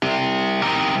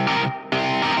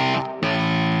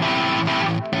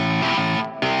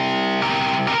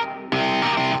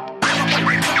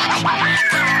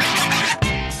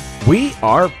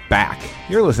are back.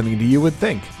 You're listening to You Would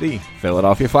Think, the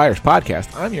Philadelphia Flyers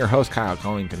podcast. I'm your host, Kyle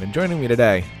Collington, and joining me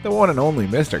today, the one and only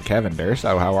Mr. Kevin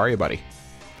Durso. How are you, buddy?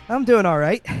 I'm doing all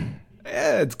right.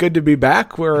 Yeah, it's good to be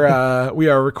back. We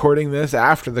are recording this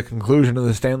after the conclusion of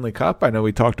the Stanley Cup. I know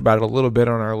we talked about it a little bit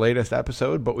on our latest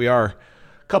episode, but we are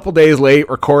a couple days late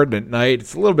recording at night.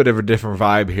 It's a little bit of a different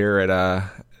vibe here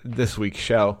at this week's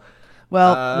show.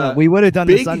 Well, we would have done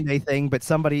the Sunday thing, but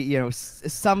somebody,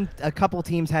 a couple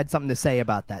teams had something to say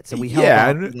about that, so we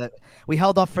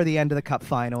held off for the end of the Cup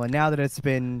final, and now that it's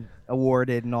been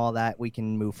awarded and all that, we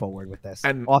can move forward with this.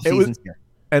 And off season's here.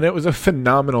 And it was a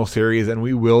phenomenal series, and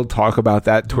we will talk about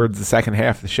that towards the second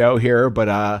half of the show here.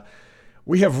 But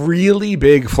we have really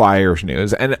big Flyers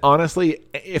news. And honestly,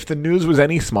 if the news was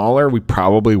any smaller, we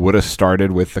probably would have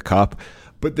started with the Cup.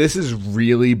 But this is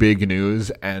really big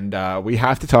news, and we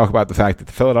have to talk about the fact that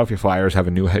the Philadelphia Flyers have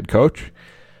a new head coach.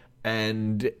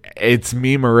 And it's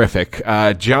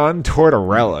meme-erific. John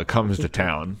Tortorella comes to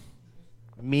town.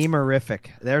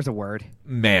 Meme-erific. There's a word.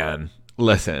 Man,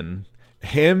 listen.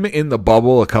 Him in the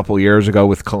bubble a couple years ago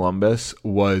with Columbus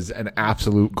was an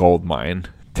absolute gold mine.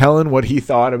 Telling what he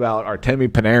thought about Artemi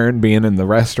Panarin being in the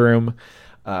restroom,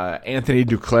 Anthony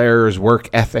Duclair's work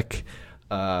ethic.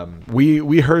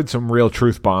 We heard some real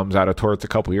truth bombs out of Torts a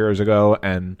couple years ago,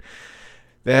 and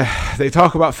they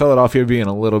talk about Philadelphia being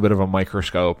a little bit of a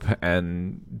microscope.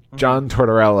 And John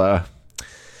Tortorella,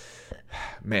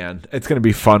 man, it's going to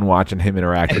be fun watching him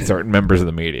interact with certain members of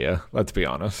the media. Let's be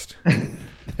honest.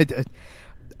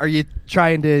 Are you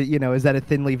trying to, is that a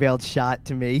thinly veiled shot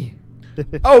to me?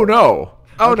 Oh, no.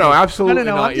 Oh, okay. No, absolutely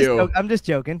no, not you. I'm just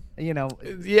joking.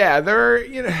 Yeah, they're,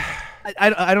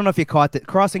 I don't know if you caught that.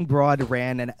 Crossing Broad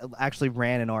ran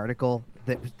an article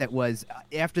that was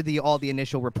after all the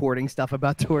initial reporting stuff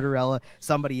about Tortorella.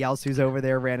 Somebody else who's over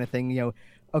there ran a thing.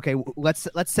 Okay, let's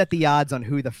set the odds on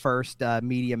who the first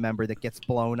media member that gets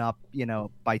blown up,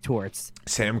 by Torts.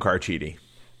 Sam Carchidi.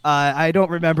 I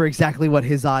don't remember exactly what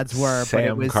his odds were, but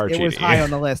it was high on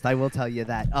the list. I will tell you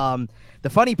that. The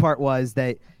funny part was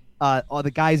that all the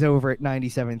guys over at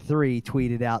 97.3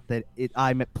 tweeted out that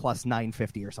I'm at plus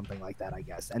 950 or something like that, I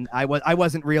guess. And I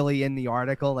wasn't really in the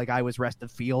article, like I was rest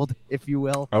of field, if you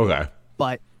will. Okay.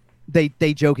 But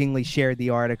they jokingly shared the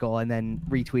article and then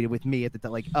retweeted with me at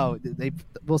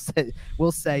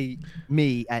we'll say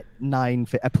me at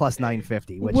plus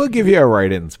 950. Which, we'll give you a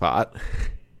write-in spot.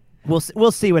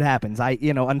 We'll see what happens.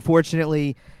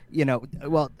 Unfortunately,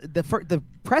 the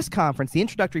press conference, the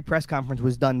introductory press conference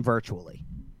was done virtually.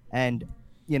 And,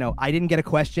 I didn't get a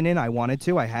question in. I wanted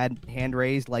to. I had hand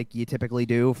raised like you typically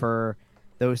do for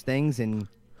those things. And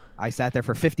I sat there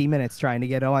for 50 minutes trying to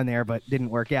get on there, but didn't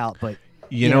work out. But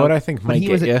you know what I think might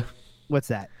get you? What's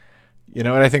that? You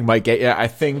know what I think might get you? I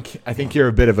think you're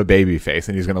a bit of a baby face,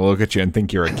 and he's going to look at you and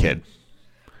think you're a kid.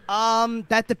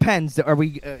 That depends. Are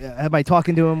we? Am I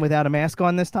talking to him without a mask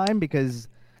on this time? Because,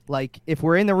 if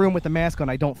we're in the room with the mask on,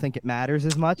 I don't think it matters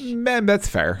as much. Man, that's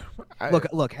fair.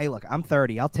 Look. I'm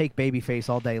 30. I'll take babyface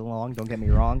all day long. Don't get me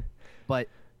wrong. But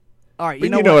all right, you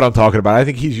know what I'm talking about. I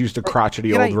think he's used to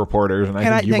crotchety old reporters, and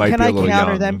I think you might be a little young. Can I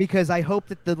counter them? Because I hope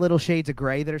that the little shades of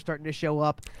gray that are starting to show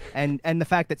up, and the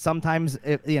fact that sometimes,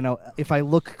 if I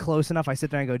look close enough, I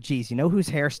sit there and go, geez, whose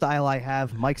hairstyle I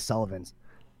have? Mike Sullivan's.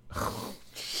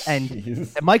 And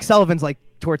Mike Sullivan's like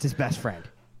Torts' best friend.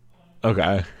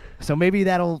 Okay. So maybe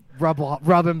that'll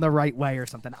rub him the right way or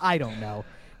something. I don't know.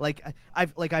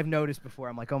 I've noticed before.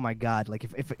 I'm like, oh my god!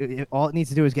 If all it needs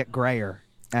to do is get grayer,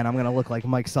 and I'm gonna look like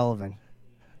Mike Sullivan.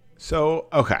 So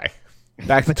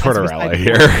back to Tortorella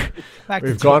here.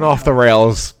 We've gone off the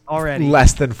rails already.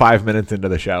 Less than 5 minutes into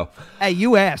the show. Hey,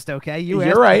 you asked. Okay,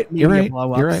 You're right. You're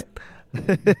right.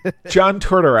 John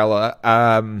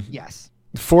Tortorella. Yes.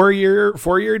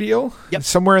 4-year deal. Yep.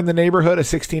 Somewhere in the neighborhood of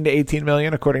 16 to 18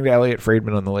 million, according to Elliot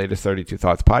Friedman on the latest 32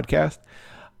 Thoughts podcast.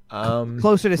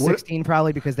 Closer to 16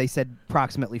 probably, because they said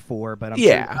approximately 4, but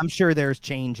I'm sure there's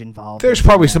change involved. There's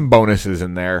probably some bonuses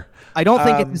in there. I don't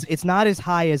think it's not as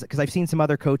high as, because I've seen some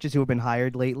other coaches who have been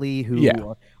hired lately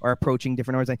who are approaching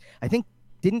different organizations. I think,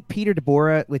 didn't Peter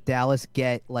DeBoer with Dallas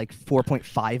get like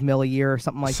 4.5 mil a year or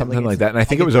something like that? Something like that. And I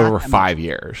think it was over 5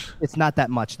 years. It's not that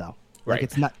much though. Right.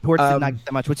 It's not Torts not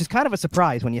that much, which is kind of a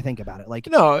surprise when you think about it.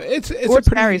 It's Torts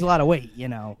carries a lot of weight,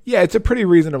 Yeah, it's a pretty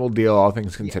reasonable deal, all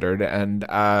things considered. Yeah. And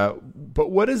but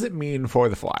what does it mean for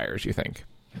the Flyers, you think?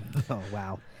 Oh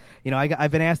wow, I've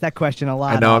been asked that question a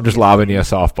lot. I know I'm just lobbing you a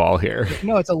softball here.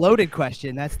 No, it's a loaded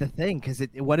question. That's the thing, because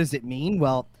what does it mean?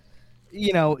 Well,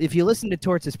 if you listen to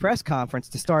Torts' press conference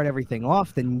to start everything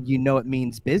off, then it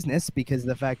means business, because of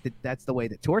the fact that that's the way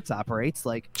that Torts operates.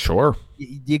 Sure.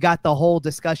 You got the whole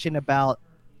discussion about,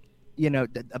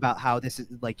 about how this is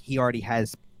like he already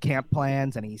has camp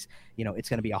plans and he's, it's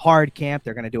going to be a hard camp.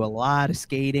 They're going to do a lot of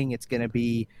skating. It's going to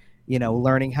be,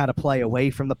 learning how to play away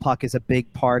from the puck is a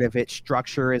big part of it.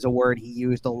 Structure is a word he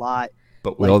used a lot.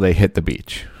 But will they hit the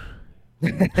beach?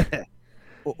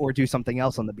 or do something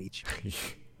else on the beach?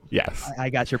 Yes. I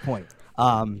got your point.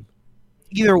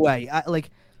 Either way,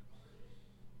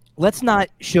 let's not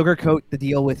sugarcoat the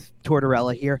deal with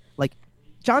Tortorella here. Like,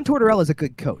 John Tortorella is a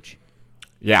good coach.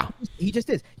 Yeah. He just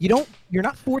is. You're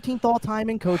not 14th all time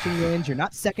in coaching wins. You're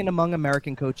not second among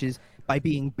American coaches by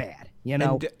being bad.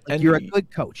 And you're a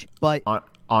good coach. But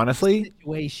honestly, the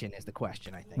situation is the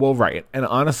question, I think. Well, right. And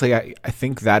honestly, I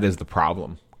think that is the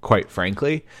problem, quite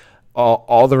frankly.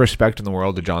 All the respect in the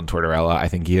world to John Tortorella. I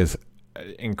think he is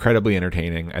incredibly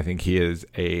entertaining. I think he is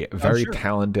a very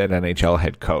talented NHL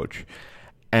head coach.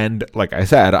 And like I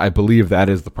said, I believe that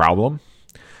is the problem.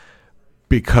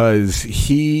 Because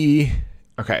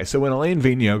so when Alain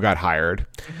Vigneault got hired,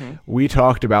 we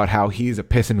talked about how he's a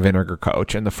piss and vinegar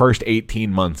coach, and the first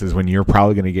 18 months is when you're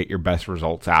probably going to get your best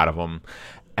results out of him.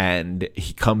 And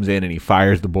he comes in and he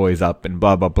fires the boys up and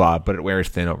blah, blah, blah, but it wears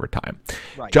thin over time.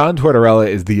 Right. John Tortorella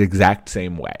is the exact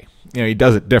same way. He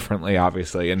does it differently,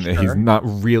 obviously, and he's not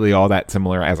really all that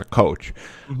similar as a coach.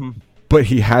 But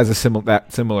he has that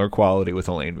similar quality with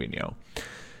Alain Vigneault.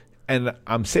 And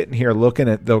I'm sitting here looking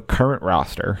at the current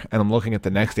roster, and I'm looking at the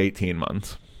next 18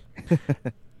 months.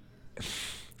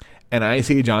 And I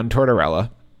see John Tortorella,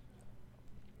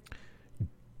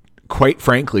 quite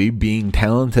frankly, being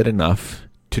talented enough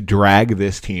to drag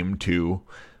this team to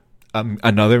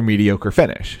another mediocre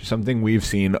finish, something we've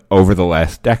seen over the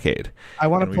last decade. I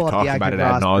want to pull up the active roster.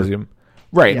 Ad nauseum.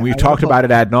 Right, and we've talked about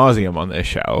it ad nauseum on this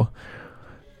show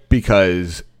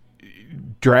because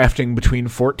drafting between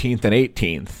 14th and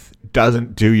 18th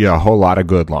doesn't do you a whole lot of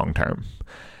good long term.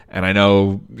 And I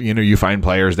know, you find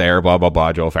players there, blah, blah,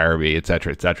 blah, Joel Farabee, et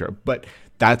cetera, but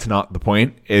that's not the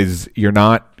point, is you're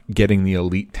not getting the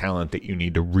elite talent that you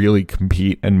need to really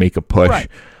compete and make a push. Right.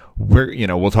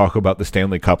 We'll talk about the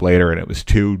Stanley Cup later, and it was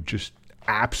two just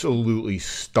absolutely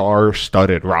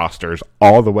star-studded rosters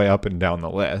all the way up and down the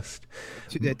list.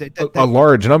 A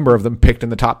large number of them picked in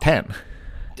the top 10.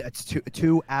 That's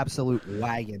two absolute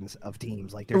wagons of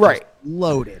teams. Like, they're just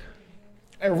loaded.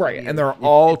 Right, and they're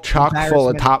all chock full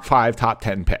of top 5, top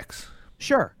 10 picks.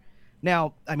 Sure.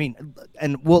 Now, I mean,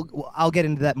 and I'll get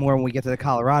into that more when we get to the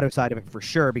Colorado side of it for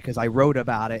sure, because I wrote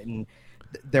about it, and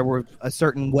there were a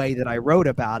certain way that I wrote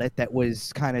about it that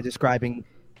was kind of describing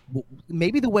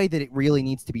maybe the way that it really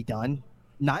needs to be done.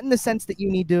 Not in the sense that you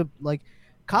need to, like,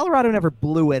 Colorado never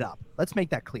blew it up. Let's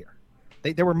make that clear.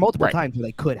 There were multiple times where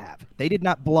they could have. They did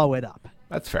not blow it up.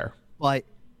 That's fair. But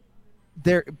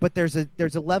there's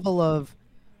a level of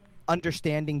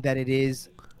understanding that it is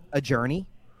a journey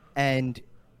and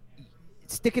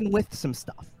sticking with some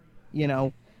stuff,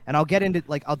 and I'll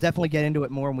definitely get into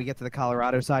it more when we get to the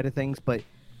Colorado side of things, but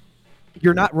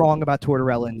you're not wrong about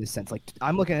Tortorella in this sense. Like,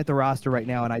 I'm looking at the roster right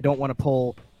now and I don't want to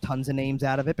pull tons of names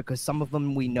out of it because some of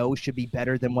them we know should be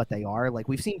better than what they are. Like,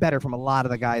 we've seen better from a lot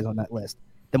of the guys on that list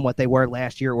than what they were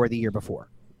last year or the year before.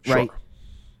 Right. Sure.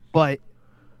 But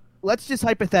let's just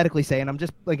hypothetically say, and I'm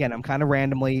kind of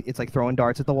randomly, it's like throwing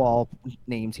darts at the wall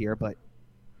names here, but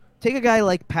take a guy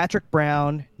like Patrick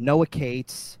Brown, Noah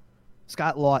Cates,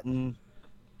 Scott Lawton,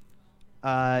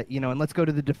 and let's go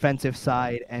to the defensive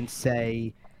side and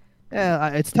say,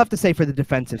 it's tough to say for the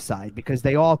defensive side because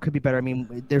they all could be better. I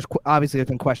mean, there's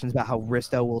been questions about how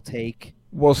Risto will take.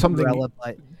 Well,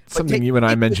 something you and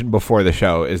I mentioned before the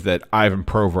show is that Ivan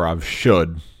Provorov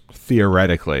should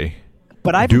theoretically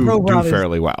do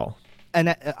fairly well.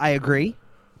 And I agree.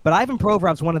 But Ivan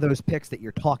Provorov's one of those picks that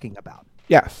you're talking about.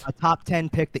 Yes. A top 10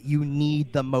 pick that you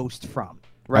need the most from.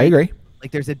 Right? I agree.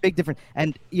 Like, there's a big difference.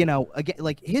 And, again,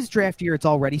 like, his draft year, it's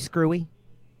already screwy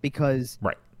because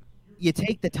you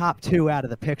take the top 2 out of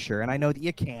the picture. And I know that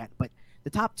you can't, but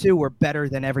the top 2 were better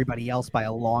than everybody else by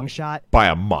a long shot. By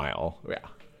a mile, yeah.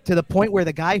 To the point where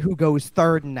the guy who goes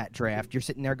third in that draft, you're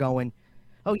sitting there going,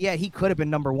 oh, yeah, he could have been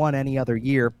number 1 any other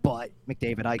year, but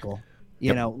McDavid Eichel.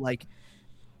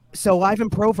 So Ivan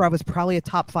Provorov was probably a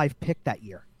top 5 pick that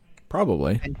year.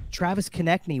 Probably. And Travis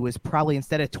Konechny was probably,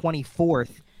 instead of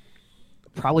 24th,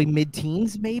 probably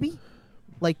mid-teens maybe?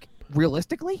 Like,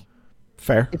 realistically?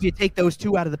 Fair. If you take those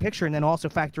 2 out of the picture and then also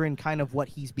factor in kind of what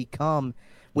he's become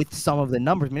with some of the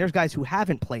numbers. I mean, there's guys who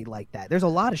haven't played like that. There's a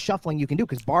lot of shuffling you can do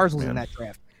because Barzal's in that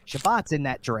draft. Shabbat's in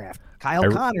that draft. Kyle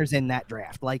Connor's in that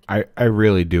draft. Like, I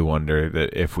really do wonder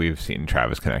that if we've seen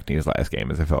Travis Konechny's last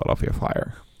game as a Philadelphia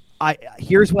Flyer.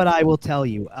 Here's what I will tell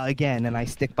you again, and I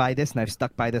stick by this, and I've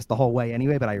stuck by this the whole way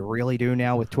anyway, but I really do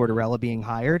now with Tortorella being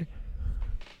hired.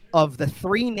 of the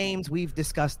three names we've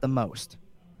discussed the most,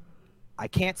 I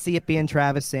can't see it being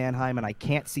Travis Sanheim, and I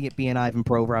can't see it being Ivan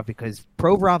Provorov, because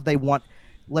Provorov, they want,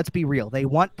 let's be real, they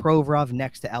want Provorov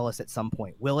next to Ellis at some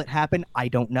point. Will it happen? I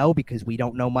don't know, because we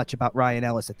don't know much about Ryan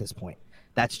Ellis at this point.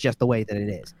 That's just the way that it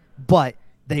is. But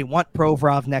they want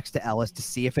Provorov next to Ellis to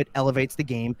see if it elevates the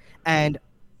game, and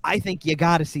I think you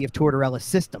got to see if Tortorella's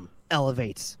system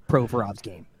elevates Provorov's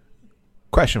game.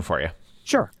 Question for you.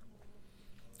 Sure.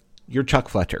 You're Chuck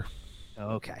Fletcher.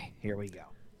 Okay, here we go.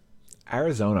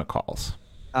 Arizona calls.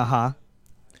 Uh-huh.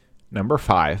 Number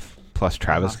 5 plus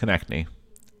Travis Konechny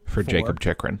for 4. Jacob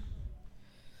Chychrun.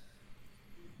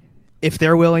 If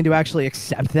they're willing to actually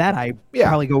accept that, I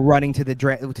probably go running to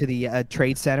the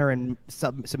trade center and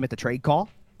submit the trade call.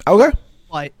 Okay.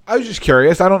 But I was just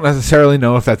curious. I don't necessarily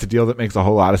know if that's a deal that makes a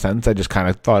whole lot of sense. I just kind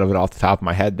of thought of it off the top of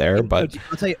my head there. But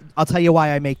I'll tell you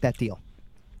why I make that deal.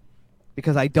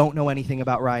 Because I don't know anything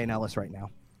about Ryan Ellis right now.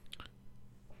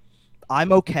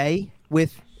 I'm okay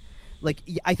with,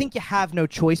 I think you have no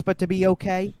choice but to be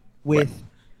okay with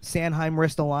Sanheim,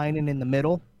 Ristolainen in the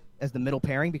middle as the middle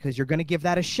pairing, because you're going to give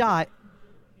that a shot.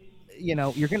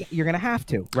 You're going to have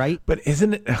to, right? But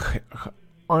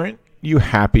aren't you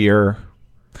happier?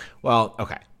 Well,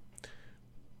 okay.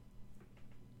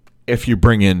 If you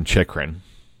bring in Chychrun,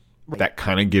 that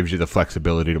kind of gives you the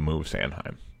flexibility to move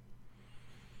Sanheim,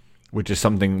 which is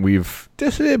something we've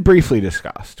briefly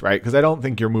discussed, right? Because I don't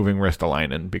think you're moving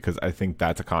Ristolainen, because I think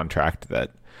that's a contract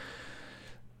that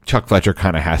Chuck Fletcher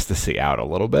kind of has to see out a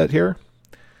little bit here.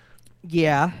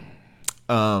 Yeah.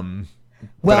 But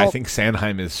I think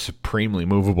Sanheim is supremely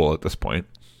movable at this point.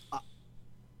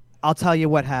 I'll tell you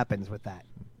what happens with that.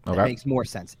 Okay. That makes more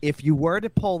sense. If you were to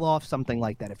pull off something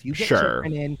like that, if you get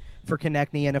Chychrun in for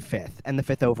Konechny and the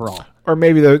 5th overall. Or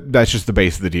maybe that's just the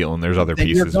base of the deal and there's other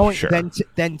pieces.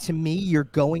 Then to me, you're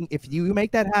going, if you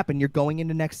make that happen, you're going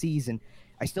into next season.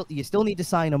 You still need to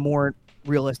sign a more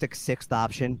realistic 6th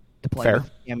option to play with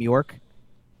Cam York,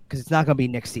 because it's not going to be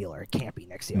Nick Seeler. It can't be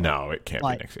Nick Seeler. No, it can't be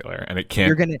Nick Seeler. And it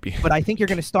can't be. But I think you're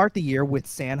going to start the year with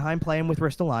Sanheim playing with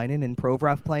Ristolainen and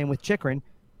Provorov playing with Chychrun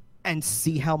and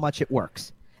see how much it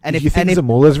works. And if you think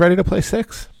Zamula's ready to play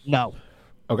 6? No.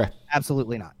 Okay.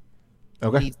 Absolutely not.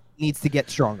 Okay. Needs to get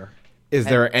stronger. Is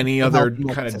there any other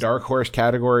kind of dark horse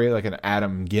category, like an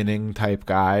Adam Ginning type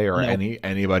guy, or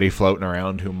anybody floating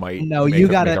around who might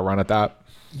make a run at that?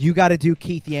 You got to do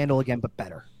Keith Yandel again, but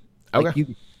better. Okay.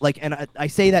 And I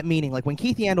say that meaning, when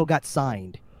Keith Yandel got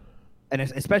signed, and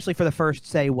especially for the first,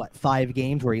 5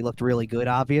 games where he looked really good,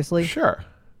 obviously. Sure.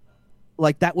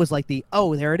 That was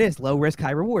there it is, low risk,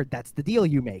 high reward. That's the deal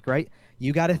you make, right?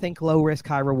 You got to think low risk,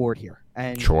 high reward here.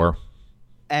 And sure.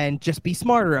 And just be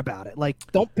smarter about it.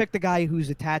 Don't pick the guy who's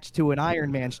attached to an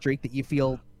Iron Man streak that you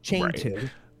feel chained to.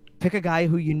 Pick a guy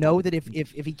who you know that if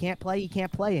he can't play, he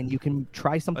can't play, and you can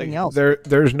try something else.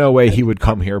 There's no way he would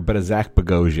come here, but a Zach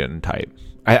Bogosian type.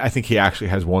 I think he actually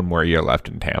has one more year left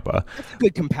in Tampa. That's a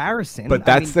good comparison. But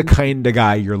that's the kind of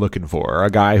guy you're looking for,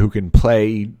 a guy who can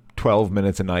play 12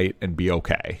 minutes a night and be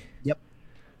okay. Yep.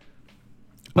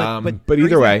 But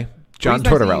either way, John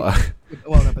Tortorella.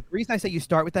 But the reason I say you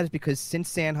start with that is because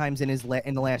since Sanheim's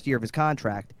in the last year of his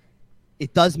contract,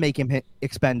 it does make him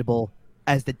expendable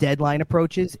as the deadline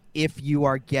approaches, if you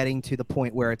are getting to the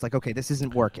point where it's okay, this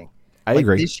isn't working. I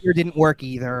agree. This year didn't work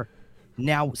either.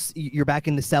 Now you're back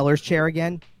in the seller's chair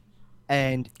again.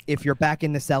 And if you're back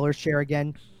in the seller's chair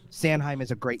again, Sanheim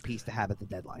is a great piece to have at the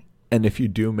deadline. And if you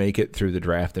do make it through the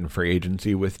draft and free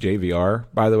agency with JVR,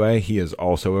 by the way, he is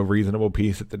also a reasonable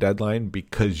piece at the deadline,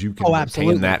 because you can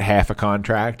retain that half a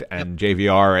contract, and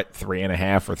JVR at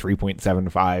 3.5 or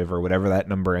 3.75 or whatever that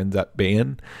number ends up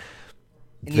being.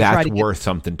 That's worth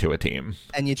something to a team.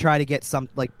 And you try to get some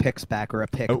picks back or a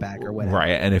pick back or whatever.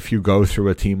 Right. And if you go through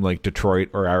a team like Detroit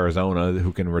or Arizona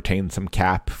who can retain some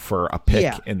cap for a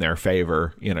pick in their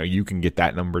favor, you can get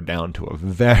that number down to a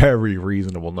very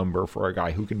reasonable number for a guy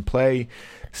who can play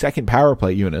second power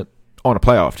play unit on a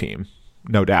playoff team,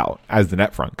 no doubt, as the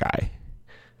net front guy.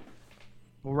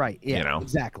 Right. Yeah,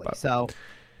 exactly. So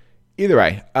either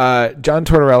way, John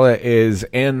Tortorella is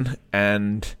in,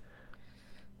 and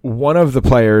one of the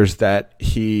players that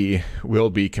he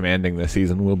will be commanding this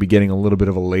season will be getting a little bit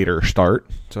of a later start.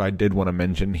 So I did want to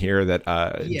mention here that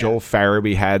Joel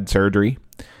Farabee had surgery.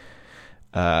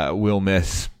 Will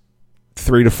miss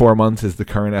 3 to 4 months is the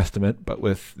current estimate, but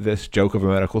with this joke of a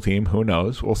medical team, who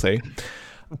knows? We'll see.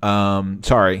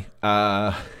 Sorry.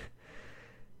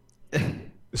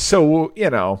 So,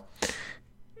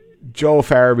 Joel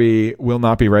Farabee will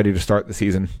not be ready to start the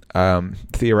season.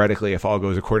 Theoretically, if all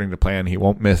goes according to plan, he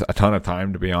won't miss a ton of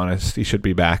time, to be honest. He should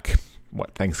be back,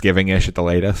 Thanksgiving-ish at the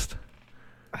latest?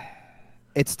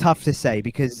 It's tough to say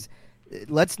because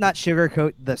let's not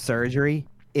sugarcoat the surgery.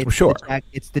 It's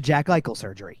it's the Jack Eichel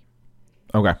surgery.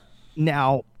 Okay.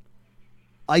 Now,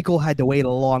 Eichel had to wait a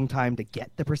long time to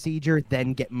get the procedure,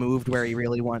 then get moved where he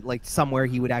really wanted, like somewhere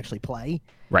he would actually play.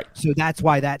 Right. So that's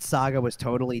why that saga was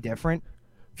totally different.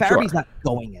 Farabee's not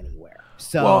going anywhere.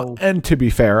 So, well, and to be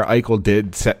fair, Eichel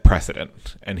did set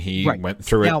precedent, and he went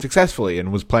through it successfully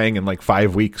and was playing in like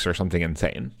 5 weeks or something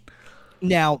insane.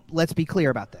 Now, let's be clear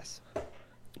about this.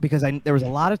 Because there was a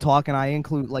lot of talk, and I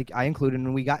included,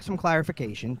 and we got some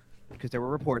clarification because there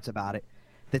were reports about it,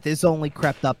 that this only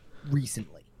crept up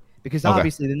recently. Because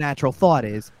obviously the natural thought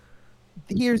is,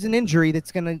 here's an injury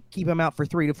that's going to keep him out for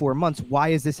 3 to 4 months. Why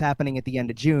is this happening at the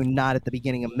end of June, not at the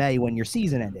beginning of May when your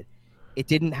season ended? It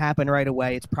didn't happen right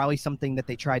away. It's probably something that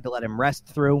they tried to let him rest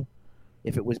through.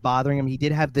 If it was bothering him, he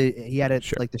had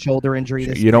the shoulder injury.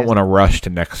 You don't want to rush to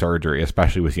neck surgery,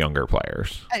 especially with younger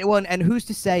players. Well, and who's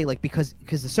to say, like, because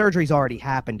the surgery's already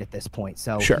happened at this point,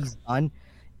 so he's done.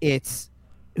 It's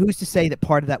who's to say that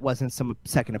part of that wasn't some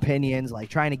second opinions, like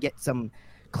trying to get some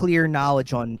clear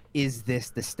knowledge on, is this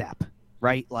the step,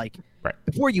 right? Like,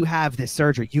 before you have this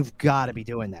surgery, you've got to be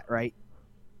doing that, right?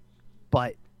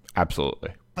 But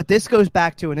absolutely. But this goes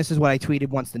back to, and this is what I tweeted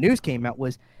once the news came out,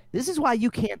 was this is why you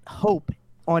can't hope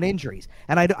on injuries.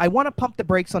 And I want to pump the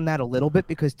brakes on that a little bit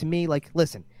because to me, like,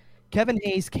 listen, Kevin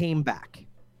Hayes came back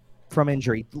from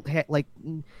injury, like,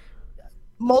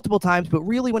 multiple times, but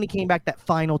really when he came back that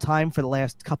final time for the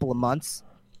last couple of months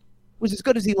was as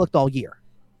good as he looked all year.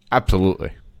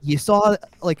 Absolutely. You saw,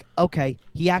 like, okay,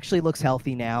 he actually looks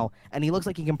healthy now, and he looks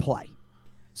like he can play.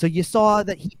 So you saw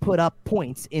that he put up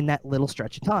points in that little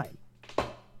stretch of time.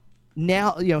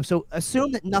 Now, so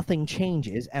assume that nothing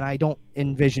changes, and I don't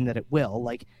envision that it will.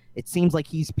 Like, it seems like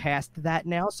he's past that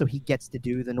now, so he gets to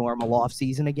do the normal off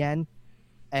season again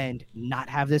and not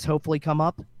have this hopefully come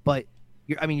up. But,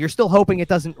 you're still hoping it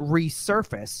doesn't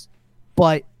resurface,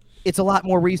 but it's a lot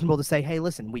more reasonable to say, hey,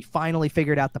 listen, we finally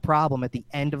figured out the problem at the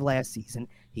end of last season.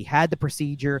 He had the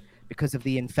procedure because of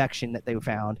the infection that they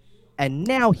found, and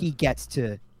now he gets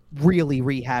to really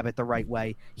rehab it the right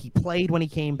way. He played when he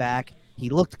came back. He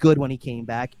looked good when he came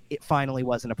back. It finally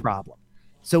wasn't a problem.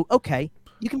 So, okay,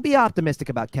 you can be optimistic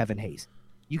about Kevin Hayes.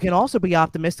 You can also be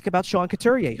optimistic about Sean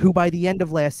Couturier, who by the end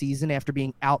of last season, after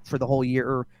being out for the whole year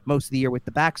or most of the year with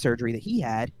the back surgery that he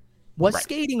had, was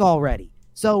skating already.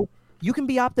 So you can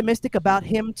be optimistic about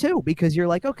him too, because you're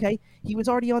like, okay, he was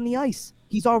already on the ice.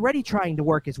 He's already trying to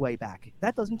work his way back.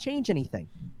 That doesn't change anything.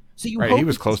 So he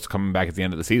was close to coming back at the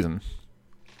end of the season.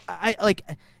 If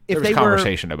there was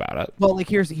conversation about it. Well, like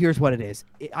here's what it is.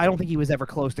 I don't think he was ever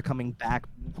close to coming back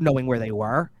knowing where they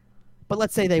were. But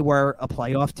let's say they were a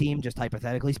playoff team, just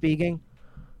hypothetically speaking.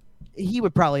 He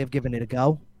would probably have given it a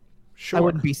go. Sure. I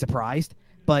wouldn't be surprised.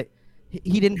 But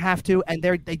he didn't have to, and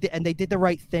they did the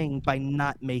right thing by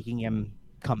not making him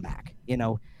come back.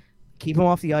 Keep him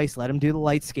off the ice, let him do the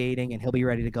light skating, and he'll be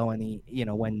ready to go in the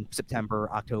when September,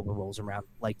 October rolls around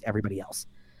like everybody else.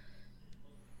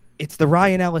 It's the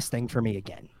Ryan Ellis thing for me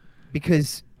again,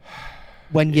 because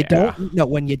when you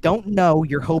don't know,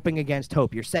 you're hoping against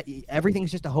hope. You're set.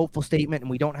 Everything's just a hopeful statement, and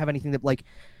we don't have anything that, like,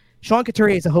 Sean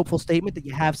Couturier is a hopeful statement that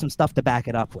you have some stuff to back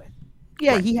it up with.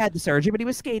 Yeah, he had the surgery, but he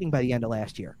was skating by the end of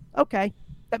last year. Okay,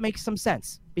 that makes some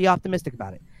sense. Be optimistic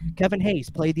about it. Kevin Hayes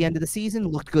played the end of the season,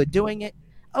 looked good doing it.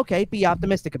 Okay, be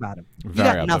optimistic about him. You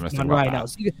got nothing on Ryan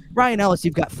Ellis. Ryan Ellis,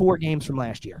 you've got 4 games from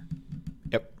last year.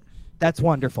 Yep. That's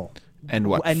wonderful. And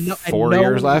what, 4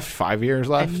 years left? 5 years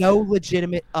left? And no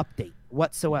legitimate update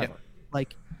whatsoever. Yep.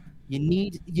 Like, you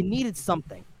needed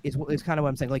something is kind of what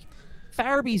I'm saying. Like,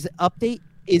 Farabee's update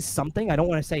is something. I don't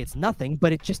want to say it's nothing,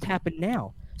 but it just happened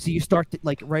now. So you start to,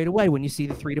 like, right away when you see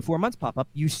the 3 to 4 months pop up,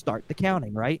 you start the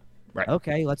counting, right? Right.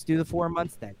 Okay, let's do the 4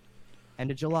 months then.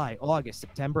 End of July, August,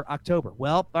 September, October.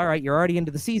 Well, all right, you're already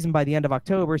into the season by the end of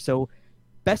October, so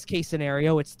best case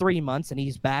scenario, it's 3 months, and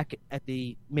he's back at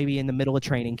maybe in the middle of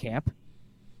training camp.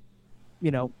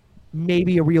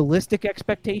 Maybe a realistic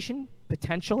expectation,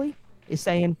 potentially, is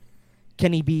saying,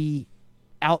 can he be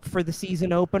out for the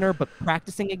season opener but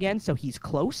practicing again so he's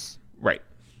close? Right.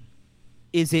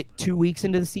 Is it 2 weeks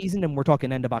into the season, and we're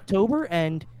talking end of October,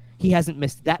 and he hasn't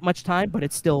missed that much time, but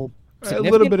it's still significant?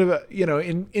 A little bit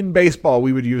of in baseball,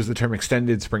 we would use the term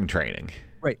extended spring training.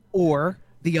 Right. Or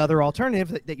the other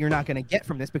alternative that you're not going to get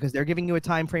from this, because they're giving you a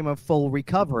time frame of full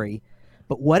recovery.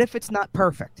 But what if it's not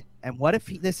perfect? And what if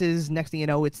this is, next thing you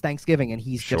know, it's Thanksgiving and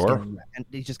he's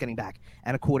just getting back,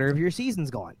 and a quarter of your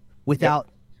season's gone without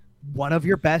one of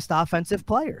your best offensive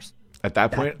players? At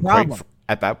that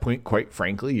point, quite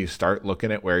frankly, you start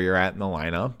looking at where you're at in the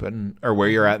lineup or where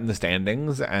you're at in the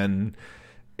standings, and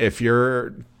if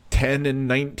you're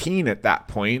 10-19 at that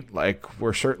point. Like,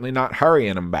 we're certainly not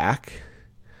hurrying him back.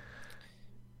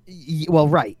 Well,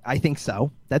 right. I think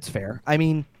so. That's fair. I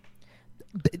mean,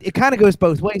 it kind of goes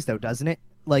both ways, though, doesn't it?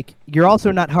 Like, you're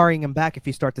also not hurrying him back if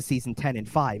you start the season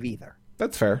 10-5 either.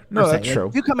 That's fair. No, that's true.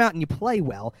 If you come out and you play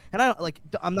well, and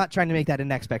I'm not trying to make that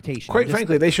an expectation. Quite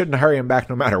frankly, they shouldn't hurry him back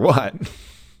no matter what.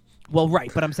 Well,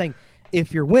 right, but I'm saying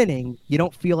if you're winning, you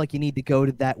don't feel like you need to go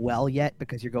to that well yet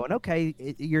because you're going, okay,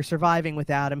 you're surviving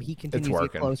without him. He continues to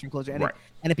get closer and closer, and, right.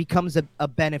 It becomes a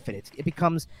benefit. It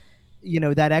becomes,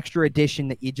 that extra addition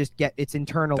that you just get. It's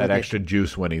internal. That addition. Extra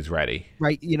juice when he's ready.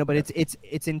 Right, but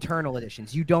it's internal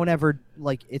additions. You don't ever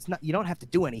it's not. You don't have to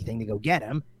do anything to go get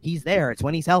him. He's there. It's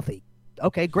when he's healthy.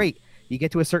 Okay, great. You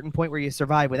get to a certain point where you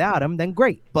survive without him, then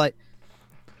great. But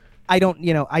I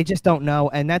just don't know,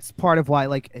 and that's part of why,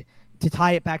 to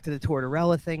tie it back to the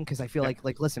Tortorella thing, because I feel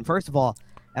like, listen, first of all,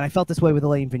 and I felt this way with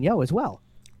Alain Vigneault as well.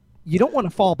 You don't want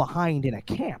to fall behind in a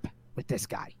camp with this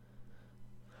guy.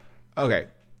 Okay,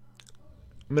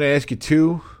 I'm going to ask you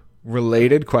two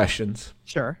related questions.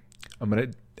 Sure. I'm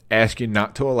going to ask you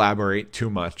not to elaborate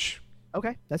too much.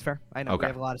 Okay, that's fair. I know we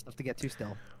have a lot of stuff to get to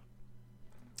still.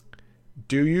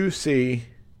 Do you see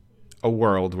a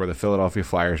world where the Philadelphia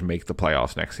Flyers make the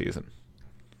playoffs next season?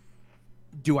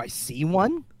 Do I see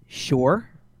one? Sure.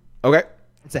 Okay.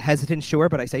 It's a hesitant sure,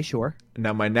 but I say sure.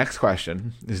 Now, my next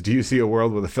question is, do you see a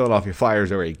world where the Philadelphia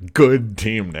Flyers are a good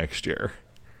team next year?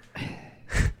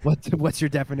 What's your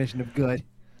definition of good?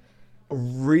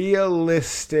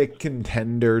 Realistic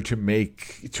contender to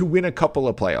win a couple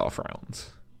of playoff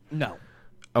rounds. No.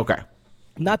 Okay.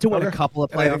 Not to win a couple of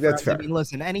playoff I think that's rounds. fair. I mean,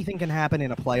 listen, anything can happen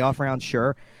in a playoff round,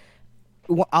 sure.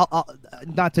 Well, I'll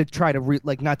not to try to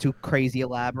not too crazy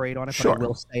elaborate on it, sure. But I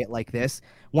will say it like this.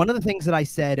 One of the things that I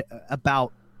said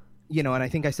about, and I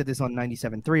think I said this on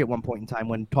 97.3 at one point in time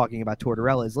when talking about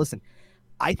Tortorella is, listen,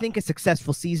 I think a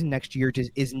successful season next year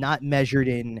is not measured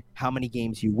in how many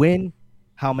games you win,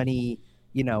 how many,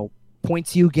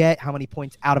 points you get, how many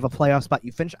points out of a playoff spot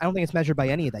you finish. I don't think it's measured by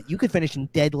any of that. You could finish in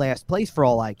dead last place for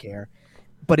all I care.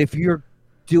 But if you're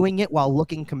doing it while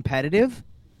looking competitive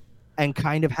and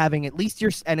kind of having at least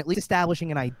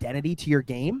establishing an identity to your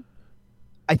game,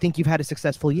 I think you've had a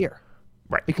successful year.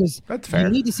 Right. Because that's fair. You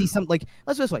need to see something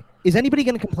let's go this way. Is anybody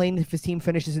going to complain if his team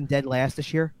finishes in dead last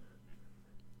this year?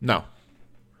 No.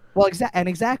 Well,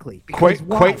 exactly.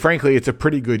 Quite frankly, it's a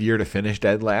pretty good year to finish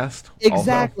dead last.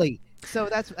 Exactly. So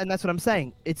that's what I'm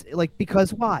saying. It's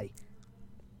because why?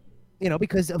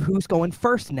 Because of who's going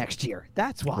first next year.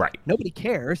 That's why. Right. Nobody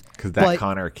cares. Because that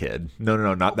Connor kid.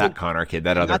 No, not that Connor kid.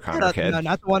 That other Connor kid. No,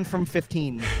 not the one from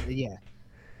 15. Yeah.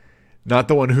 Not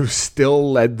the one who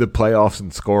still led the playoffs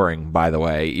in scoring, by the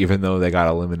way, even though they got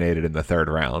eliminated in the third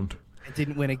round. I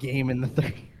didn't win a game in the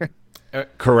third.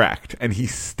 Correct. And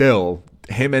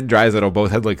him and Draisaitl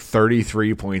both had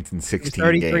 33 points in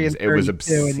 16 games. It was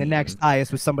absurd. And the next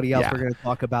highest was somebody else we're going to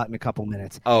talk about in a couple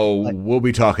minutes. Oh, we'll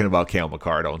be talking about Cale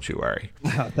Makar, don't you worry.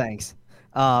 Oh, thanks.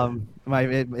 I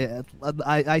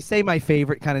say my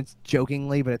favorite kind of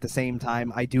jokingly, but at the same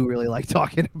time, I do really like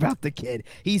talking about the kid.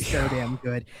 He's so damn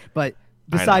good. But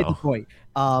beside the point.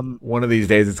 One of these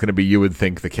days, it's going to be You Would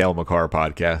Think, the Cale Makar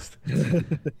podcast.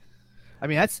 I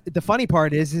mean, that's the funny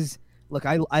part is look,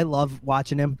 I love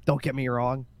watching him. Don't get me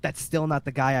wrong. That's still not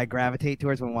the guy I gravitate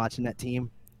towards when watching that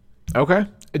team. Okay.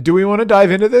 Do we want to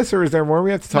dive into this, or is there more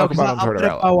we have to talk about on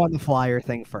Tortorella? I'll put on the Flyer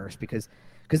thing first because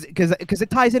it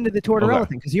ties into the Tortorella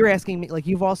thing. Because you're asking me,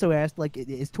 you've also asked,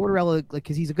 is Tortorella,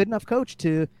 because he's a good enough coach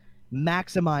to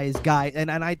maximize guy, and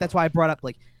that's why I brought up,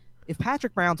 if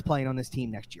Patrick Brown's playing on this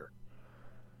team next year,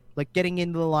 getting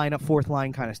into the lineup, fourth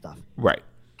line kind of stuff. Right.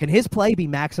 Can his play be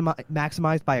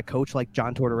maximized by a coach like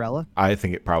John Tortorella? I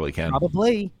think it probably can.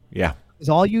 Probably. Yeah. Because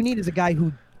all you need is a guy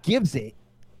who gives it,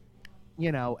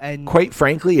 and quite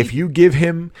frankly, if you give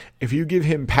him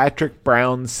Patrick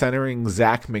Brown centering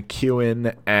Zach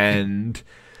McEwen and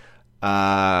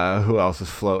who else is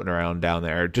floating around down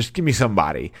there? Just give me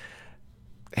somebody.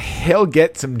 He'll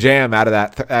get some jam out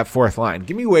of that fourth line.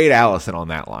 Give me Wade Allison on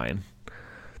that line.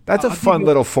 That's a fun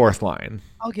little fourth line.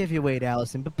 I'll give you Wade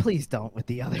Allison, but please don't with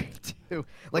the other two.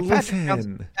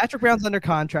 Listen. Patrick Brown's under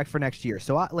contract for next year,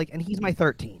 so and he's my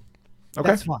 13.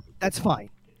 Okay, that's fine.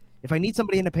 If I need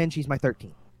somebody in a pinch, he's my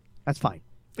 13. That's fine.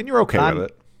 And you're okay with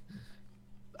it.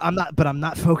 I'm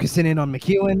not focusing in on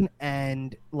McEwen,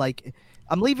 and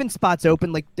I'm leaving spots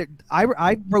open.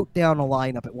 I wrote down a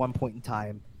lineup at one point in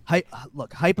time.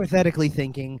 Hypothetically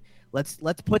thinking, let's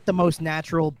put the most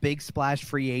natural big splash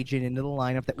free agent into the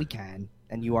lineup that we can,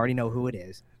 and you already know who it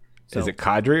is. So, is it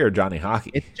Kadri or Johnny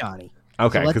Hockey? It's Johnny.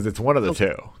 Okay, because it's one of the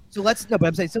two. So let's no, but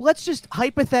I'm saying so. Let's just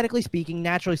hypothetically speaking,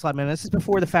 naturally slide. And this is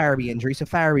before the Farabee injury, so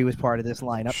Farabee was part of this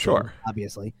lineup, sure,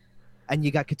 obviously. And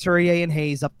you got Couturier and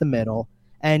Hayes up the middle,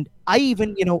 and I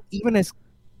even as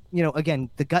again,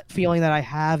 the gut feeling that I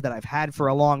have that I've had for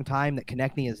a long time that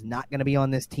Konechny is not going to be on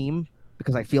this team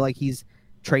because I feel like he's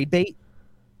trade bait.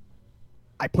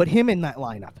 I put him in that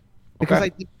lineup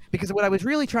because what I was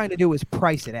really trying to do was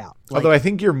price it out. Although I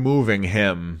think you're moving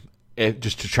him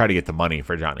just to try to get the money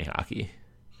for Johnny Hockey.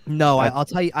 No, I'll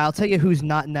tell you who's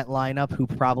not in that lineup. Who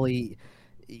probably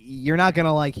you're not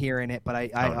gonna like hearing it, but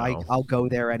I'll go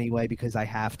there anyway because I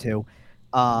have to.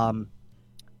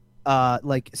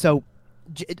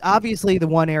 Obviously the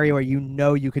one area where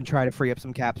you can try to free up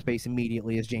some cap space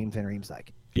immediately is James Van Riemsdyk.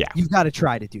 Yeah, you've got to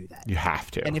try to do that. You have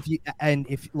to. And if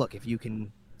you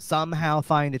can somehow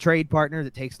find a trade partner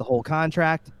that takes the whole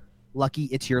contract,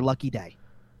 it's your lucky day.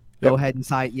 Go ahead and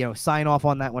sign off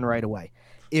on that one right away.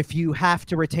 If you have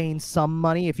to retain some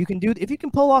money, if you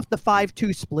can pull off the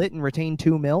 5-2 split and retain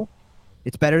 $2 million,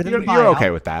 it's better than the buyout. You're okay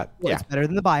with that. Well, it's better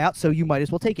than the buyout, so you might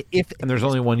as well take it. And there's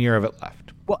only 1 year of it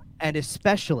left. Well, and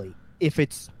especially if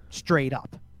it's straight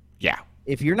up. Yeah.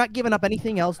 If you're not giving up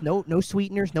anything else, no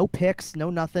sweeteners, no picks, no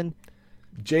nothing.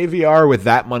 JVR with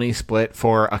that money split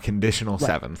for a conditional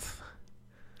seventh.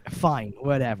 Fine,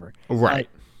 whatever. Right.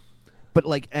 But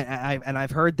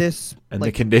I've heard this. And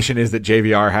the condition is that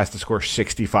JVR has to score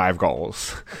 65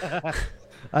 goals.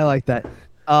 I like that.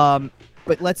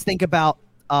 But let's think about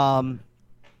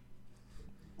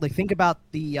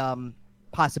the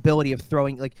possibility of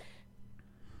throwing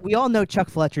we all know Chuck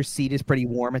Fletcher's seat is pretty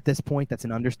warm at this point. That's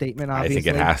an understatement, obviously. I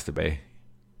think it has to be.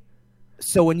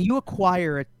 So when you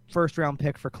acquire a first-round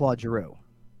pick for Claude Giroux,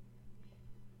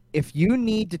 if you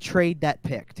need to trade that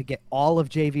pick to get all of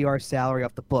JVR's salary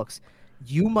off the books,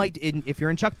 you might, if you're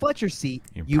in Chuck Fletcher's seat,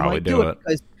 you might do it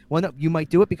because you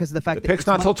might do it because of the fact that the pick's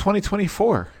not until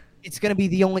 2024. It's going to be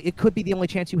it could be the only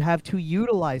chance you have to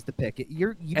utilize the pick.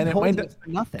 You're holding it for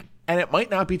nothing. And it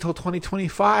might not be till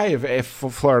 2025 if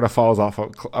Florida falls off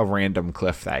a random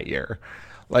cliff that year.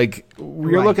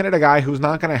 You're looking at a guy who's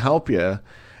not going to help you.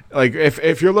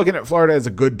 If you're looking at Florida as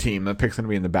a good team, the pick's going to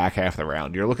be in the back half of the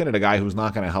round. You're looking at a guy who's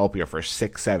not going to help you for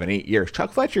 6, 7, 8 years.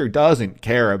 Chuck Fletcher doesn't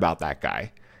care about that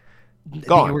guy.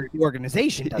 The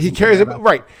organization doesn't. He cares about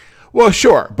right. Well,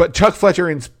 sure, but Chuck Fletcher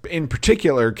in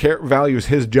particular values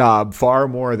his job far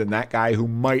more than that guy who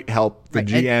might help the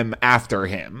GM after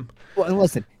him. Well, and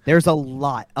listen, there's a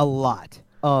lot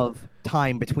of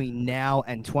time between now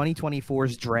and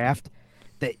 2024's draft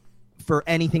that for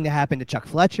anything to happen to Chuck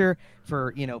Fletcher,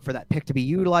 for that pick to be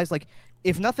utilized.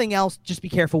 If nothing else, just be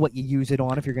careful what you use it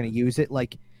on if you're going to use it.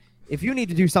 If you need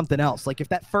to do something else, if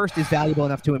that first is valuable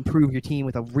enough to improve your team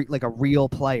with a real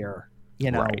player,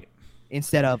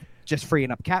 instead of just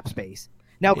freeing up cap space.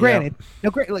 Now, granted,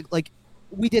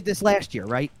 we did this last year,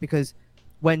 right? Because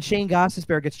when Shane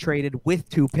Gostisbehere gets traded with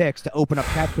 2 picks to open up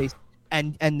cap space,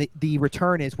 and the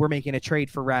return is we're making a trade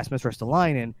for Rasmus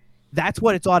Ristolainen, that's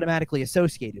what it's automatically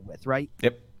associated with, right?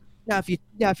 Yep. Now,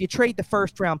 if you trade the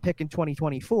first round pick in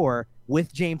 2024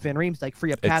 with James Van Riemsdyk,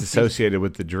 free up cap space. It's associated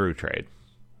with the Drew trade.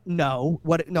 No,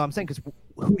 I'm saying because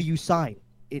who do you sign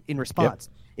in response?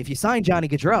 Yep. If you sign Johnny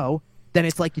Gaudreau, then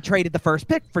it's like you traded the first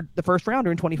pick for the first rounder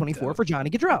in 2024 for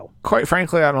Johnny Gaudreau. Quite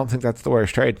frankly, I don't think that's the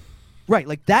worst trade. Right,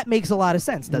 that makes a lot of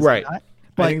sense, doesn't it? Right.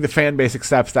 I think the fan base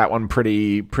accepts that one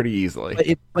pretty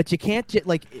easily. But you can't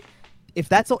if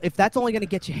that's only going to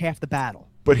get you half the battle.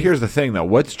 But here's the thing, though: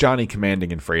 what's Johnny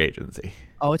commanding in free agency?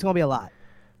 Oh, it's going to be a lot.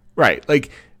 Right,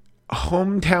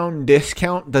 hometown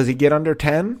discount. Does he get under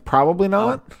 10? Probably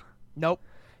not. Nope.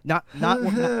 Not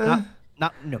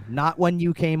when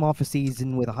you came off a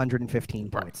season with 115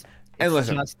 points. And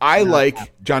listen, I like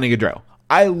Johnny Gaudreau.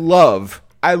 I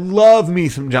love me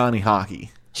some Johnny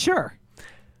Hockey. Sure.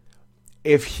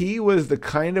 If he was the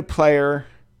kind of player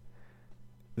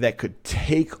that could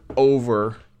take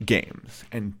over games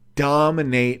and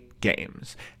dominate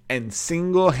games and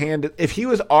single-handed, if he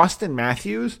was Austin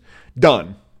Matthews,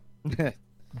 done.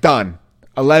 Done.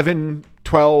 11,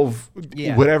 12,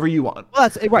 whatever you want. Well,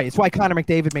 that's right. It's why Connor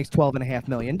McDavid makes $12.5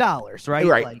 million, right?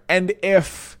 Right. And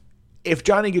if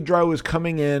Johnny Gaudreau is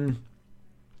coming in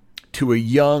to a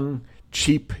young,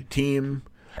 cheap team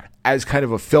as kind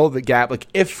of a fill the gap,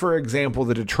 if, for example,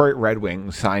 the Detroit Red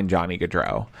Wings signed Johnny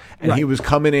Gaudreau and he was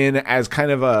coming in as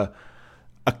kind of a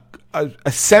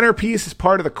centerpiece as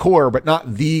part of the core, but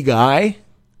not the guy.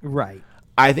 Right.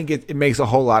 I think it makes a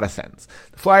whole lot of sense.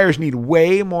 The Flyers need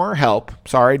way more help,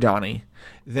 sorry, Johnny,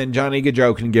 than Johnny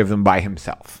Gaudreau can give them by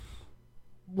himself.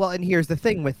 Well, and here's the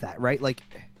thing with that, right?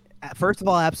 First of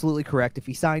all, absolutely correct. If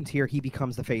he signs here, he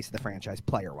becomes the face of the franchise,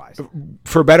 player-wise.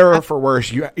 For better or for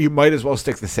worse, you might as well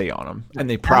stick the say on him, and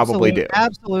they probably do.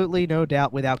 Absolutely, no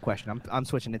doubt, without question. I'm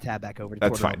switching the tab back over to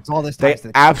That's Tortorella. fine. It's all this they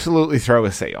absolutely throw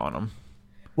a say on him.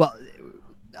 Well,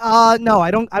 no, I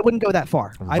don't. I wouldn't go that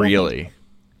far. Really?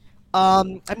 I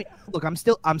mean, look, I'm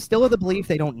still of the belief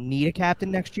they don't need a captain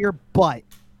next year, but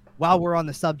while we're on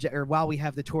the subject, or while we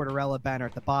have the Tortorella banner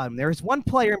at the bottom, there is one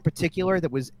player in particular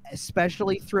that was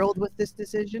especially thrilled with this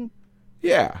decision.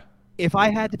 Yeah. If I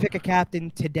had to pick a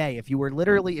captain today, if you were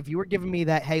giving me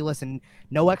that, hey, listen,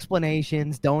 no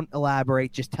explanations, don't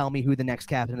elaborate, just tell me who the next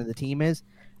captain of the team is,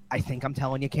 I think I'm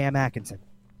telling you Cam Atkinson.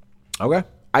 Okay.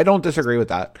 I don't disagree with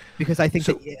that. Because I think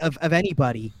that of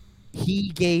anybody, he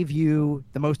gave you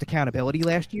the most accountability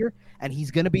last year, and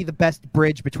he's going to be the best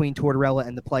bridge between Tortorella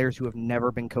and the players who have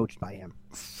never been coached by him.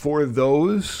 For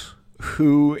those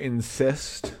who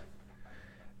insist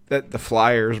that the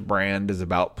Flyers brand is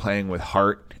about playing with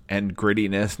heart and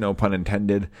grittiness, no pun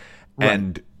intended, right,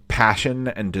 and passion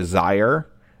and desire,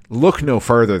 look no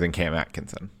further than Cam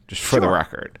Atkinson, just for the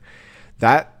record.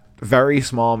 That very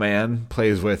small man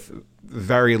plays with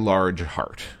very large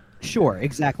heart. Sure,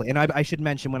 exactly. And I should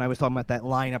mention, when I was talking about that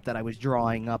lineup that I was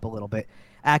drawing up a little bit,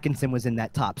 Atkinson was in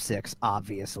that top 6,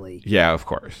 obviously. Yeah, of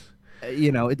course.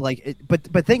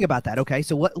 But think about that. Okay,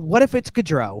 so what if it's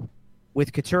Gaudreau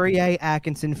with Couturier,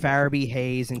 Atkinson, Farabee,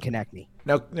 Hayes, and Konechny?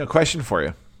 No question for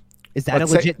you. Is that a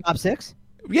legit top 6?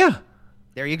 Yeah.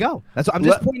 There you go. That's what I'm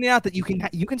just pointing out, that you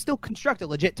can still construct a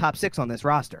legit top 6 on this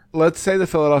roster. Let's say the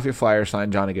Philadelphia Flyers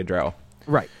signed Johnny Gaudreau.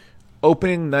 Right.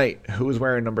 Opening night, who was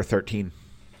wearing number 13?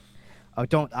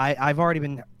 Oh, I've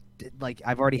already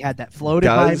had that floated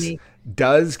by me.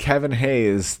 Does Kevin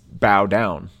Hayes bow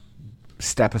down,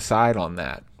 step aside on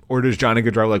that, or does Johnny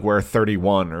Gaudreau wear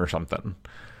 31 or something?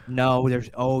 No,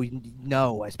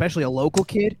 no, especially a local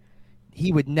kid,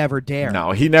 he would never dare.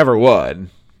 No, he never would.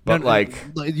 But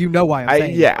you know why I'm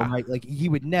saying yeah, that, right? Like, he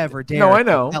would never dare. No, I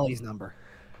know. Kelly's number.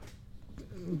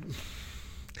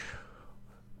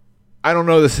 I don't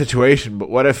know the situation, but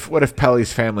what if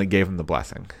Pelly's family gave him the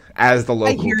blessing as the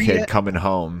local kid coming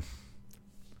home?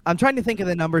 I'm trying to think of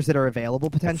the numbers that are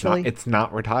available potentially. It's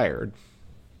not retired.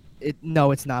 No,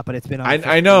 it's not. But it's been.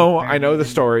 I know the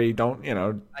story. Don't you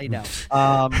know? I know.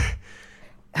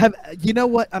 You know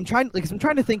what? I'm trying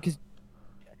to think,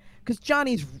 because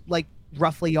Johnny's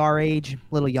roughly our age, a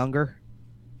little younger.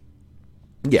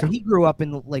 Yeah. So he grew up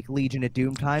in Legion of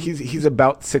Doom time. He's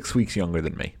about 6 weeks younger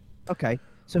than me. Okay.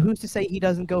 So who's to say he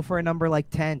doesn't go for a number like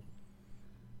 10?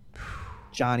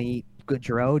 Johnny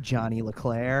Gaudreau, Johnny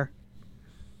Leclerc,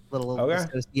 little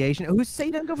association. Who's to say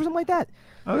he doesn't go for something like that?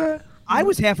 Okay. I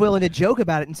was half willing to joke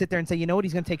about it and sit there and say, you know what,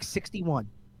 he's going to take 61.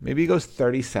 Maybe he goes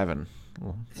 37.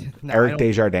 No, Eric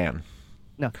Desjardins.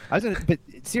 No, I was going to. But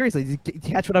seriously, did you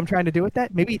catch what I'm trying to do with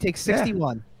that? Maybe he takes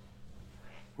 61. Yeah.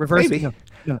 Reverse. Maybe.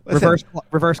 No,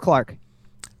 reverse Clark.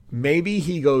 Maybe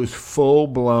he goes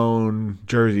full-blown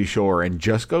Jersey Shore and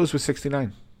just goes with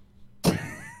 69.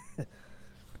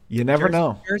 You never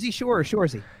know. Jersey Shore or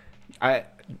Shoresy?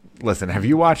 Listen, have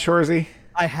you watched Shoresy?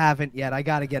 I haven't yet. I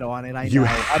got to get on it. You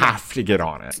have to get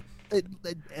on it.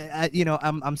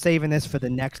 I'm saving this for the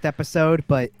next episode,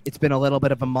 but it's been a little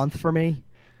bit of a month for me.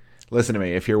 Listen to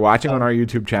me. If you're watching on our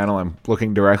YouTube channel, I'm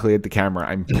looking directly at the camera.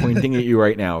 I'm pointing at you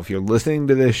right now. If you're listening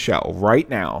to this show right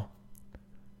now,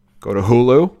 go to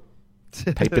Hulu.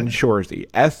 Type in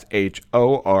Shoresy, Shoresy.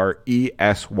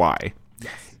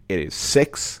 Yes. It is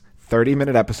 6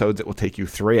 30-minute episodes. It will take you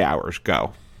 3 hours.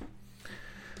 Go.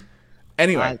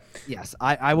 Anyway. Yes,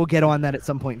 I will get on that at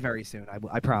some point very soon.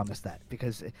 I promise that,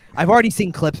 because I've already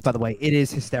seen clips, by the way. It is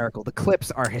hysterical. The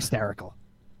clips are hysterical.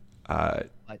 John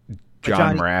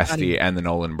Morasti and the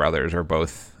Nolan brothers are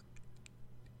both,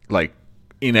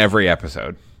 in every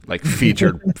episode,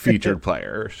 featured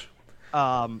players.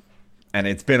 And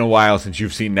it's been a while since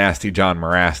you've seen Nasty John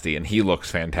Morasti, and he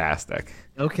looks fantastic.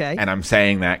 Okay. And I'm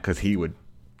saying that because he would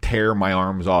tear my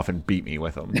arms off and beat me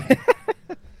with them.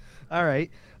 All right.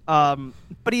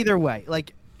 But either way,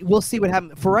 we'll see what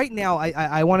happens. For right now,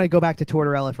 I want to go back to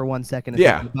Tortorella for 1 second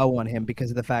and put a bow on him because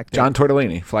of the fact that John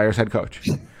Tortellini, Flyers head coach.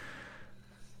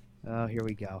 Oh, here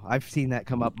we go. I've seen that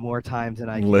come up more times than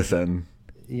I can. Listen.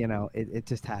 It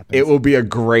just happens. It will be a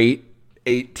great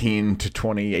 18 to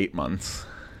 28 months.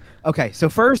 Okay, so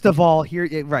first of all,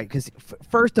 here's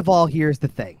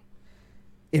the thing.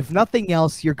 If nothing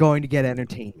else, you're going to get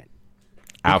entertainment.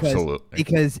 Absolutely.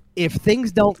 Because if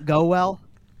things don't go well,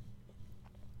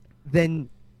 then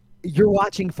you're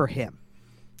watching for him.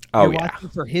 You're watching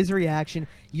for his reaction.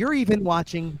 You're even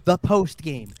watching the post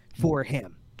game for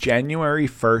him. January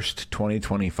 1st,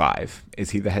 2025.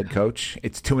 Is he the head coach?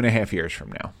 It's 2.5 years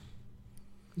from now.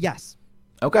 Yes.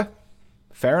 Okay.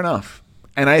 Fair enough.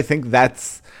 And I think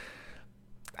that's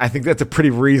a pretty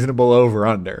reasonable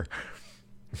over-under.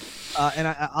 And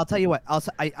I'll tell you what.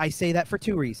 I say that for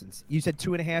two reasons. You said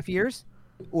 2.5 years,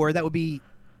 or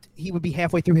he would be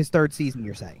halfway through his third season,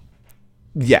 you're saying?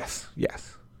 Yes.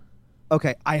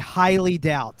 Okay. I highly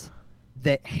doubt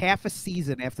that half a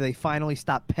season after they finally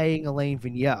stop paying Alain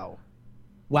Vigneault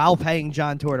while paying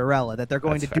John Tortorella, that they're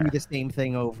going to do the same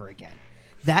thing over again.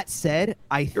 That said,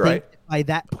 I think by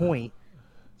that point,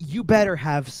 you better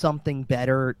have something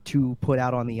better to put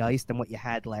out on the ice than what you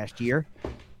had last year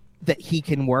that he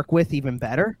can work with even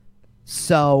better.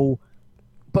 So,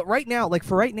 but right now,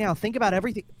 think about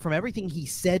everything he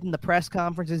said in the press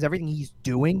conferences, everything he's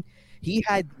doing.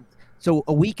 So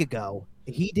a week ago,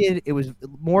 it was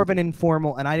more of an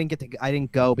informal, and I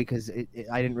didn't go because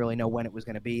I didn't really know when it was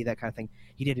going to be, that kind of thing.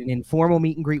 He did an informal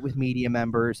meet and greet with media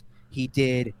members. He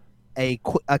did a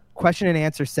question and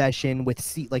answer session with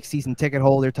season ticket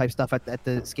holder type stuff at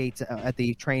the skates at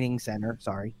the training center.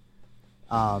 Sorry.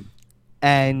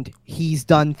 And he's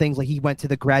done things like he went to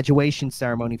the graduation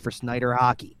ceremony for Snyder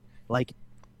Hockey. Like,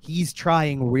 he's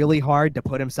trying really hard to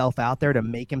put himself out there to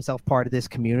make himself part of this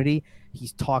community.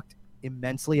 He's talked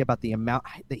immensely about the amount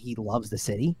that he loves the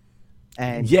city.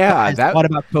 And has thought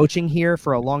about coaching here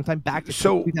for a long time, back to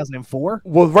 2004.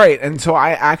 Well, right. And so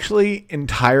I actually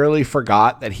entirely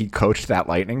forgot that he coached that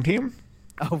Lightning team.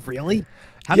 Oh, really?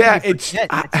 How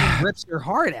it rips your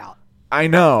heart out. I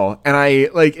know. And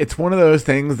it's one of those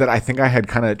things that I think I had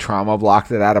kind of trauma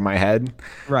blocked it out of my head.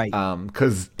 Right.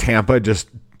 Because Tampa just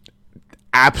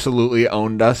absolutely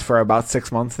owned us for about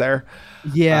 6 months there.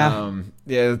 Yeah.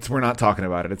 We're not talking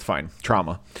about it. It's fine.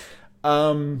 Trauma.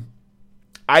 So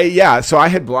I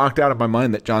had blocked out of my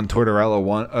mind that John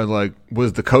Tortorella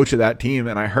was the coach of that team,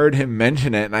 and I heard him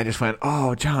mention it, and I just went,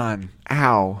 "Oh, John,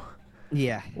 ow."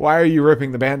 Yeah. Why are you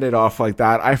ripping the Band-Aid off like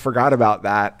that? I forgot about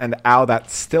that, and ow, that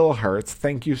still hurts.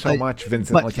 Thank you so much,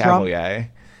 Vincent LeCavalier.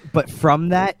 But from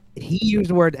that, he used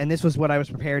the word, and this was what I was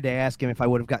prepared to ask him if I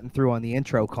would have gotten through on the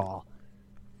intro call.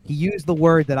 He used the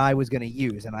word that I was going to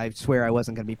use, and I swear I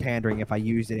wasn't going to be pandering if I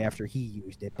used it after he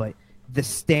used it, but the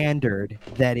standard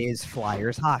that is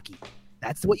Flyers hockey.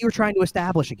 That's what you were trying to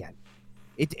establish again.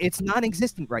 It's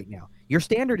non-existent right now. Your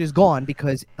standard is gone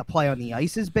because the play on the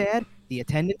ice is bad, the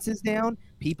attendance is down,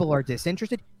 people are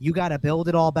disinterested. You got to build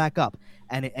it all back up,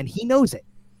 and he knows it.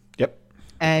 Yep.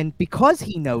 And because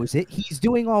he knows it, he's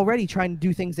doing already trying to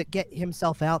do things that get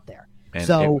himself out there. And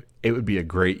so it would be a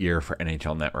great year for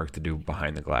NHL Network to do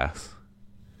Behind the Glass.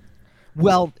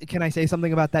 Well, can I say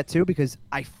something about that too? Because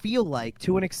I feel like,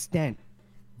 to an extent,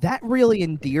 that really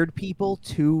endeared people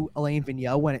to Alain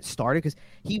Vigneault when it started, because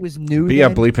he was new. Be a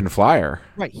bleeping Flyer.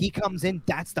 Right. He comes in.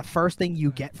 That's the first thing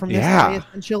you get from this guy,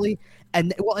 essentially.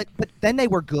 And but then they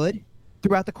were good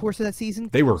throughout the course of that season.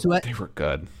 They were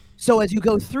good. So as you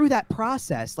go through that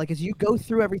process, as you go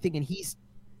through everything, and he's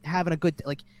having a good,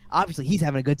 obviously he's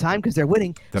having a good time because they're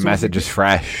winning. The message is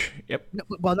fresh. Yep.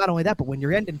 Well, not only that, but when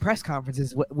you're ending press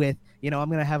conferences with I'm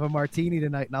going to have a martini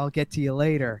tonight and I'll get to you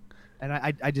later. And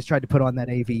I just tried to put on that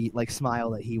AV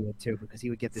smile that he would too, because he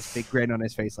would get this big grin on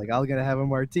his face, I'm gonna have a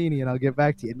martini and I'll get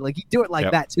back to you. And he'd do it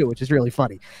that too, which is really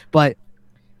funny. But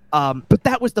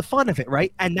that was the fun of it,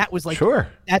 right? And that was sure,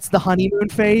 that's the honeymoon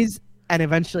phase, and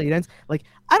eventually it ends. I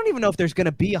don't even know if there's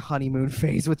gonna be a honeymoon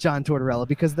phase with John Tortorella,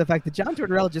 because of the fact that John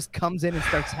Tortorella just comes in and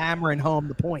starts hammering home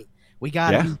the point. We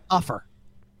gotta be tougher.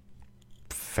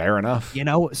 Fair enough.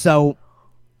 So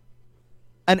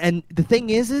and the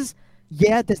thing is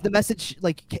does the message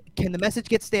can the message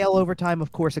get stale over time?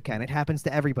 Of course it can. It happens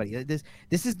to everybody.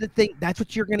 This is the thing. That's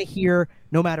what you're going to hear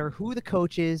no matter who the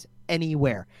coach is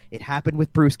anywhere. It happened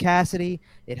with Bruce Cassidy.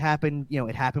 It happened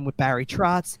with Barry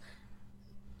Trotz.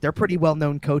 They're pretty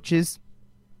well-known coaches.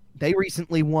 They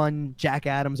recently won Jack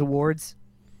Adams awards.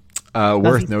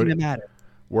 Worth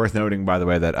noting, by the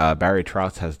way, that Barry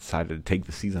Trotz has decided to take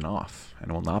the season off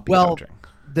and will not be coaching.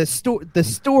 The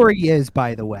story is,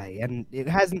 by the way, and it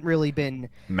hasn't really been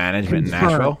management confirmed. in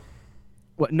Nashville.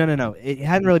 Well, no. It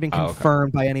hadn't really been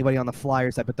confirmed by anybody on the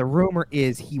Flyers side, but the rumor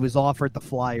is he was offered the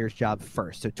Flyers job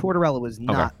first. So Tortorella was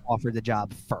not offered the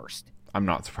job first. I'm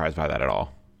not surprised by that at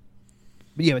all.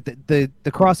 But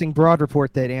the Crossing Broad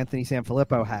report that Anthony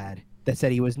Sanfilippo had that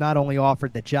said he was not only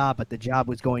offered the job, but the job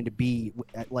was going to be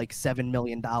at $7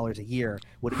 million a year,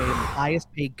 would have made him the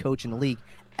highest paid coach in the league,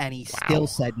 and he still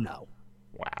said no.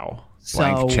 Wow.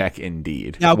 Blank check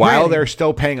indeed. Now, while they're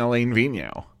still paying Alain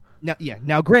Vigneault.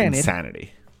 Now granted,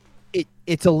 insanity.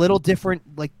 It's a little different.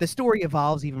 The story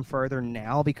evolves even further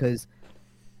now, because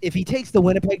If he takes the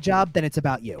Winnipeg job, then it's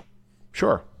about you.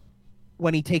 Sure.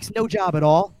 When he takes no job at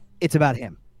all, it's about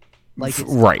him. Like,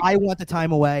 right. I want the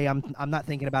time away. I'm not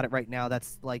thinking about it right now.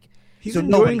 That's like he's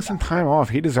enjoying some time off.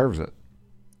 He deserves it.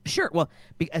 Sure. Well,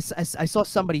 because I saw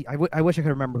somebody. I wish I could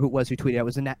remember who it was who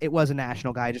tweeted. It was a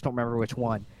national guy. I just don't remember which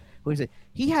one. Who said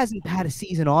he hasn't had a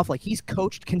season off. Like, he's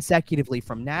coached consecutively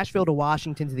from Nashville to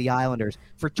Washington to the Islanders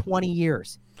for 20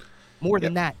 years. More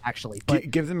than that, actually. But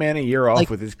give the man a year off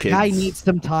with his kids. The guy needs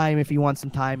some time if he wants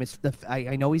some time.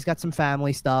 I know he's got some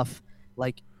family stuff.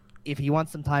 Like, if he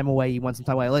wants some time away, he wants some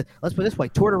time away. Let's put it this way.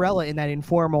 Tortorella, in that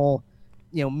informal,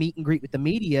 meet and greet with the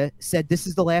media, said this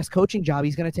is the last coaching job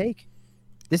he's going to take.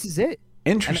 This is it.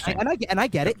 Interesting. And I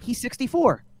get it. He's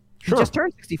 64. Sure. He just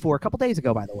turned 64 a couple days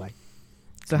ago, by the way.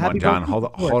 So Come on, John.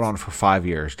 Hold on for 5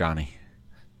 years, Johnny.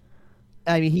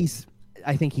 I mean,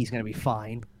 I think he's going to be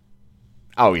fine.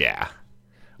 Oh, yeah.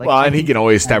 And he can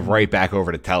always step right back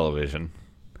over to television.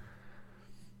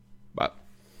 But,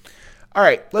 all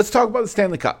right, let's talk about the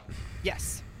Stanley Cup.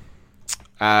 Yes.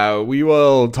 We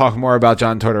will talk more about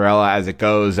John Tortorella as it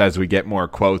goes, as we get more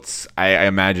quotes. I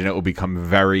imagine it will become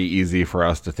very easy for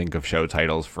us to think of show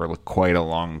titles for quite a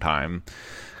long time,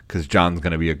 because John's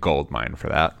going to be a gold mine for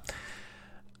that.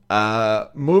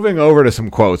 Moving over to some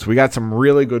quotes. We got some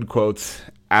really good quotes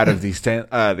out of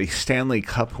the Stanley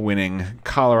Cup winning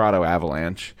Colorado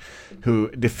Avalanche,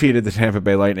 who defeated the Tampa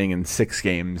Bay Lightning in 6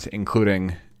 games,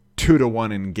 including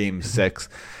 2-1 in Game 6.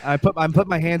 I'm putting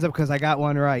my hands up because I got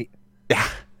one right. Yeah.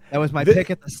 That was my pick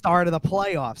at the start of the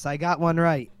playoffs. I got one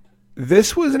right.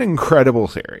 This was an incredible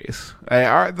series.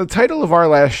 The title of our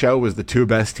last show was the 2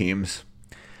 best teams.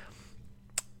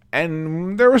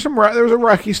 And there was a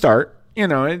rocky start.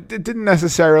 It didn't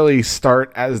necessarily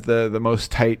start as the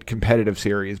most tight competitive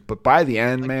series, but by the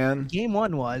end, man, Game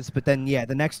 1 was, but then the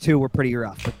next 2 were pretty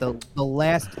rough. But the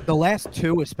last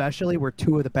 2 especially were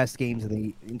 2 of the best games of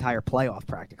the entire playoff,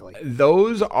 practically.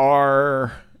 Those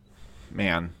are,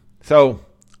 man. So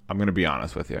I'm going to be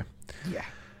honest with you. Yeah,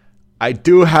 I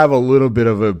do have a little bit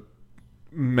of a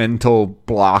mental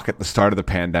block at the start of the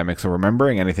pandemic, so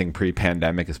remembering anything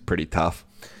pre-pandemic is pretty tough.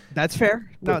 That's fair.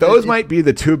 But those might be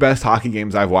the 2 best hockey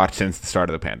games I've watched since the start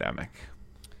of the pandemic.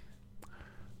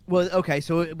 Well, okay,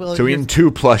 so in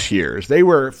 2+ years, they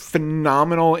were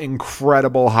phenomenal,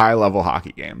 incredible, high-level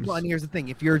hockey games. Well, and here's the thing: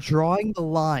 if you're drawing the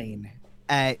line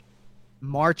at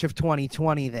March of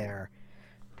 2020, there,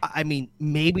 I mean,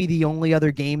 maybe the only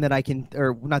other game that I can,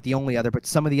 or not the only other, but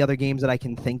some of the other games that I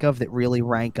can think of that really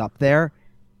rank up there.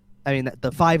 I mean,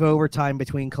 the 5 overtime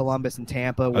between Columbus and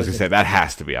Tampa. I was going to say, that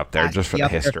has to be up there just for the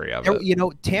history of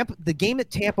it. Tampa, the game that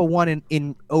Tampa won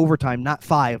in overtime, not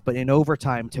 5, but in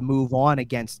overtime to move on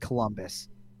against Columbus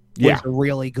was a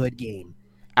really good game.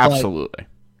 Absolutely.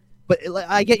 But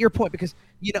I get your point because,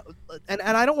 and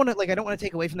I don't want to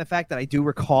take away from the fact that I do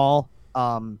recall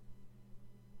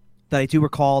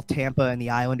Tampa and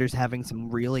the Islanders having some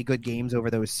really good games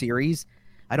over those series.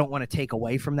 I don't want to take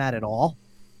away from that at all.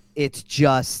 It's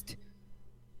just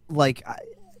like,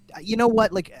 you know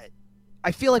what? Like,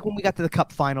 I feel like when we got to the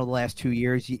Cup final the last 2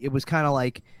 years, it was kind of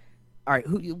like, all right,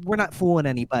 we're not fooling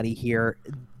anybody here.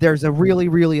 There's a really,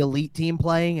 really elite team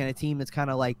playing and a team that's kind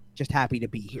of like just happy to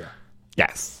be here.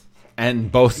 Yes. And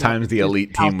both times the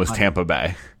elite team was Tampa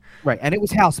Bay. Right. And it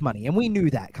was house money. And we knew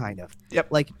that kind of. Yep.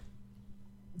 Like,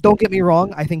 don't get me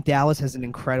wrong. I think Dallas has an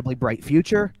incredibly bright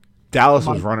future. Dallas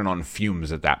was running on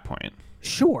fumes at that point.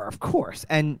 Sure, of course.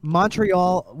 And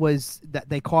Montreal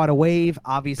they caught a wave.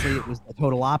 Obviously, it was the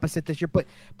total opposite this year. But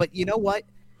you know what?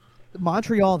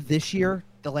 Montreal this year,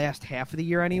 the last half of the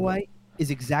year anyway,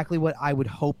 is exactly what I would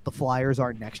hope the Flyers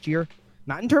are next year.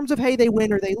 Not in terms of, hey, they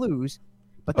win or they lose.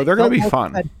 But they're going to be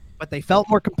fun. But they felt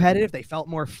more competitive. They felt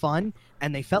more fun.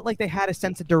 And they felt like they had a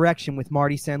sense of direction with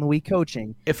Marty St. Louis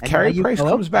coaching. If Carey Price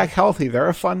comes back healthy, they're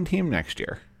a fun team next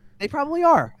year. They probably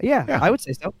are. Yeah. I would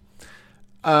say so.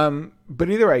 But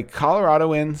either way, Colorado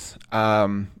wins.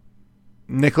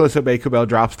 Nicholas Aubé-Kubel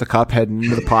drops the cup heading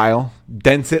into the pile,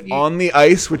 dents it on the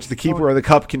ice, which the keeper of the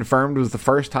cup confirmed was the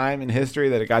first time in history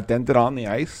that it got dented on the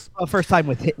ice. Well, first time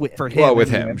for him. Well, with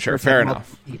him, sure, fair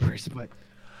enough.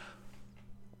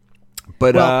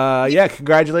 But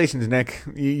congratulations, Nick.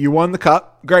 You won the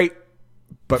cup. Great.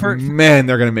 But man,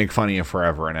 they're going to make fun of you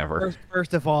forever and ever.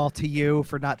 First of all, to you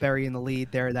for not burying the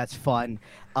lead there. That's fun.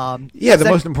 The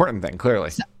most important thing,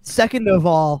 clearly. Second of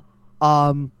all,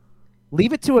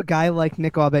 leave it to a guy like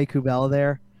Nick Aubé-Kubel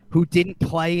there who didn't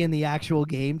play in the actual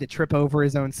game to trip over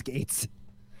his own skates.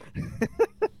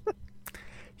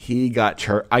 He got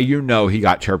chirped. He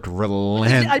got chirped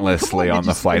relentlessly on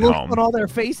the flight home. On all their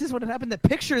faces when it happened. The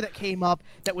picture that came up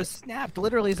that was snapped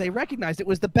literally as they recognized it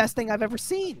was the best thing I've ever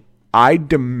seen. I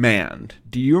demand.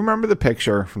 Do you remember the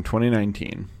picture from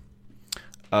 2019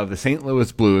 of the St.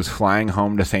 Louis Blues flying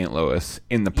home to St. Louis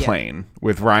in the plane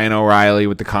with Ryan O'Reilly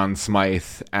with the Conn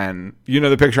Smythe, and you know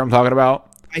the picture I'm talking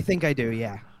about? I think I do,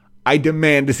 yeah. I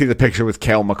demand to see the picture with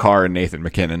Cale Makar and Nathan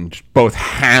MacKinnon, both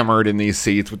hammered in these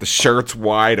seats with the shirts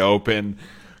wide open.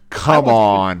 Come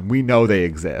on, we know they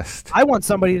exist. I want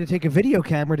somebody to take a video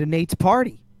camera to Nate's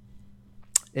party.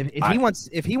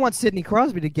 If he wants Sidney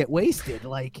Crosby to get wasted,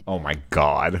 like, oh my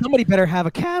God, somebody better have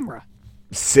a camera.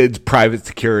 Sid's private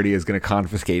security is going to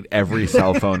confiscate every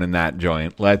cell phone in that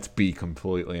joint. Let's be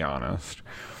completely honest.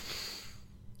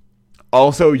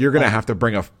 Also, you're going to have to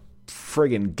bring a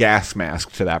friggin' gas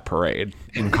mask to that parade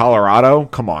in Colorado.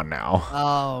 Come on now.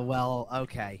 Oh, well,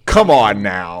 okay. Come on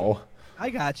now. I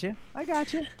got you.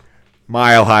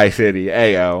 Mile High City,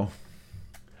 ayo.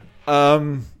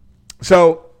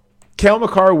 So Cale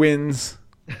Makar wins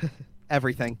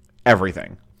everything.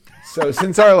 So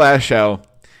since our last show,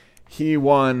 he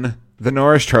won the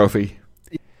Norris Trophy.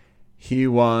 He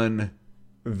won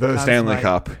the Stanley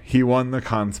Cup. He won the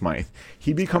Conn Smythe.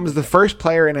 He becomes the first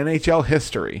player in NHL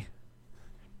history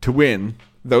to win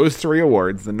those 3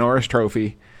 awards, the Norris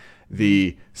Trophy,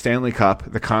 the Stanley Cup,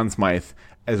 the Conn Smythe,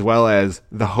 as well as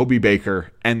the Hobey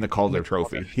Baker and the Calder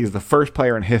Trophy. He's the first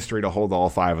player in history to hold all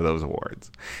 5 of those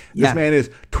awards. This man is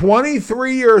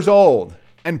 23 years old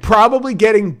and probably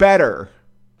getting better.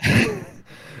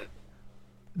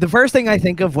 The first thing I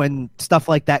think of when stuff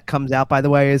like that comes out, by the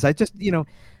way, is I just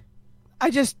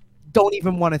don't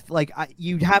even want to,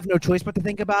 you have no choice but to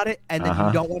think about it, and then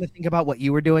you don't want to think about what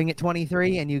you were doing at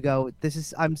 23, and you go,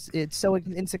 it's so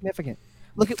insignificant.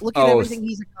 Look at everything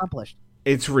he's accomplished.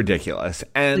 It's ridiculous.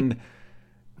 And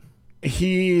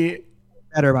he...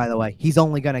 better, by the way. He's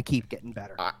only going to keep getting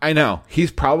better. I know.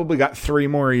 He's probably got 3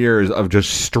 more years of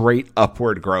just straight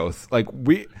upward growth.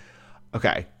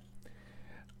 Okay.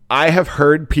 I have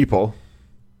heard people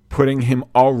putting him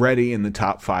already in the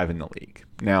top 5 in the league.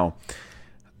 Now,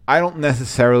 I don't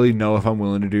necessarily know if I'm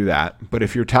willing to do that, but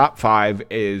if your top 5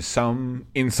 is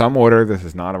in some order, this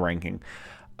is not a ranking,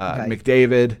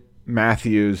 McDavid,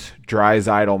 Matthews,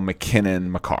 Draisaitl,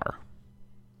 McKinnon, Makar.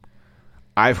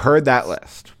 I've heard that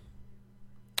list.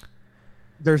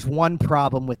 There's one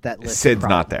problem with that list. Sid's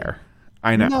not there.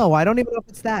 I know. No, I don't even know if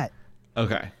it's that.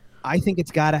 Okay. I think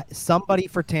somebody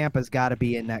for Tampa's got to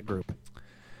be in that group.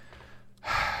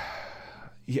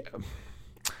 Yeah.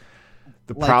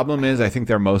 The problem is I think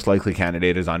their most likely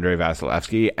candidate is Andrei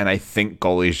Vasilevsky, and I think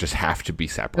goalies just have to be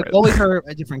separate. But goalies are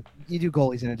you do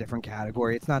goalies in a different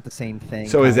category. It's not the same thing.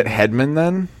 So is it Hedman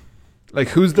then?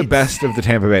 Who's the best of the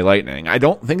Tampa Bay Lightning? I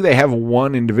don't think they have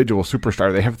one individual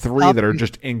superstar. They have 3 that are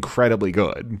just incredibly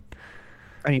good.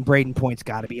 I mean, Braden Point's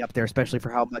got to be up there, especially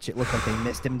for how much it looked like they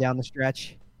missed him down the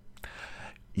stretch.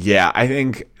 Yeah, I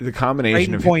think the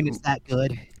combination Braden Point is that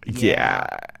good. Yeah.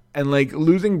 And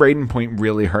losing Braden Point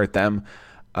really hurt them.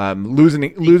 Losing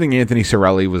Anthony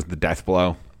Cirelli was the death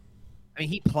blow. I mean,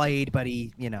 he played, but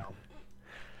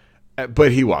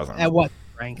but he wasn't. At what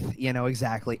strength?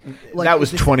 Exactly. That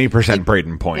was 20%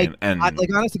 Braden Point, and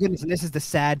honest to goodness, and this is the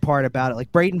sad part about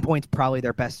it. Braden Point's probably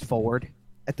their best forward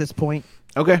at this point.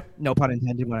 Okay. No pun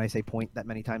intended when I say point that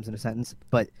many times in a sentence,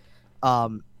 but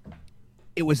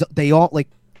it was they all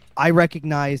I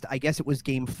recognized. I guess it was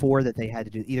game 4 that they had to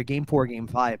do either game 4 or game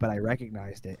 5, but I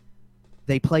recognized it.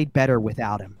 They played better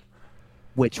without him,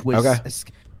 which was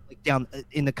down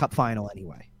in the Cup final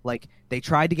anyway. They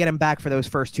tried to get him back for those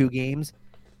first 2 games.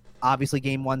 Obviously,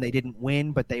 game 1 they didn't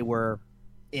win, but they were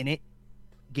in it.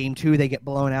 Game 2 they get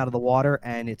blown out of the water,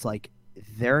 and it's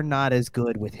they're not as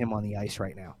good with him on the ice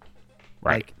right now.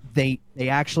 Right. They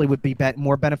actually would be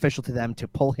more beneficial to them to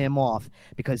pull him off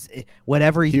because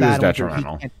whatever he was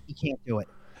detrimental. He can't do it.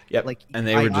 Yep. And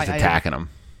they were just attacking him.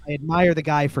 I admire the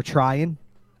guy for trying.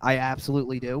 I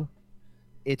absolutely do.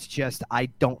 It's just I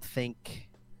don't think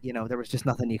there was just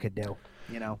nothing you could do.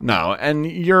 No, and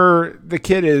the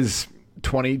kid is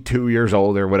 22 years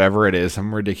old or whatever it is,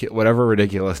 whatever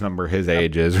ridiculous number his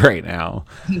age is right now.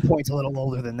 He points a little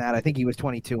older than that. I think he was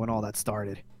 22 when all that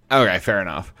started. Okay, fair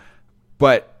enough.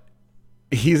 But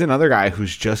he's another guy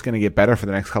who's just going to get better for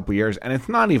the next couple of years, and it's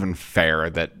not even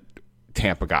fair that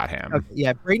Tampa got him. Okay,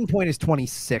 yeah, Braden Point is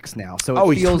 26 now. So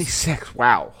he's 26.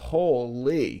 Wow.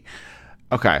 Holy.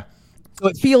 Okay. So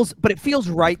it feels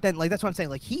right then. That's what I'm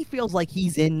saying. He feels like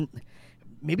he's in,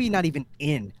 maybe not even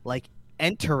in,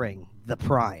 entering the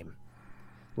prime.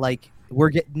 We're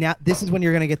getting now. This is when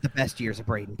you're going to get the best years of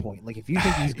Braden Point. If you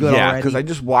think he's good, yeah, because I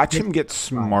just watch him get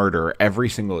smarter every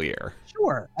single year.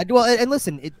 Sure. Well, and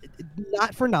listen, it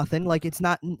not for nothing. It's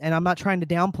not, and I'm not trying to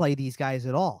downplay these guys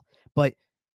at all, but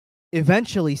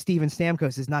eventually Steven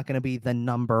Stamkos is not going to be the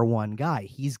number one guy.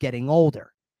 He's getting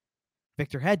older.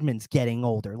 Victor Hedman's getting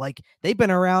older. Like, they've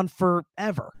been around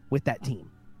forever with that team.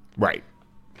 Right.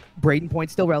 Braden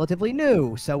Point's still relatively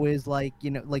new. So is, like,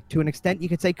 to an extent, you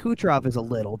could say Kucherov is a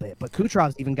little bit, but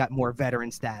Kucherov's even got more veteran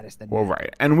status than Well,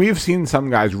 right. And we've seen some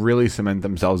guys really cement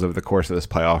themselves over the course of this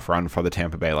playoff run for the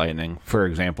Tampa Bay Lightning. For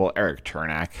example, Eric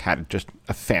Chernak had just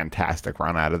a fantastic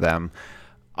run out of them.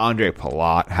 Andre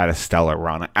Palat had a stellar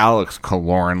run. Alex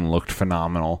Killorn looked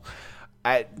phenomenal.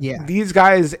 These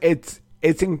guys, it's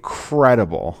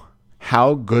incredible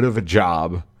how good of a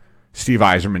job Steve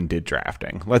Yzerman did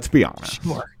drafting. Let's be honest.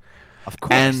 Sure. Of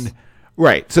course. And,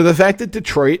 right. So the fact that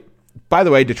Detroit, by the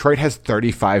way, Detroit has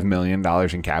 $35 million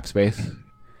in cap space,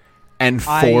 and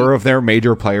four of their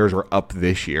major players are up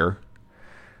this year.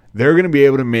 They're going to be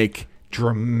able to make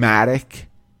dramatic,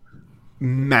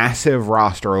 massive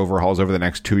roster overhauls over the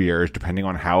next 2 years, depending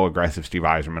on how aggressive Steve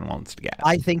Yzerman wants to get.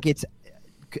 I think it's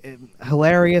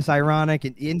hilarious, ironic,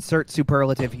 and insert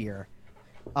superlative here,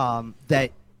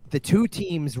 that the two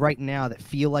teams right now that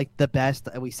feel like the best,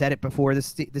 we said it before the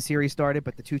series started,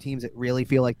 but the two teams that really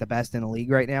feel like the best in the league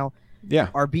right now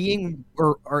are being,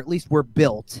 or at least were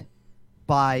built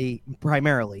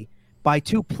primarily by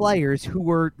two players who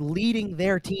were leading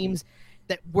their teams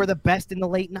that were the best in the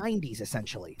late 90s,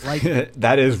 essentially. Like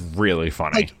that is really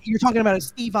funny. Like, you're talking about a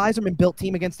Steve Yzerman built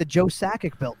team against a Joe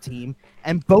Sakic built team,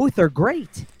 and both are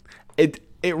great.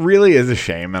 It really is a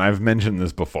shame, and I've mentioned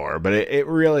this before, but it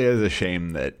really is a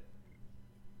shame that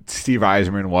Steve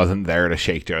Yzerman wasn't there to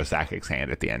shake Joe Sakic's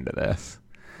hand at the end of this.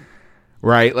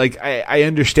 Right? Like, I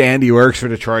understand he works for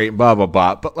Detroit, blah, blah,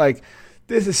 blah, but, like,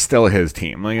 this is still his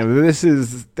team. Like, this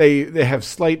is, they have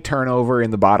slight turnover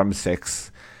in the bottom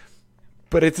six,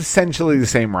 but it's essentially the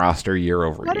same roster year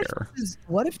over year.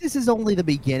 What if this is only the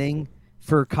beginning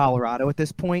for Colorado at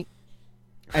this point,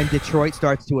 and Detroit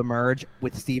starts to emerge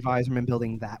with Steve Yzerman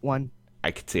building that one?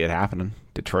 I could see it happening.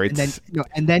 Detroit's,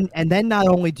 and then not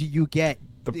only do you get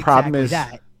the problem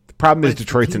is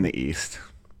Detroit's in the East.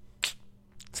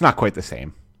 It's not quite the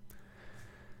same.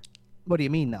 What do you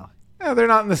mean, though? No, they're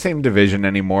not in the same division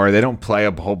anymore. They don't play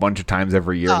a whole bunch of times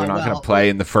every year. They're not going to play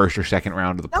in the first or second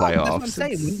round of the playoffs. That's what I'm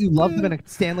saying. Wouldn't you love them in a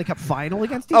Stanley Cup final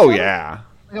against each other? Yeah.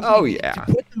 To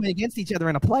put them against each other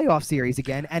in a playoff series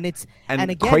again, and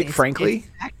again, quite frankly,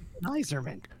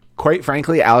 Yzerman. Quite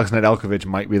frankly, Alex Nedeljkovic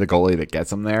might be the goalie that gets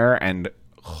them there, and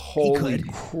holy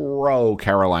crow,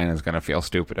 Carolina's going to feel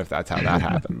stupid if that's how that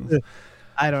happens.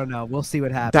 I don't know. We'll see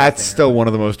what happens. That's still one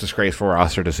of the most disgraceful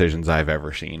roster decisions I've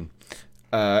ever seen.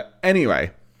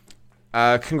 Anyway,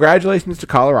 congratulations to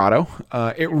Colorado.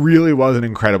 It really was an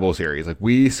incredible series. Like,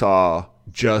 we saw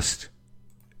just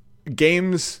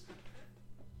games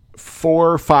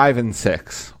 4, 5, and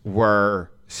 6 were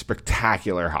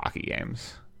spectacular hockey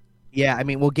games. Yeah, I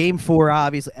mean, well, game 4,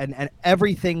 obviously, and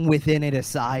everything within it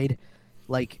aside,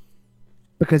 like,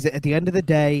 because at the end of the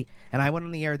day, and I went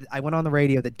on the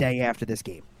radio the day after this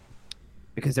game,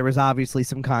 because there was obviously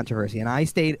some controversy, and I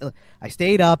stayed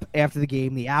up after the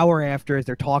game, the hour after, as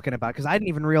they're talking about, because I didn't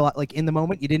even realize, like, in the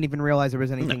moment, you didn't even realize there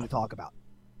was anything to talk about.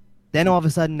 Then all of a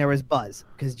sudden there was buzz,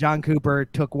 because John Cooper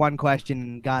took one question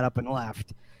and got up and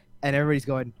left, and everybody's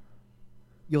going,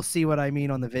 "You'll see what I mean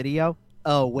on the video."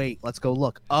 Oh, wait, let's go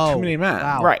look. Oh, too many men.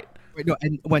 Wow. Right. No,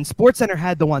 and when SportsCenter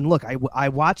had the one look, I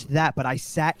watched that, but I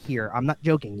sat here, I'm not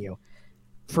joking you,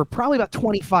 for probably about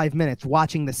 25 minutes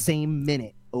watching the same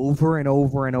minute over and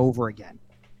over and over again.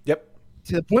 Yep.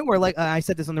 To the point where, like I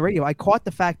said this on the radio, I caught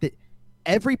the fact that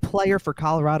every player for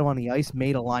Colorado on the ice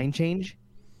made a line change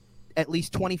at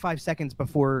least 25 seconds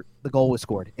before the goal was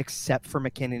scored, except for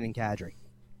McKinnon and Kadri.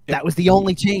 Yep. That was the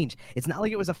only change. It's not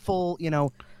like it was a full,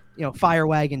 fire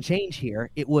wagon change here.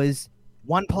 It was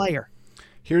one player.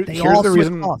 Here's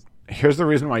the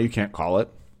reason why you can't call it.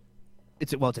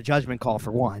 It's a judgment call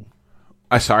for one.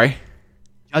 Sorry?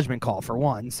 Judgment call for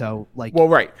one. So, like, well,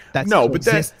 right. That's no, but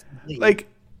that, like,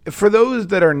 for those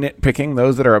that are nitpicking,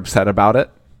 those that are upset about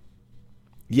it,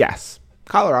 yes,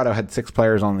 Colorado had 6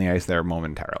 players on the ice there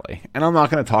momentarily, and I'm not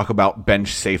going to talk about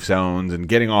bench safe zones and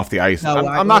getting off the ice. No,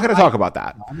 I'm not going to talk about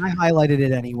that. I highlighted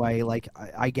it anyway. Like,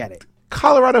 I get it.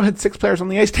 Colorado had 6 players on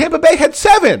the ice. Tampa Bay had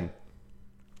 7.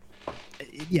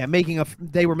 Yeah,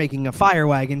 they were making a fire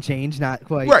wagon change, not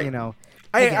quite, right.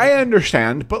 I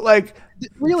understand, but, like, the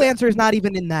real answer is not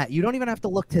even in that. You don't even have to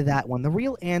look to that one. The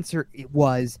real answer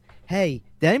was, hey,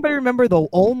 did anybody remember the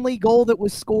only goal that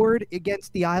was scored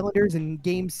against the Islanders in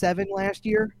Game 7 last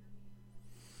year?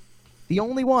 The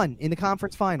only one in the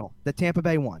conference final that Tampa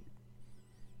Bay won.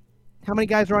 How many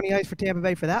guys were on the ice for Tampa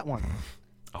Bay for that one?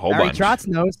 A whole bunch. Barry Trotz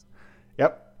knows.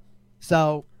 Yep.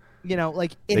 So,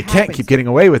 Like they can't keep getting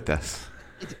away with this.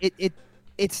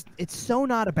 It's so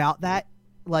not about that.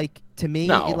 Like, to me,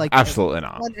 no, absolutely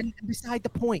not. And beside the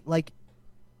point, like,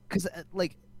 because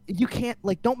you can't,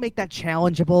 like, don't make that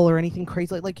challengeable or anything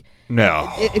crazy. Like,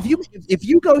 no, if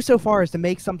you go so far as to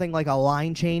make something like a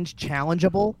line change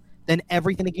challengeable, then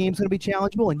everything in the game's going to be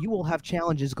challengeable, and you will have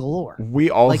challenges galore. We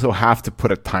also have to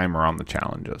put a timer on the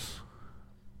challenges.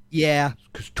 Yeah,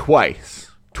 because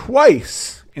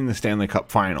twice in the Stanley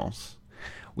Cup Finals,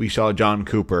 we saw John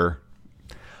Cooper.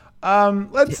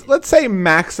 Let's say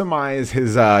maximize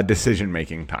his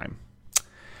decision-making time.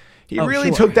 He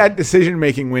really took that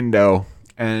decision-making window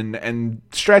and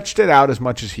stretched it out as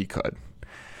much as he could.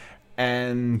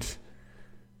 And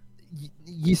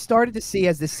you started to see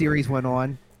as the series went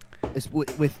on,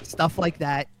 with stuff like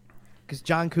that, because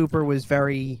John Cooper was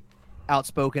very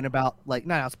outspoken about, like,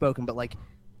 not outspoken, but like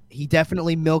he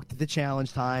definitely milked the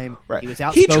challenge time. Right. He was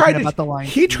outspoken about the line.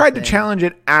 He tried to challenge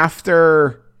it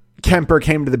after Kemper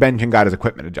came to the bench and got his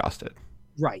equipment adjusted.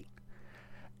 Right.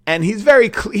 And he very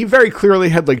clearly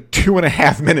had like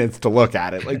 2.5 minutes to look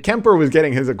at it. Like, Kemper was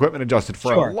getting his equipment adjusted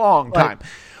for a long time.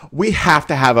 We have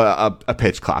to have a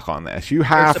pitch clock on this. You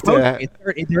have to.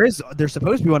 There's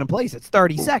supposed to be one in place. It's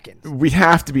 30 seconds. We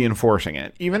have to be enforcing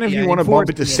it, even if you want to bump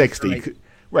it to 60.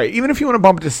 Right. Even if you want to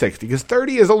bump it to 60, because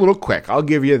 30 is a little quick. I'll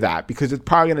give you that, because it's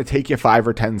probably going to take you 5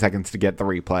 or 10 seconds to get the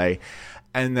replay.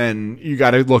 And then you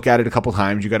got to look at it a couple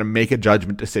times. You got to make a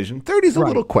judgment decision. 30 is a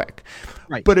little quick.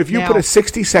 Right. But if you put a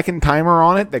 60-second timer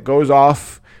on it that goes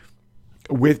off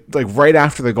with, like, right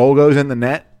after the goal goes in the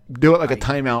net, do it like a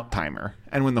timeout timer.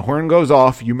 And when the horn goes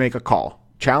off, you make a call.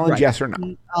 Challenge, yes or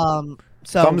no.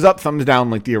 So thumbs up, thumbs down,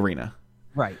 like the arena.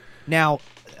 Right. Now,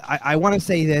 I want to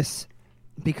say this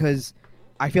because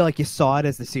I feel like you saw it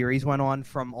as the series went on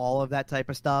from all of that type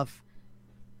of stuff.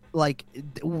 Like,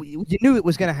 you knew it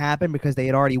was going to happen because they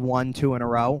had already won 2 in a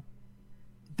row.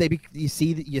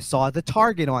 You saw the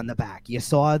target on the back. You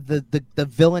saw the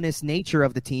villainous nature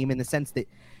of the team, in the sense that,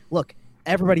 look,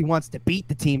 everybody wants to beat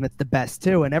the team that's the best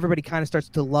too, and everybody kind of starts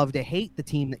to love to hate the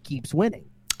team that keeps winning.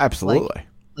 Absolutely.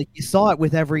 Like you saw it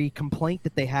with every complaint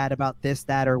that they had about this,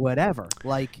 that, or whatever.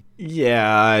 Like,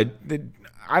 yeah,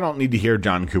 I don't need to hear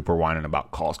John Cooper whining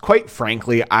about calls. Quite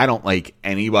frankly, I don't like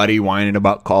anybody whining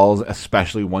about calls,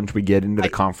 especially once we get into the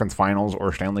conference finals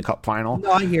or Stanley Cup final.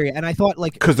 No, I hear you. And I thought,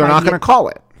 like, because they're not going to call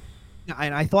it.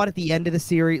 And I thought at the end of the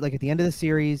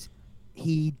series,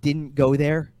 he didn't go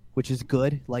there, which is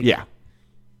good. Like, yeah.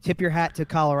 Tip your hat to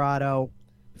Colorado.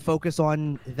 Focus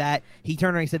on that. He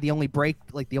turned around and said the only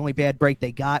bad break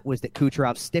they got was that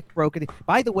Kucherov's stick broke.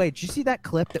 By the way, did you see that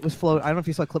clip that was floating? I don't know if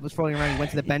you saw a clip that was floating around. He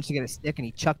went to the bench to get a stick and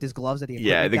he chucked his gloves at the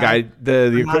equipment guy.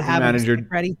 The equipment manager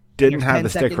didn't have the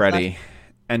stick ready. Left.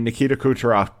 And Nikita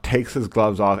Kucherov takes his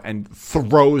gloves off and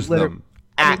throws them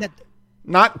at.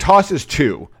 Not tosses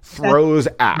to, throws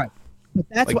at. Right. But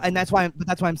that's why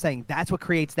I'm saying that's what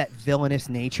creates that villainous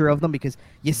nature of them, because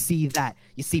you see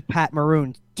Pat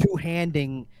Maroon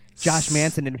two-handing Josh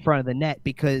Manson in front of the net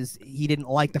because he didn't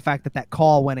like the fact that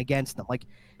call went against them. Like,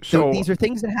 so these are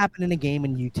things that happen in a game,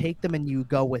 and you take them and you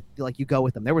go with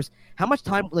them. There was how much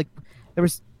time? Like, there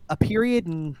was a period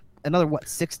and another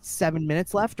 6-7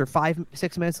 minutes left, or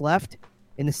 5-6 minutes left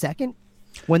in the second,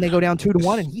 when they go down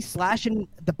 2-1, and he's slashing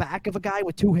the back of a guy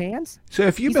with 2 hands. So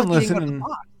if you've been listening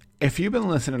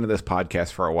to this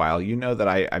podcast for a while, you know that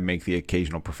I make the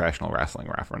occasional professional wrestling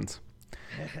reference.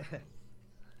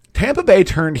 Tampa Bay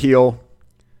turned heel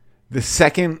the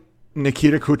second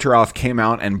Nikita Kucherov came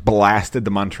out and blasted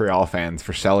the Montreal fans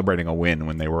for celebrating a win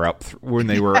when they were up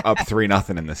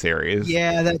 3-0 in the series.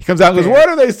 Yeah, he comes out and goes, "What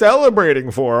are they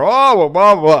celebrating for?" Oh,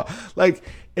 blah, blah, blah. Like,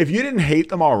 if you didn't hate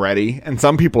them already, and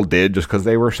some people did just because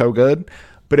they were so good,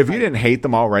 but if you didn't hate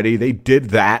them already, they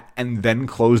did that and then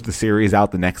closed the series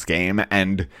out the next game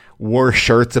and wore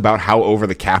shirts about how over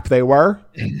the cap they were.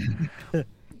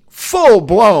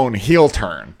 Full-blown heel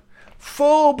turn.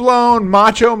 Full-blown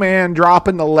Macho Man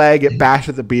dropping the leg at Bash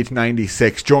at the Beach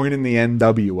 96, joining the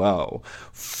NWO.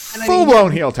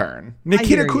 Full-blown heel turn.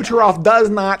 Nikita Kucherov does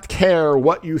not care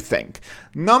what you think.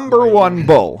 Number one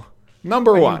bull.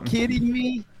 Number one. Are you kidding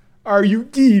me? Are you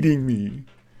kidding me?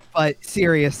 But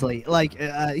seriously, like,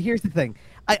 here's the thing.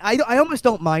 I almost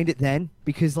don't mind it then,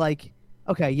 because, like,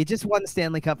 okay, you just won the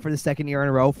Stanley Cup for the second year in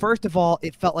a row. First of all,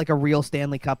 it felt like a real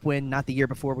Stanley Cup win, not the year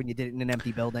before when you did it in an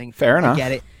empty building. Fair enough. I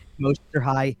get it. Emotions are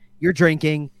high. You're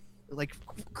drinking. Like,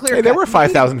 clear. Hey, there were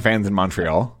 5,000 fans in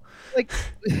Montreal. Like,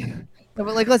 but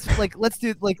let's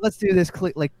do this.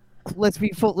 Like, let's be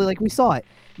full. Like, we saw it.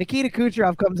 Nikita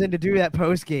Kucherov comes in to do that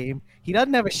post game. He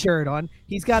doesn't have a shirt on.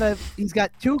 He's got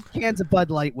 2 cans of Bud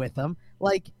Light with him.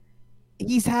 Like,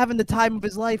 he's having the time of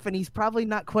his life, and he's probably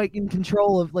not quite in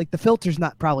control of, like, the filter's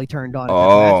not probably turned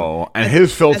on. And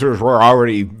his filters were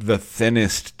already the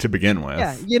thinnest to begin with.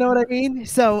 Yeah, you know what I mean?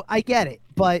 So I get it,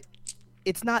 but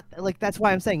it's not, like, that's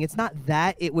why I'm saying it's not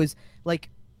that. It was, like,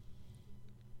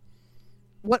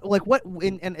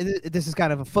 and this is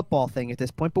kind of a football thing at this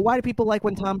point, but why do people like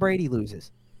when Tom Brady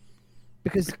loses?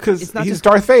 Because it's not he's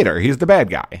Darth Vader. He's the bad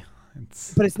guy.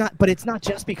 But it's not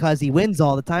just because he wins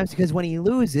all the time. It's because when he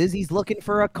loses, he's looking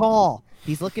for a call.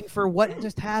 He's looking for what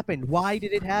just happened. Why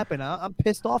did it happen? I'm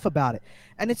pissed off about it.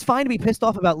 And it's fine to be pissed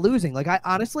off about losing. Like, I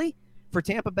honestly, for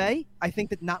Tampa Bay, I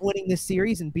think that not winning this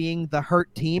series and being the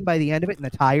hurt team by the end of it and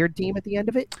the tired team at the end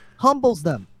of it humbles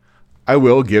them. I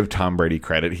will give Tom Brady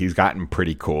credit. He's gotten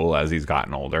pretty cool as he's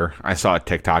gotten older. I saw a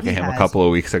TikTok of him a couple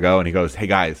of weeks ago, and he goes, "Hey,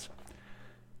 guys,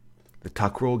 the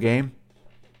tuck rule game,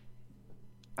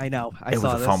 I know. It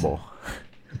was a fumble."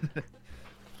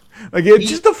 Like, it's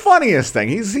just the funniest thing.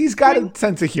 He's got a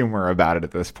sense of humor about it at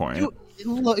this point.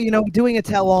 You know, doing a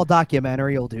tell-all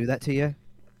documentary will do that to you.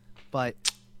 But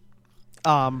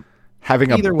having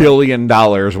 $1 billion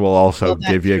will also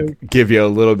give you a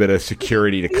little bit of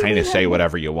security to kind of say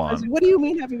whatever you want. What do you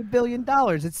mean having $1 billion?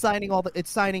 It's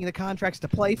signing the contracts to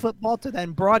play football, to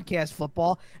then broadcast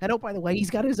football. And oh, by the way,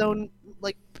 he's got his own,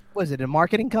 like, was it a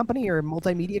marketing company or a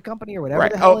multimedia company or whatever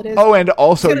the hell it is? Oh, and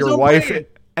also your wife,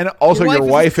 your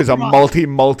wife is a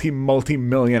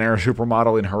multi-millionaire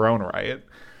supermodel in her own right.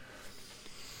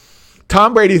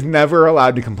 Tom Brady's never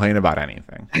allowed to complain about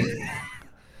anything.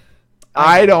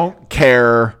 I don't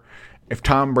care if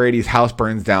Tom Brady's house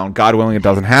burns down. God willing, it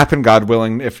doesn't happen. God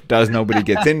willing, if it does, nobody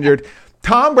gets injured.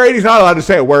 Tom Brady's not allowed to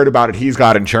say a word about it. He's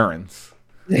got insurance.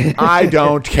 I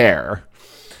don't care.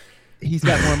 He's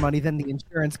got more money than the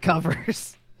insurance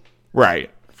covers. Right.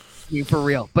 I mean, for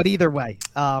real. But either way,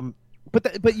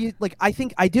 but you, like, I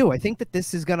think that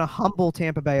this is going to humble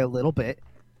Tampa Bay a little bit.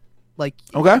 Like,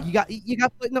 okay, you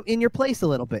got put in your place a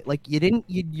little bit. Like,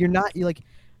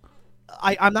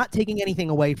 I'm not taking anything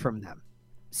away from them.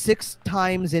 6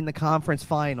 times in the conference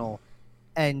final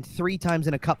and 3 times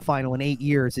in a cup final in 8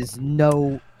 years is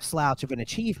no slouch of an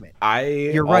achievement.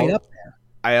 You're right up there.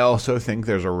 I also think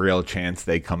there's a real chance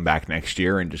they come back next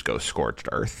year and just go scorched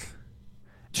earth.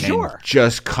 Sure. And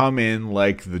just come in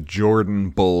like the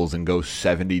Jordan Bulls and go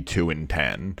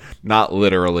 72-10. Not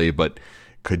literally, but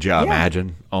could you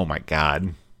imagine? Oh my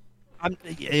God.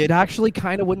 It actually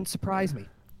kind of wouldn't surprise me.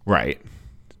 Right.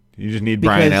 You just need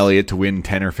Brian Elliott to win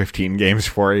 10 or 15 games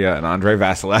for you, and Andre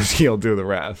Vasilevsky will do the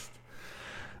rest.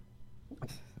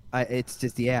 It's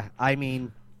just, I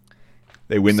mean,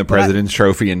 they win the President's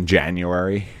Trophy in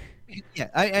January. Yeah,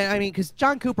 I mean, because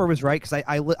John Cooper was right, because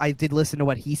I did listen to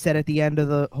what he said at the end of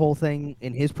the whole thing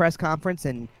in his press conference,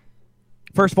 and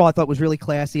first of all, I thought it was really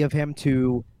classy of him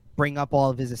to bring up all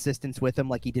of his assistants with him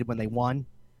like he did when they won.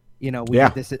 You know, we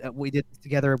did this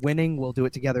together winning, we'll do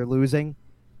it together losing.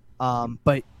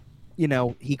 But, you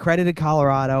know, he credited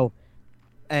Colorado,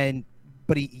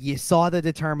 but you saw the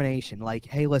determination. Like,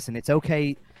 hey, listen, it's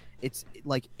okay. It's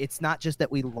like, it's not just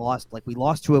that we lost. Like, we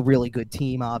lost to a really good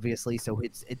team, obviously. So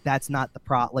that's not the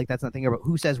that's not the thing about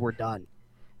who says we're done.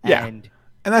 Yeah, and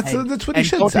that's what you should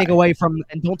say. Don't take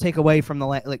away from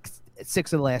the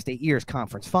 6 of the last 8 years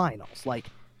conference finals. Like,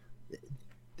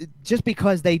 just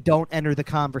because they don't enter the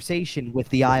conversation with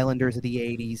the Islanders of the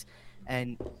 '80s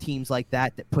and teams like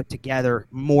that put together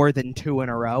more than 2 in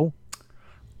a row,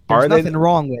 there's nothing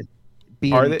wrong with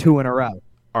being 2 in a row.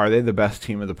 Are they the best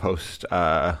team of the post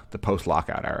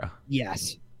lockout era?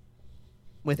 Yes,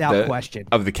 without question.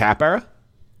 Of the cap era?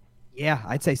 Yeah,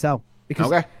 I'd say so.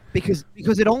 Because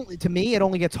it only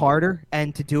gets harder,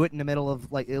 and to do it in the middle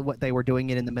of like what they were doing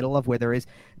it in the middle of, where there is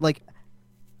like,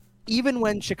 even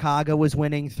when Chicago was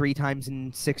winning 3 times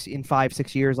in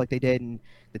 5-6 years like they did, and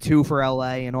the 2 for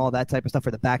LA and all that type of stuff,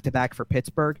 for the back-to-back for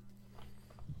Pittsburgh,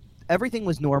 everything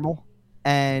was normal,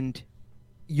 and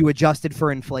you adjusted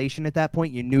for inflation at that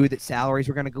point. You knew that salaries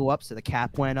were going to go up, so the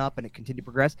cap went up, and it continued to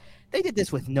progress. They did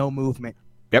this with no movement.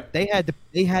 Yep. They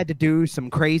had to do some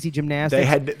crazy gymnastics.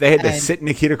 They had to sit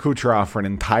Nikita Kucherov for an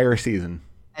entire season.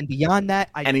 And beyond that,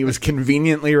 and he was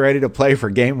conveniently ready to play for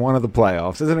Game 1 of the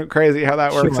playoffs. Isn't it crazy how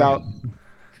that works out?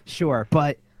 Sure,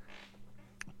 but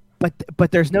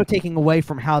there's no taking away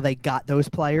from how they got those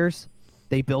players.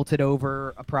 They built it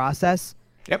over a process.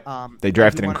 Yep. They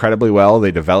drafted incredibly well.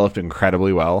 They developed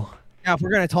incredibly well. Now, if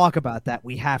we're going to talk about that,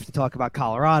 we have to talk about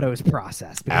Colorado's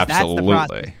process. Because absolutely.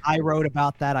 That's the process. I wrote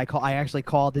about that. I actually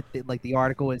called it, like, the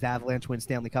article is Avalanche win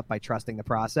Stanley Cup by trusting the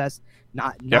process.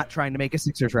 Not trying to make a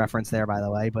Sixers reference there, by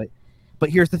the way. But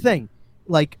here's the thing.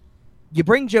 Like, you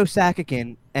bring Joe Sakic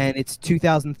in, and it's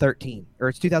 2013. Or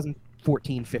it's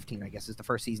 14-15, I guess, is the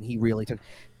first season he really took.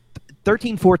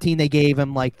 13-14, they gave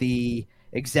him like the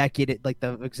executive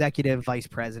vice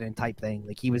president type thing.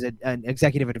 Like he was an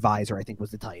executive advisor, I think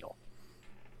was the title.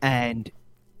 And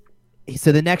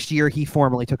so the next year he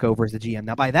formally took over as the GM.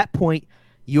 Now by that point,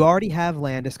 you already have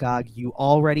Landeskog, you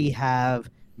already have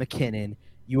McKinnon,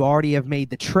 you already have made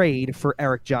the trade for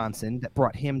Eric Johnson that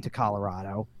brought him to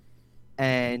Colorado.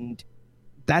 And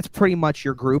that's pretty much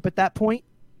your group at that point.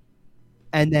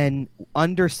 And then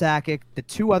under Sakic, the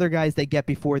two other guys they get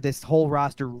before this whole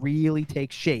roster really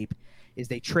takes shape is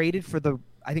they traded for the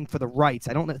rights.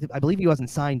 I believe he wasn't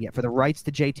signed yet, for the rights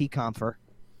to JT Compher,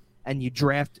 and you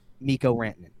draft Mikko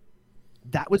Rantanen.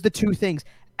 That was the two things.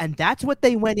 And that's what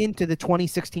they went into the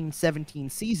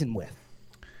 2016-17 season with.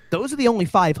 Those are the only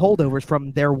 5 holdovers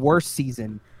from their worst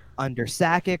season under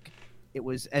Sakic. It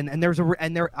was, and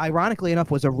there ironically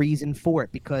enough was a reason for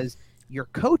it, because your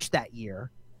coach that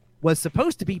year was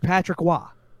supposed to be Patrick Waugh.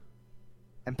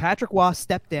 And Patrick Waugh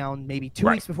stepped down maybe 2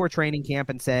 weeks before training camp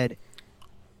and said,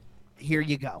 here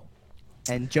you go.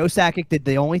 And Joe Sakic did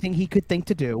the only thing he could think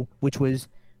to do, which was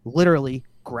literally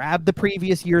grab the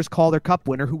previous year's Calder Cup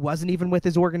winner who wasn't even with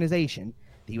his organization.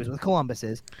 He was with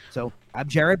Columbus's. So grab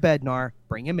Jared Bednar,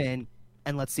 bring him in,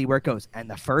 and let's see where it goes. And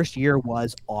the first year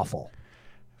was awful.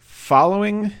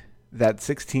 Following that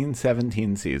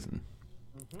 16-17 season,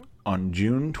 on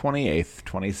June 28th,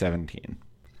 2017,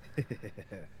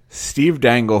 Steve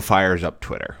Dangle fires up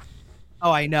Twitter.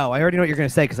 Oh, I know. I already know what you're going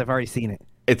to say because I've already seen it.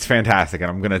 It's fantastic, and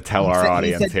I'm going to tell our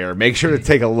audience here. Make sure to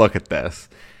take a look at this.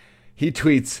 He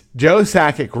tweets, Joe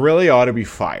Sakic really ought to be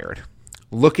fired.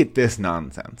 Look at this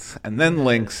nonsense. And then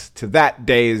links to that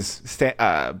day's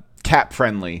cap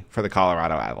friendly for the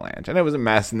Colorado Avalanche. And it was a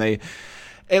mess, and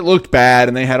it looked bad,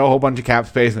 and they had a whole bunch of cap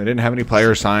space, and they didn't have any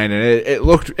players signed, and it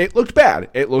looked bad.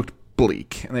 It looked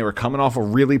bleak, and they were coming off a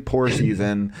really poor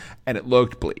season, and it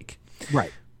looked bleak.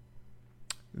 Right.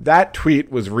 That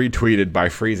tweet was retweeted by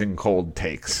Freezing Cold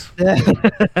Takes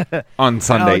on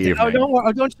Sunday evening.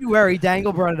 Don't you worry.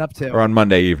 Dangle brought it up too. Or on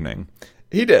Monday evening.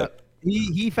 He did.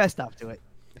 He fessed up to it.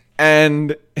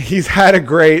 And he's had a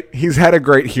great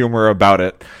humor about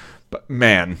it. But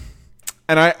man,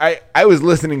 and I was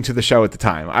listening to the show at the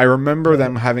time. I remember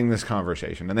them having this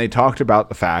conversation, and they talked about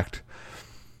the fact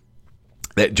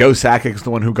that Joe Sakic's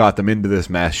the one who got them into this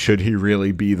mess. Should he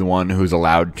really be the one who's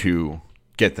allowed to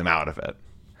get them out of it?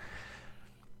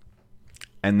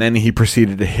 And then he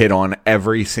proceeded to hit on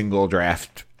every single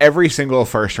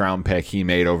first-round pick he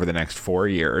made over the next 4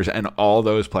 years, and all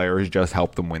those players just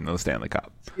helped them win the Stanley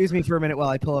Cup. Excuse me for a minute while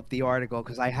I pull up the article,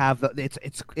 because I have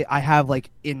I have like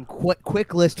in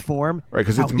quick list form. Right,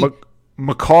 because it's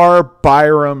Makar,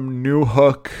 Byram,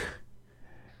 Newhook.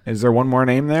 Is there one more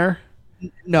name there?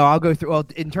 No, I'll go through. Well,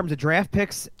 in terms of draft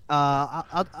picks,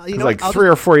 like 3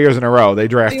 or 4 years in a row, they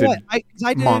drafted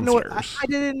monsters. I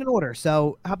did it in order.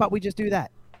 So how about we just do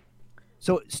that?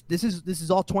 So this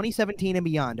is all 2017 and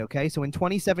beyond. Okay, so in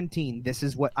 2017, this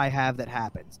is what I have that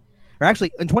happens. Or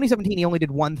actually, in 2017, he only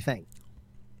did one thing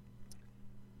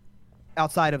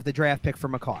outside of the draft pick for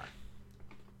Makar.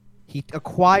 He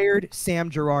acquired Sam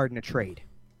Girard in a trade.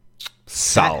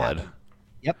 Solid.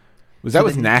 Yep. Was that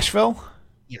with Nashville?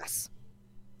 Yes.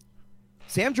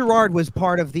 Sam Girard was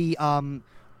part of the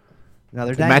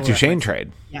Matt Duchene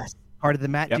trade. Yes, part of the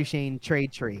Matt Duchene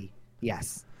trade tree.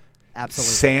 Yes,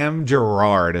 absolutely. Sam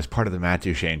Girard is part of the Matt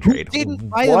Duchene trade.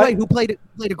 By the way, who played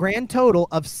a grand total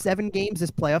of 7 games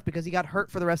this playoff because he got hurt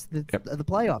for the rest of the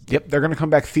playoff. Yep, they're going to come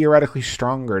back theoretically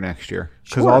stronger next year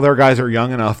because all their guys are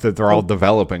young enough that they're all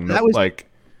developing.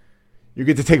 You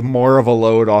get to take more of a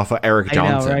load off of Eric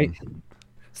Johnson. I know, right?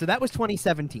 So that was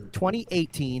 2017.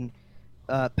 2018.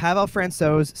 Pavel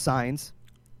Francouz signs,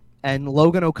 and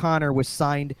Logan O'Connor was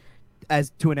signed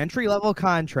to an entry-level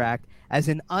contract as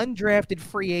an undrafted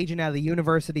free agent out of the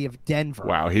University of Denver.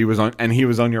 Wow, he was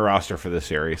on your roster for this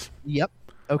series. Yep.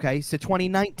 Okay, so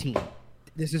 2019.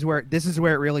 This is where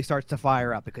it really starts to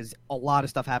fire up because a lot of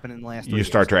stuff happened in the last 3 years. You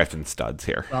start drafting studs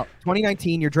here. Well,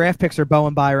 2019, your draft picks are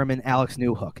Bowen Byram and Alex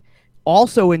Newhook.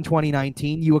 Also in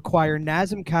 2019, you acquire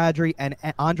Nazem Kadri and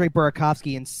Andrei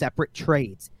Burakovsky in separate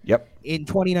trades. Yep. In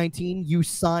 2019, you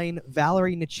sign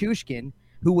Valerie Nichushkin,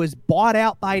 who was bought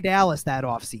out by Dallas that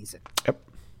offseason. Yep.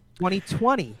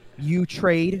 2020, you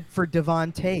trade for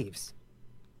Devon Taves.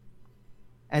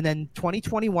 And then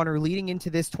 2021, or leading into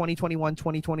this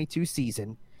 2021-2022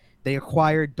 season, they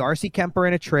acquired Darcy Kemper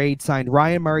in a trade, signed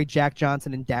Ryan Murray, Jack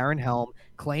Johnson, and Darren Helm,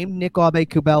 claimed Nick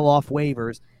Aube-Kubel off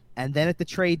waivers, and then at the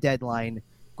trade deadline,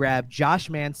 grabbed Josh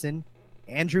Manson,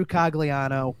 Andrew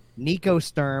Cogliano, Nico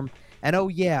Sturm, And oh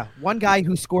yeah, one guy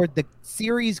who scored the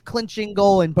series clinching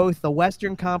goal in both the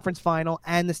Western Conference Final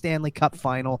and the Stanley Cup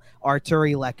Final,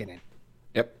 Arturi Lehkonen.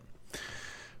 Yep.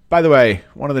 By the way,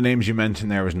 one of the names you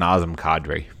mentioned there was Nazem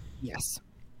Kadri. Yes.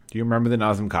 Do you remember the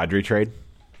Nazem Kadri trade?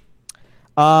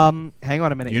 Hang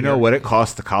on a minute. You know what it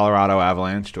cost the Colorado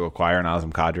Avalanche to acquire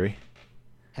Nazem Kadri?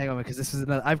 Hang on, because this is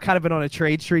I've kind of been on a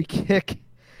trade tree kick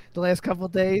the last couple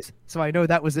of days, so I know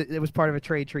that it was part of a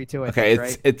trade tree too.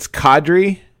 It's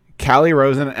Kadri, Calle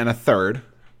Rosen, and a third.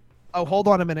 Oh, hold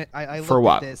on a minute. I looked for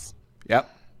what? At this. Yep.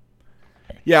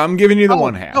 Yeah, I'm giving you the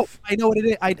one half. Oh, I know what it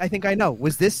is. I think I know. It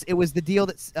was the deal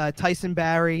that Tyson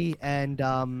Barrie and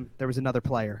there was another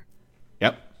player.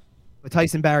 Yep. But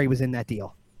Tyson Barrie was in that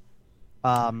deal.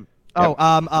 Oh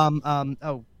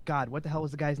God, what the hell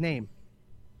was the guy's name?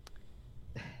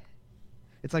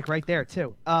 It's like right there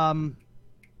too.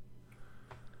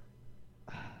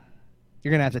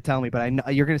 You're gonna have to tell me, but I know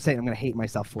you're gonna say it, I'm gonna hate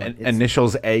myself for it.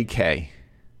 Initials AK.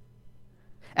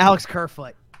 Alex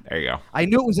Kerfoot. There you go. I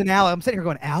knew it was an Alex. I'm sitting here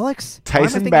going, Alex?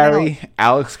 Tyson Barrie,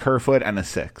 Alex Kerfoot, and a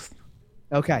sixth.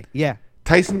 Okay, yeah.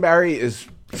 Tyson Barrie is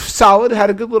solid,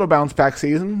 had a good little bounce back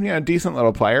season. Yeah, decent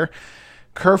little player.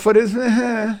 Kerfoot is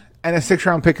and a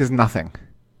 6th-round pick is nothing.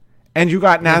 And you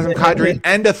got Nazem Kadri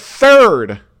and a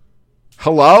third.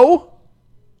 Hello?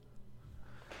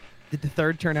 Did the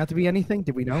third turn out to be anything?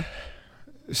 Did we know?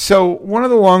 So one of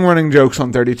the long-running jokes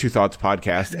on 32 Thoughts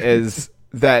podcast is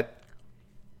that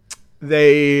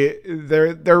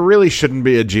there really shouldn't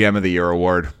be a GM of the Year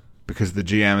award because the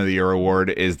GM of the Year award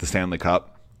is the Stanley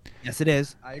Cup. Yes, it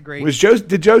is. I agree.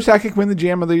 Did Joe Sakic win the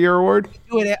GM of the Year award?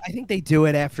 I think they do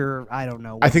it after, I don't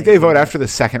know. I think they vote after the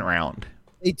second round.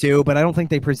 They do, but I don't think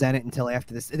they present it until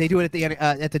after this. They do it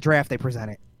at the draft. They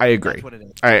present it. I agree. That's what it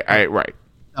is. Right.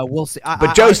 We'll see.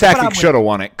 But Joe Sakic should have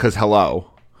won it because hello.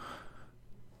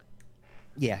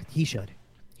 Yeah, he should.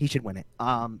 He should win it.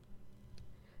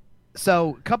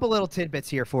 So a couple little tidbits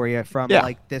here for you from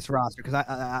like this roster because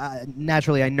I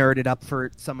naturally I nerded up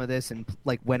for some of this and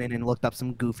like went in and looked up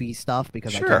some goofy stuff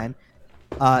because I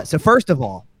can. So first of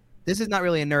all, this is not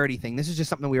really a nerdy thing. This is just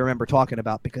something we remember talking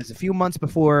about because a few months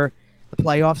before the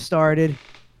playoffs started,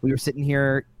 we were sitting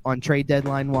here on trade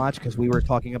deadline watch because we were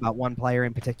talking about one player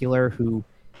in particular who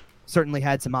certainly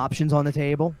had some options on the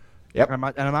table. Yep. And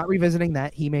I'm not revisiting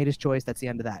that. He made his choice. That's the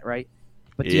end of that, right?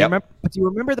 But do you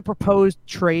remember the proposed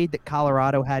trade that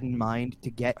Colorado had in mind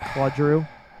to get Claude Giroux?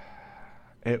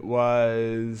 It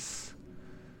was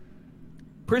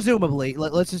presumably.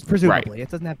 Let's just presumably. Right. It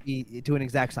doesn't have to be to an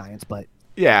exact science, but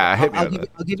yeah,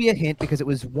 I'll give you a hint because it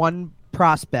was one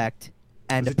prospect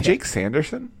and was it Jake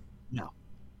Sanderson? No.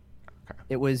 Okay.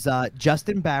 It was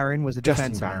Justin Barron was a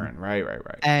defenseman. Justin Barron,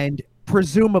 right. And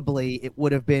presumably it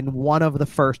would have been one of the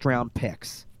first-round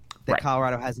picks that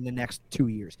Colorado has in the next 2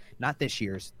 years. Not this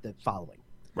year's, the following.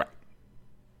 Right.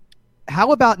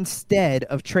 How about instead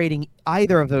of trading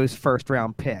either of those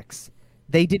first-round picks,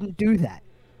 they didn't do that.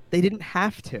 They didn't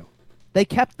have to. They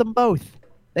kept them both.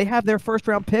 They have their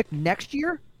first-round pick next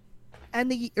year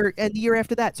and the year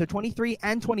after that, so 23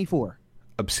 and 24.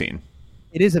 Obscene.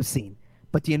 It is obscene.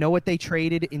 But do you know what they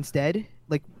traded instead?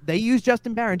 Like, they used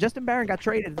Justin Barron. Justin Barron got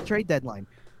traded at the trade deadline.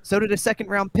 So did a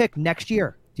second-round pick next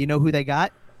year. Do you know who they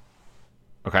got?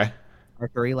 Okay.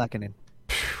 Arturi Lehkonen.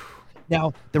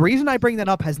 Now, the reason I bring that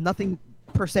up has nothing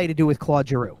per se to do with Claude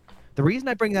Giroux. The reason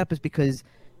I bring that up is because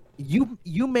you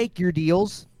make your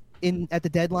deals at the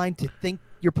deadline to think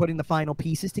you're putting the final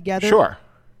pieces together. Sure.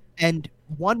 And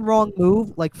one wrong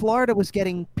move, like Florida was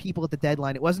getting people at the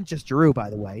deadline. It wasn't just Giroux, by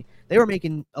the way. They were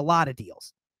making a lot of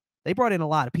deals. They brought in a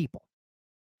lot of people.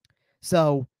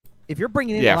 So if you're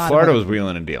bringing in Florida was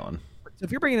wheeling and dealing. So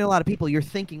if you're bringing in a lot of people, you're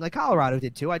thinking like Colorado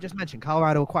did too. I just mentioned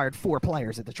Colorado acquired 4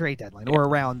 players at the trade deadline or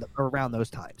around those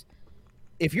times.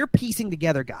 If you're piecing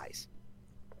together guys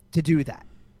to do that,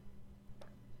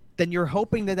 then you're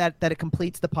hoping that it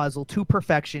completes the puzzle to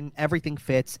perfection. Everything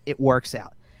fits. It works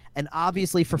out. And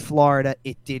obviously for Florida,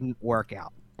 it didn't work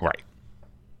out. Right.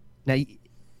 Now,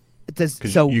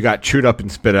 you got chewed up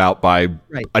and spit out by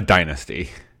a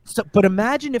dynasty. So, but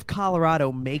imagine if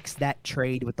Colorado makes that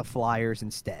trade with the Flyers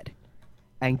instead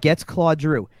and gets Claude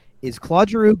Giroux. Is Claude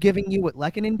Giroux giving you what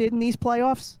Lehkonen did in these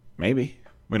playoffs? Maybe.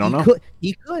 We don't know.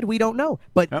 He could. We don't know.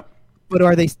 But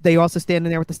are they also standing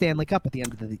there with the Stanley Cup at the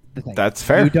end of the thing? That's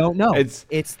fair. You don't know. That's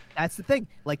the thing.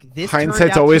 Like this,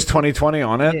 hindsight's always 20/20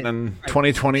 on it, and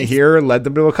 20/20 here led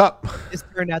them to a cup. This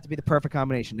turned out to be the perfect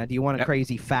combination. Now, do you want a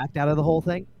crazy fact out of the whole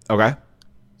thing? Okay.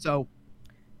 So,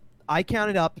 I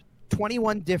counted up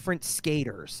 21 different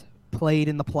skaters played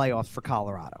in the playoffs for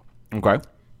Colorado. Okay.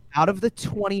 Out of the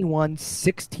 21,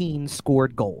 16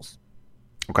 scored goals.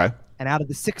 Okay. And out of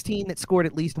the 16 that scored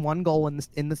at least one goal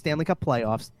in the Stanley Cup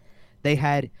playoffs, they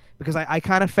had, because I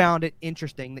kind of found it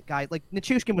interesting that guys like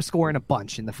Nichushkin was scoring a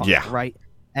bunch in the final, right?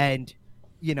 And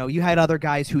you had other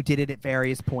guys who did it at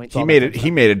various points. He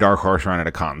made a dark horse run at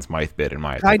a Conn Smythe bid, in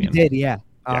my opinion. I did, yeah.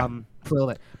 For a little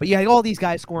bit. But you had all these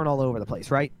guys scoring all over the place,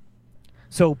 right?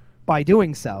 So by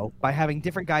doing so, by having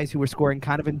different guys who were scoring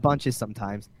kind of in bunches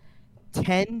sometimes,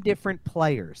 10 different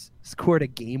players scored a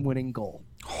game-winning goal.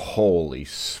 Holy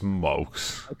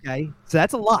smokes! Okay, so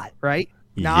that's a lot, right?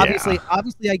 Now, obviously,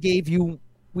 I gave you.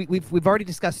 We've already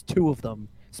discussed 2 of them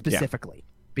specifically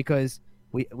because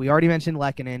we already mentioned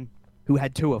Lehkonen, who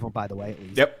had 2 of them, by the way. At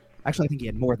least. Yep. Actually, I think he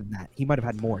had more than that. He might have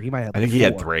had more. He might have. I think 4. He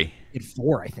had 3. He had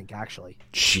 4, I think, actually.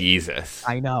 Jesus.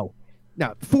 I know.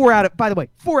 No, 4 out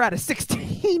of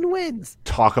 16 wins.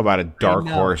 Talk about a dark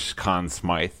horse, Conn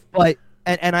Smythe. But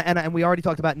and we already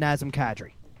talked about Nazem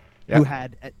Kadri, who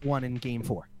had 1 in Game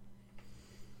 4.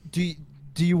 Do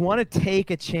you want to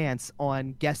take a chance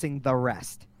on guessing the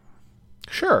rest?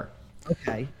 Sure.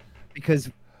 Okay, because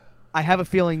I have a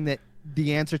feeling that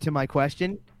the answer to my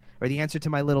question, or the answer to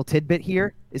my little tidbit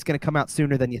here, is going to come out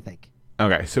sooner than you think.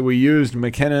 Okay, so we used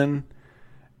McKinnon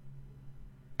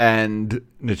and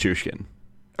Nichushkin.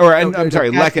 I'm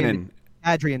sorry, Lehkonen.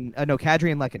 Kadri and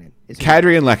Lehkonen.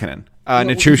 Kadri and Lehkonen.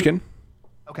 Nichushkin.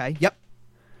 Okay, yep.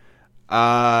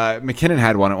 McKinnon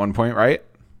had 1 at one point, right?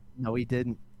 No, he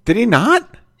didn't. Did he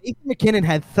not? Nathan McKinnon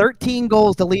had 13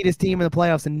 goals to lead his team in the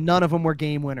playoffs, and none of them were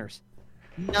game winners.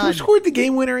 None. Who scored the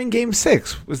game winner in Game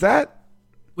 6? Was that?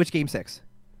 Which Game 6?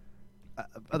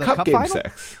 The Cup Game final?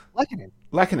 6.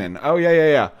 Lehkonen. Oh,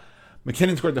 yeah.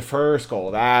 McKinnon scored the first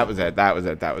goal. That was it.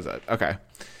 Okay.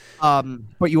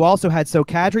 But you also had,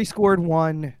 Kadri scored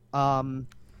 1. In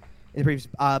the previous,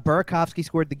 Burakovsky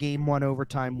scored the Game 1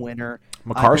 overtime winner.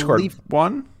 Makar scored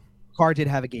 1? Makar did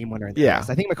have a game winner in the list.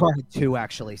 I think Makar had 2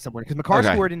 actually somewhere because Makar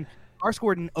scored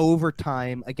in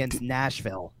overtime against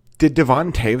Nashville. Did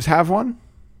Devon Taves have 1?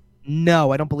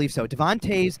 No, I don't believe so. Devon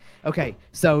Taves. Okay,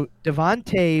 so Devon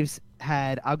Taves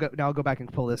had. I'll go back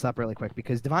and pull this up really quick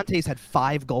because Devon Taves had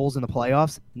 5 goals in the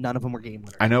playoffs. None of them were game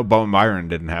winners. I know Bowen Byron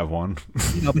didn't have 1.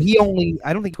 No, but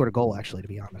I don't think he scored a goal actually. To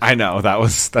be honest, I know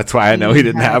that's why I know he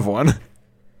didn't have 1.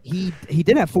 He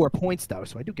did have 4 points though,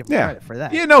 so I do give him credit for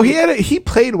that. Yeah, no, he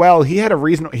played well. He had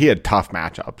he had tough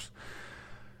matchups.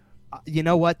 You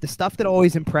know what? The stuff that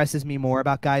always impresses me more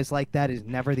about guys like that is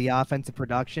never the offensive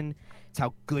production. It's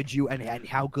how good and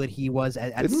how good he was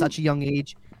at such a young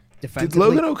age. Defensively. Did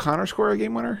Logan O'Connor score a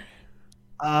game winner?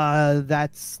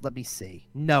 Let me see.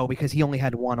 No, because he only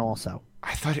had 1 also.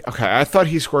 I thought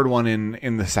he scored 1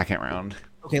 in the second round.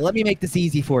 Okay, let me make this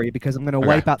easy for you because I'm going to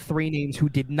wipe out 3 names who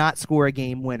did not score a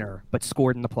game winner but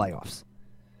scored in the playoffs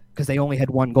because they only had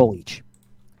 1 goal each.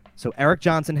 So Eric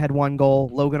Johnson had 1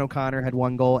 goal, Logan O'Connor had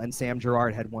 1 goal, and Sam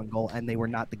Girard had 1 goal, and they were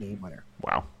not the game winner.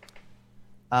 Wow.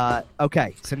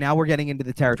 Okay, so now we're getting into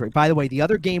the territory. By the way, the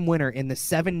other game winner in the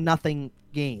 7-0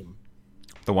 game.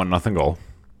 The 1-0 goal.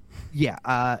 Yeah.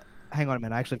 Hang on a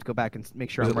minute. I actually have to go back and make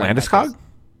sure. Was it Landeskog?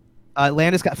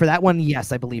 Landeskog for that one,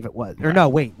 yes, I believe it was. Okay. Or no,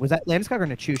 wait, was that Landeskog or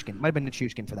Nichushkin? It might have been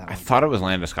Nichushkin for that one. I thought it was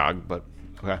Landeskog, but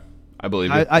okay, I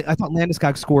believe it. I thought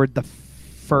Landeskog scored the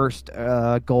first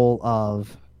goal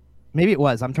of. Maybe it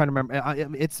was. I'm trying to remember.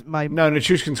 No,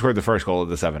 Nichushkin scored the first goal of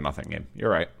the 7-0 game. You're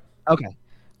right. Okay.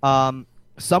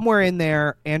 Somewhere in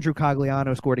there, Andrew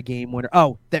Cogliano scored a game winner.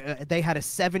 Oh, they had a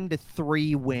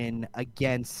 7-3 win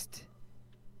against.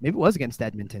 Maybe it was against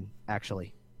Edmonton,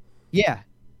 actually. Yeah.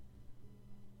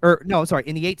 Or no, sorry.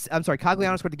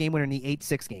 Cogliano scored the game winner in the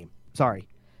 8-6 game. Sorry,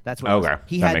 that's what. Okay,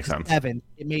 he that had makes sense. 7.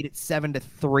 It made it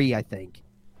 7-3, I think,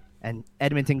 and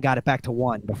Edmonton got it back to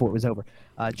 1 before it was over.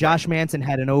 Josh Manson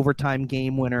had an overtime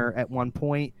game winner at one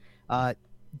point.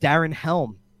 Darren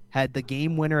Helm had the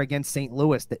game winner against St.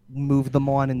 Louis that moved them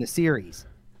on in the series.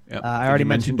 Yep. I already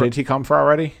mentioned JT Compher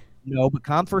already. No, but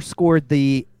Compher scored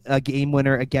the game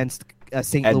winner against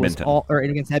St. Louis or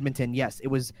against Edmonton. Yes,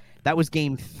 that was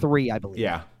game 3, I believe.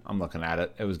 Yeah, I'm looking at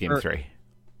it. It was game 3.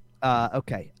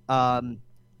 Okay.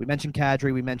 We mentioned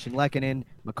Kadri. We mentioned Lehkonen,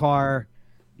 Makar,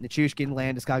 Nichushkin,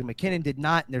 Landeskog, McKinnon did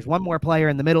not. And there's one more player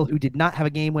in the middle who did not have a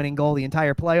game-winning goal the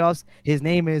entire playoffs. His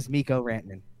name is Mikko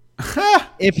Rantanen.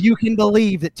 If you can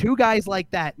believe that 2 guys like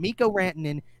that, Mikko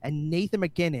Rantanen and Nathan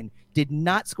McKinnon, did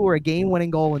not score a game-winning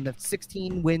goal in the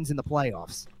 16 wins in the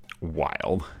playoffs.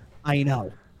 Wild. I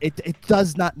know. It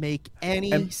does not make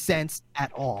any sense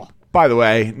at all. By the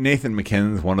way, Nathan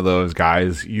McKinnon's one of those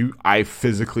guys I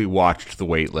physically watched the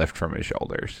weight lift from his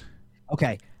shoulders.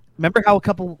 Okay. Remember how a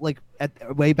couple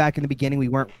way back in the beginning we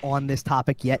weren't on this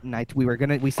topic yet, and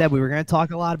we said we were gonna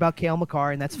talk a lot about Cale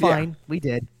Makar, and that's fine. Yeah. We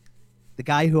did. the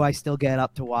guy who I still get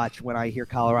up to watch when I hear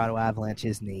Colorado Avalanche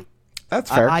is Nate. That's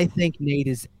fair. I think Nate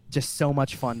is just so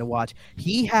much fun to watch.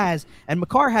 He has, and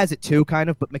Makar has it too,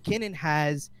 kind of, but McKinnon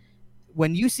has,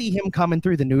 when you see him coming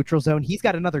through the neutral zone, he's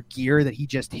got another gear that he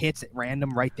just hits at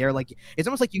random right there. Like, it's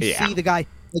almost like you see the guy,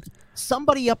 like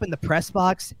somebody up in the press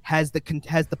box has the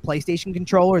PlayStation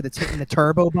controller that's hitting the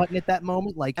turbo button at that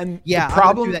moment. Like, and yeah, the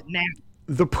problem, I'm gonna do that now.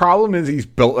 The problem is he's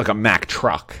built like a Mack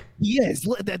truck. He is.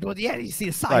 Yeah, you see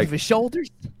the size of his shoulders.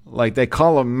 Like, they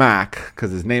call him Mac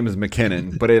because his name is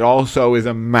McKinnon, but it also is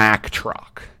a Mack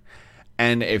truck.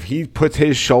 And if he puts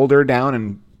his shoulder down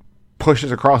and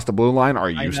pushes across the blue line, are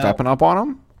you stepping up on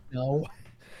him? No.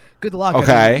 Good luck.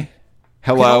 Okay. I mean,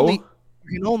 hello? You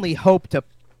can only hope to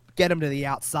get him to the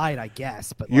outside, I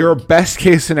guess. But your best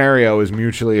case scenario is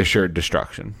mutually assured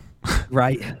destruction.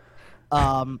 Right.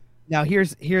 Now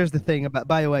here's the thing about.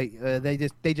 By the way,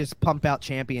 they just pump out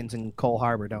champions in Cole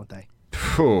Harbor, don't they?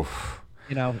 Whew.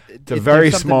 You know, it's a very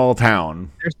small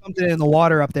town. There's something in the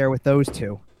water up there with those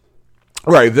two.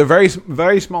 Right, the very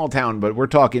very small town, but we're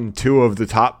talking 2 of the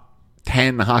top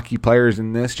 10 hockey players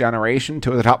in this generation,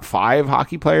 2 of the top 5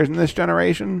 hockey players in this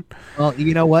generation. Well,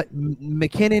 you know what,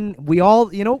 McKinnon. We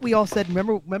all said.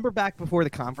 Remember back before the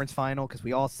conference final, because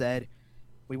we all said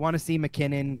we want to see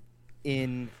McKinnon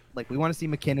in. Like, we want to see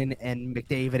McKinnon and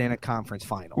McDavid in a conference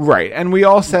final. Right. And we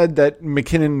all said that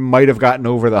McKinnon might have gotten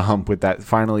over the hump with that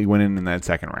finally winning in that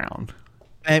second round.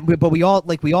 But we all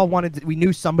wanted we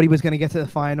knew somebody was going to get to the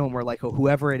final, and we're like, oh,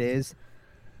 whoever it is,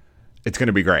 it's going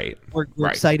to be great. We're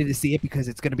excited to see it because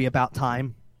it's going to be about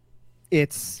time.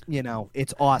 It's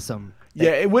awesome.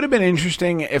 Yeah, it would have been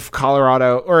interesting if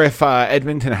Colorado or if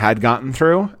Edmonton had gotten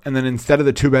through, and then instead of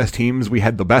the 2 best teams, we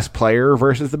had the best player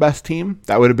versus the best team.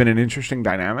 That would have been an interesting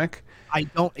dynamic.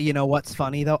 You know what's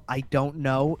funny though? I don't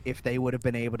know if they would have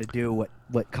been able to do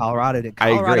what Colorado did.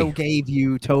 Colorado gave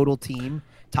you total team,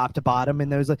 top to bottom, in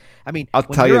those. I mean, I'll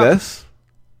tell you this.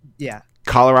 Yeah,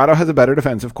 Colorado has a better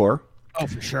defensive core. Oh,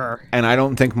 for sure. And I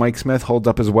don't think Mike Smith holds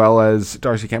up as well as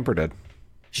Darcy Kemper did.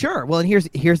 Sure. Well, and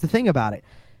here's the thing about it.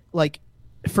 Like,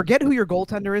 forget who your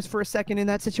goaltender is for a second in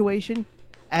that situation.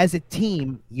 As a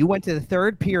team, you went to the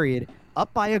third period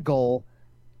up by a goal,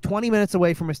 20 minutes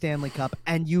away from a Stanley Cup,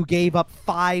 and you gave up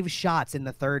 5 shots in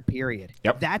the third period.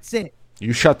 Yep. That's it.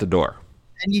 You shut the door.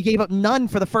 And you gave up none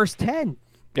for the first 10.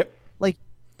 Yep. Like,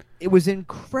 it was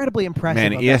incredibly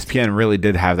impressive. Man, ESPN really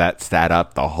did have that stat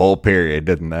up the whole period,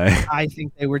 didn't they? I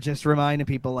think they were just reminding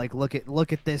people, like, look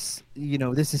at this. You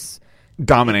know, this is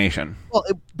domination. Well,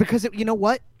 because you know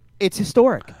what? It's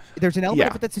historic. There's an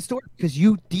element of it that's historic because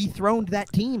you dethroned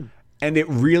that team. And it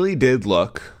really did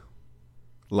look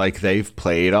like they've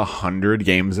played 100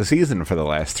 games a season for the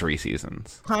last 3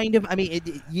 seasons. Kind of. I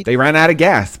mean, they ran out of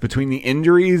gas between the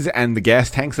injuries and the gas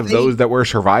tanks of those that were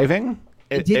surviving.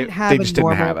 They just didn't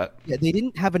have it. Yeah, they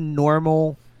didn't have a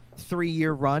normal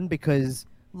 3-year run because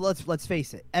let's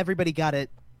face it, everybody got a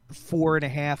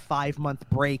 4.5-5 month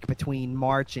break between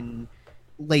March and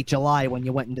late July when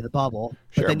you went into the bubble.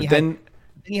 Sure, but then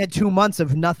you had 2 months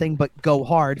of nothing but go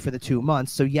hard for the 2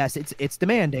 months. So yes, it's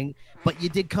demanding, but you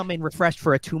did come in refreshed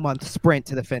for a 2-month sprint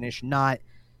to the finish, not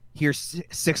here's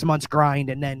 6 months grind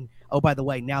and then, oh, by the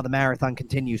way, now the marathon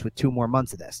continues with 2 more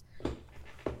months of this.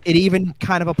 It even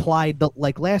kind of applied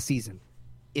like last season.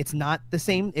 It's not the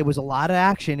same. It was a lot of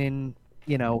action in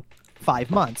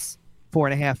 5 months,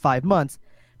 4.5, 5 months,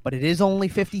 but it is only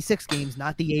 56 games,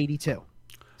 not the 82.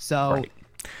 So. Right.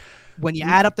 When you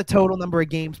add up the total number of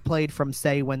games played from,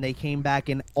 say, when they came back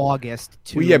in August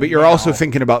to but you're also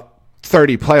thinking about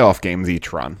 30 playoff games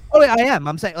each run. Oh, yeah, I am.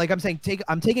 I'm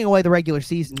taking away the regular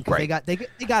season because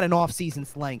they got an off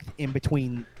season's length in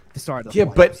between the start of the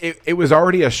playoffs. But it was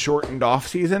already a shortened off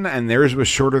season, and theirs was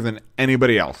shorter than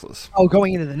anybody else's. Oh,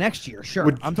 going into the next year,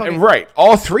 sure. I'm talking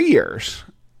all 3 years.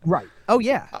 Right. Oh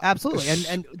yeah, absolutely.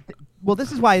 And well,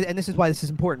 this is why this is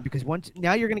important because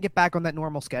now you're going to get back on that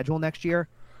normal schedule next year.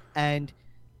 And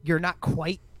you're not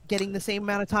quite getting the same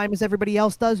amount of time as everybody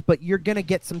else does, but you're going to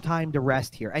get some time to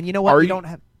rest here. And you know what?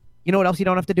 You know what else you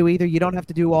don't have to do either? You don't have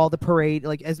to do all the parade.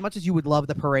 Like, as much as you would love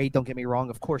the parade, don't get me wrong,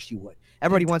 of course you would.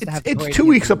 Everybody wants to have the parade. It's 2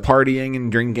 weeks of partying and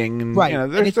drinking. And, right.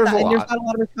 There's a lot. And there's not a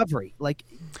lot of recovery. Like,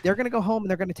 they're going to go home and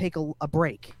they're going to take a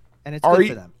break. And it's good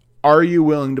for them. Are you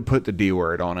willing to put the D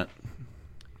word on it?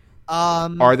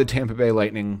 Are the Tampa Bay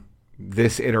Lightning,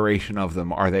 this iteration of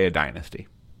them, are they a dynasty?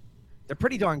 They're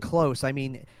pretty darn close. I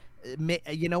mean,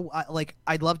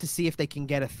 I'd love to see if they can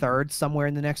get a third somewhere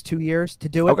in the next 2 years to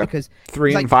do it. Okay. Because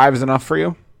 3 and 5 is enough for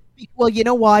you? Well, you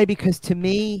know why? Because to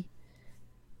me,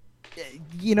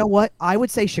 you know what? I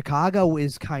would say Chicago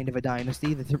is kind of a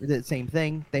dynasty. The same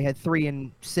thing. They had 3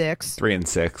 and 6. 3 and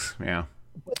 6, yeah.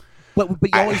 But you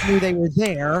always knew they were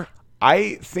there.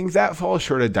 I think that falls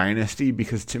short of dynasty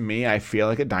because to me, I feel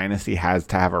like a dynasty has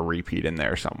to have a repeat in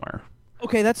there somewhere.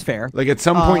 Okay, that's fair. Like at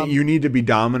some point, you need to be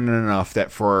dominant enough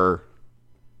that for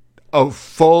a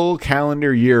full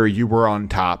calendar year, you were on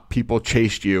top, people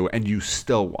chased you, and you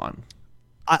still won.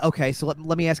 Okay, so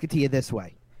let me ask it to you this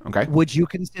way. Okay. Would you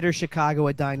consider Chicago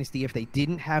a dynasty if they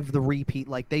didn't have the repeat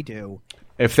like they do?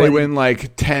 If they win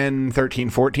like 10, 13,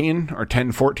 14 or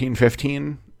 10, 14,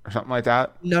 15 or something like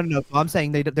that? No. I'm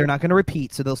saying they're not going to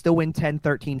repeat, so they'll still win 10,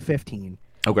 13, 15.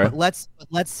 Okay. But let's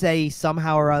say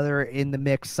somehow or other in the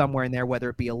mix somewhere in there, whether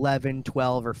it be 11,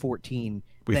 12, or 14.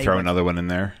 We throw another one in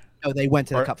there? No, they went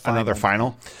to the Cup final. Another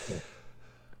final?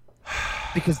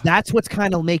 Because that's what's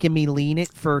kind of making me lean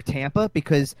it for Tampa,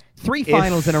 because 3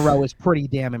 finals in a row is pretty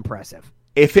damn impressive.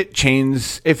 If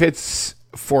it's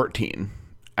 14,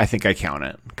 I think I count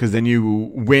it, because then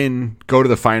you win, go to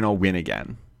the final, win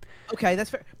again. Okay, that's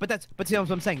fair. But see what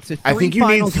I'm saying. So I think you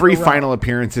need 3 final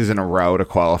appearances in a row to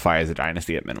qualify as a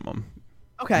dynasty at minimum.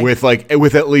 Okay.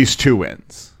 With at least 2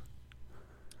 wins.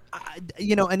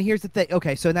 And here's the thing.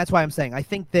 Okay, so that's why I'm saying I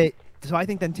think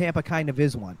then Tampa kind of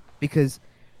is one, because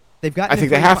they've got. I think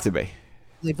they have to be.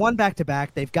 They've won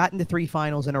back-to-back. They've gotten to 3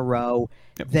 finals in a row.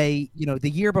 Yep. They, the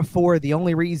year before, the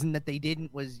only reason that they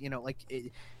didn't was,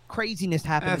 craziness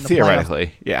happened in the theoretically,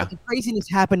 playoffs. yeah. Craziness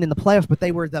happened in the playoffs, but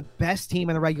they were the best team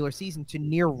in the regular season to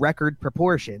near record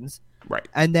proportions. Right.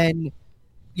 And then,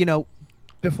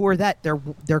 before that,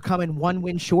 they're coming 1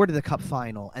 win short of the Cup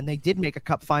final, and they did make a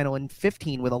Cup final in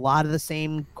 15 with a lot of the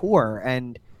same core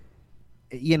and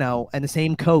and the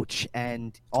same coach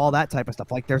and all that type of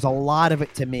stuff. Like, there's a lot of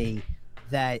it to me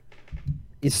that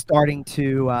is starting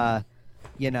to, I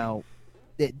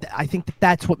think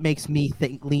that's what makes me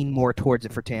lean more towards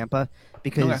it for Tampa,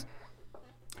 because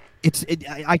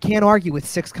I can't argue with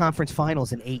 6 conference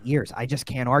finals in 8 years. I just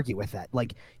can't argue with that.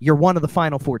 Like, you're one of the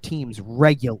Final Four teams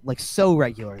so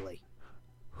regularly.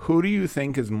 Who do you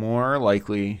think is more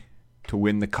likely to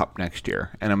win the Cup next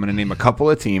year? And I'm going to name a couple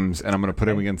of teams, and I'm going to put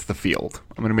them against the field.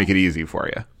 I'm going to make it easy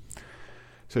for you.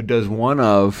 So does one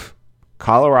of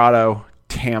Colorado,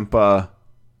 Tampa,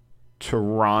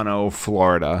 Toronto,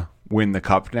 Florida win the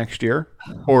Cup next year?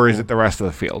 Or is it the rest of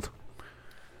the field?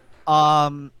 I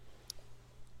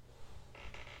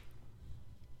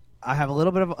have a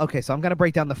little bit of... Okay, so I'm going to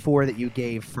break down the 4 that you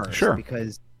gave first. Sure.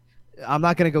 Because I'm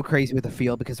not going to go crazy with the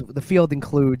field, because the field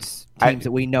includes teams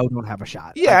that we know don't have a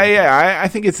shot. Yeah. I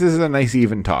think this is a nice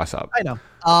even toss-up. I know.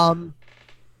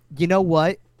 You know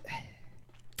what?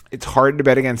 It's hard to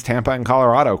bet against Tampa and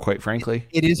Colorado, quite frankly.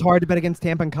 It is hard to bet against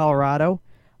Tampa and Colorado.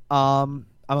 I'm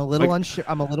a little unsure.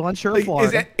 I'm a little unsure of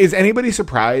Florida. Is anybody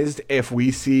surprised if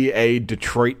we see a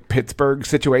Detroit-Pittsburgh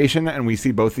situation and we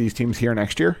see both these teams here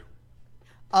next year?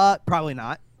 Probably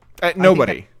not.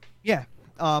 Nobody. Yeah.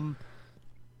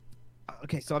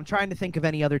 Okay, so I'm trying to think of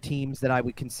any other teams that I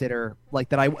would consider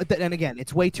and again,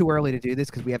 it's way too early to do this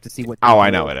because we have to see what. I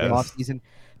know it is off season,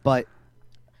 but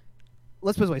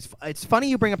let's put it this way. It's funny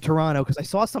you bring up Toronto, because I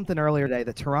saw something earlier today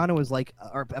that Toronto is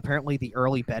apparently the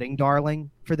early betting darling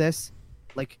for this,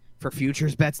 for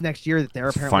futures bets next year. That they're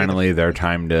apparently finally their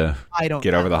time to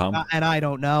get over the hump, and I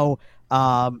don't know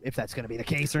if that's going to be the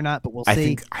case or not, but we'll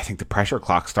see. I think the pressure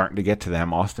clock's starting to get to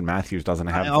them. Austin Matthews doesn't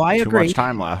have too much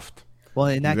time left. Well,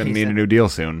 in that case, he's going to need a new deal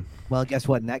soon. Well, guess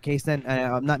what? In that case, then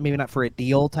maybe not for a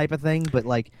deal type of thing, but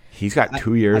he's got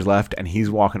 2 years left, and he's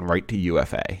walking right to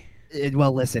UFA.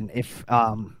 Well, listen, if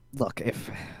and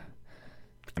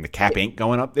the cap ain't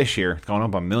going up this year; it's going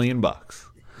up $1 million.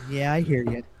 Yeah, I hear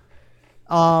you.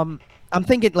 I'm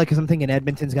thinking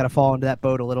Edmonton's got to fall into that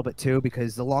boat a little bit too,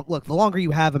 because the longer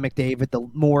you have a McDavid, the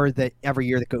more that every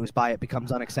year that goes by, it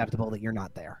becomes unacceptable that you're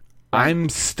not there. I'm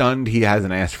stunned he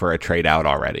hasn't asked for a trade out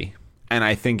already. And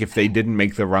I think if they didn't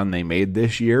make the run they made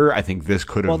this year, I think this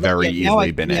could have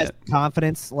easily been it.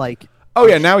 Confidence,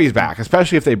 now he's back,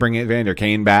 especially if they bring Evander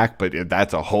Kane back. But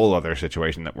that's a whole other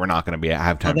situation that we're not going to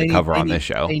have time to cover on this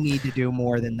show. They need to do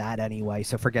more than that anyway,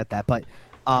 so forget that. But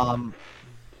I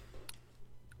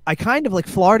kind of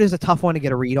Florida's a tough one to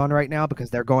get a read on right now, because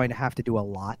they're going to have to do a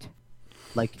lot.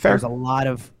 There's a lot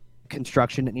of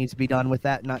construction that needs to be done with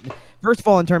that. First of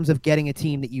all, in terms of getting a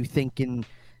team that you think can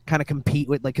kind of compete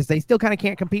with, because they still kind of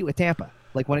can't compete with Tampa.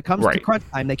 When it comes to crunch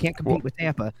time, they can't compete with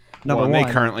Tampa. Number one, they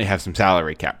currently have some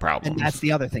salary cap problems, and that's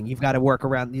the other thing. You've got to work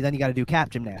around. Then you got to do cap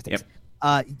gymnastics.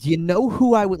 Yep. Do you know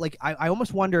who I would like? I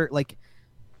almost wonder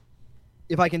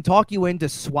if I can talk you into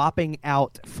swapping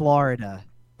out Florida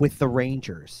with the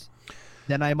Rangers,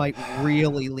 then I might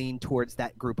really lean towards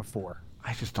that group of 4.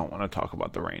 I just don't want to talk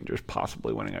about the Rangers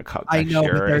possibly winning a cup next year. I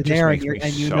know, but they're there,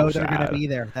 and you know they're going to be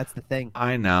there. That's the thing.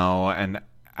 I know, and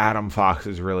Adam Fox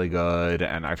is really good,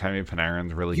 and Artemi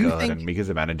Panarin's really good, and Mika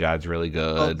Zibanejad's really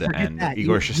good, and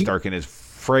Igor Shesterkin is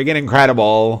friggin'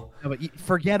 incredible. No, but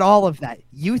forget all of that.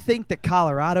 You think that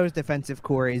Colorado's defensive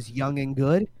core is young and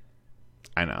good?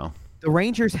 I know. The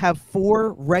Rangers have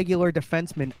 4 regular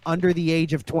defensemen under the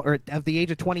age of of the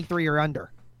age of 23 or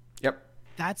under. Yep.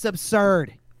 That's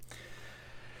absurd.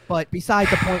 But beside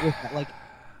the point with that, like,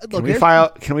 look,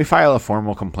 can we file a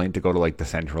formal complaint to go to like the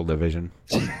Central Division?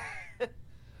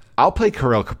 I'll play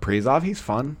Kirill Kaprizov. He's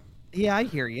fun. Yeah, I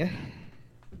hear you.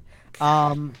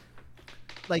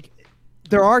 Like,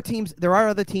 there are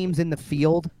other teams in the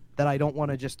field that I don't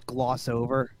want to just gloss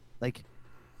over. Like,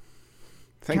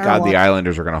 thank God the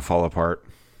Islanders are going to fall apart.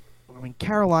 I mean,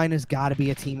 Carolina's got to be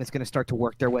a team that's going to start to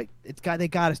work their way. They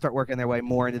got to start working their way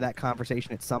more into that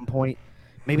conversation at some point.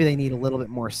 Maybe they need a little bit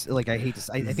more. Like, I think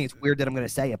it's weird that I'm going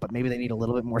to say it, but maybe they need a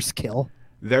little bit more skill.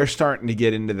 They're starting to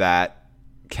get into that.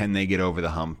 Can they get over the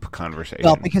hump conversation?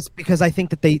 Well, because I think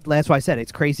that that's why I said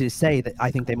it's crazy to say that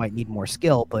I think they might need more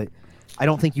skill, but I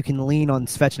don't think you can lean on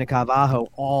Svechnikov-Aho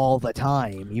all the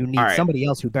time. You need somebody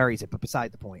else who buries it, but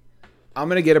beside the point. I'm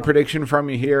going to get a prediction from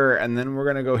you here, and then we're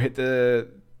going to go hit the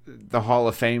Hall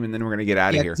of Fame, and then we're going to get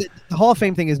out of here. The Hall of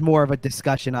Fame thing is more of a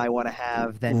discussion I want to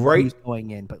have than who's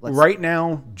going in. But right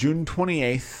now, June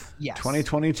 28th,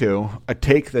 2022, a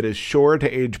take that is sure to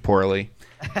age poorly.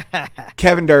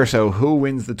 Kevin Durso, who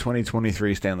wins the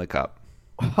 2023 Stanley Cup?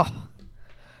 Oh,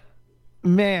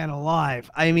 man alive.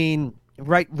 I mean,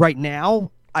 right now,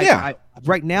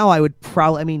 right now I would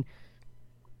probably. I mean,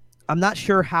 I'm not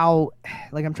sure how.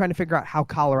 Like, I'm trying to figure out how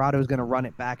Colorado is going to run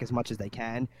it back as much as they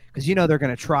can, because they're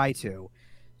going to try to.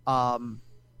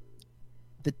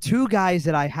 The 2 guys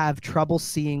that I have trouble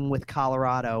seeing with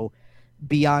Colorado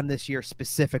beyond this year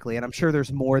specifically, and I'm sure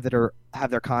there's more that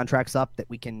have their contracts up that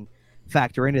we can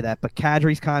factor into that, but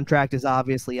Kadri's contract is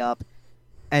obviously up,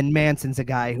 and Manson's a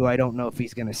guy who I don't know if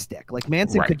he's going to stick. Like,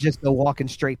 Manson could just go walking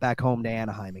straight back home to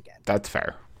Anaheim again. That's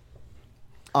fair.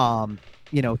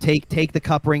 Take the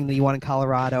cup ring that you won in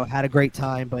Colorado, had a great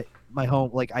time, but my home,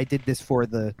 like, I did this for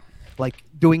the, like,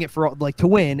 doing it for, like, to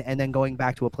win, and then going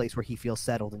back to a place where he feels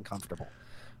settled and comfortable.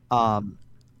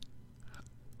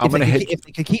 If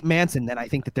they could keep Manson, then I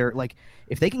think that they're, like,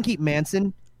 if they can keep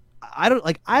Manson, I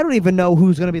don't even know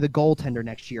who's going to be the goaltender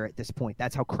next year at this point.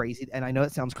 That's how crazy, and I know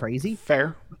it sounds crazy.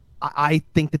 Fair. I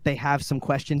think that they have some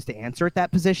questions to answer at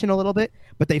that position a little bit,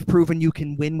 but they've proven you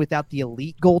can win without the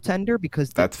elite goaltender because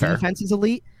the defense is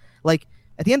elite. Like,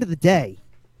 at the end of the day,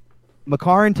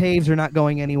 Makar and Taves are not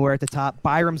going anywhere at the top.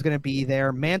 Byram's going to be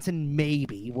there. Manson,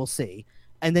 maybe. We'll see.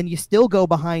 And then you still go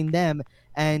behind them,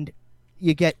 and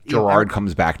you get... Gerard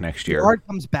comes back next year. Gerard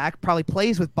comes back, probably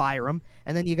plays with Byram,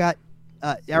 and then you got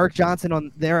Eric Johnson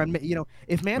on there. And,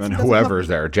 if Manson... And then whoever's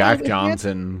there. Jack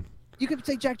Johnson... You can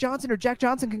say Jack Johnson, or Jack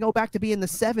Johnson can go back to be in the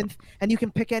 7th, and you can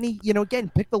pick any,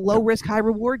 pick the low-risk,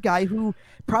 high-reward guy who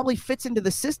probably fits into the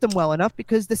system well enough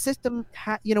because the system,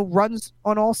 runs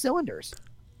on all cylinders.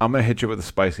 I'm going to hit you with a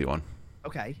spicy one.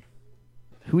 Okay.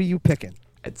 Who are you picking?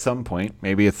 At some point,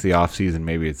 maybe it's the offseason,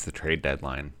 maybe it's the trade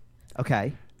deadline.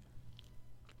 Okay.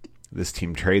 This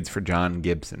team trades for John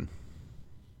Gibson.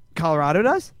 Colorado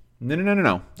does?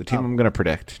 No. The team I'm going to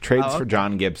predict trades for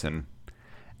John Gibson.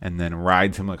 And then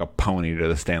rides him like a pony to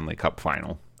the Stanley Cup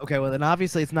final. Okay, well, then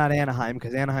obviously it's not Anaheim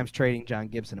because Anaheim's trading John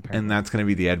Gibson, apparently. And that's going to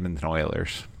be the Edmonton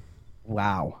Oilers.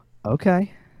 Wow.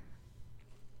 Okay.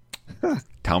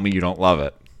 Tell me you don't love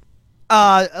it.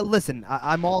 Listen,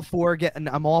 I'm all for Connor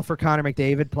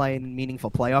McDavid playing meaningful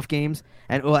playoff games,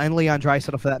 and Leon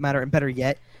Draisaitl for that matter. And better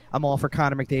yet, I'm all for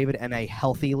Connor McDavid and a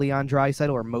healthy Leon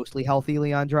Draisaitl, or mostly healthy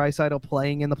Leon Draisaitl,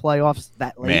 playing in the playoffs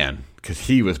that late. Man, because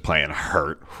he was playing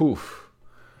hurt. Whew.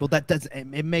 Well,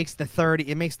 it makes the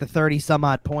 30 some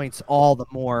odd points all the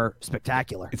more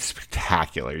spectacular. It's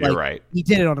spectacular. You're right. He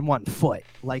did it on one foot.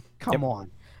 Like, come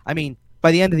on. I mean,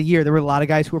 by the end of the year, there were a lot of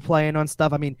guys who were playing on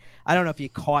stuff. I mean, I don't know if you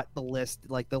caught the list.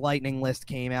 Like, the Lightning list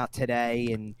came out today,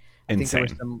 and I Insane.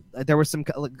 think there was some.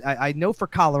 I know for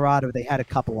Colorado they had a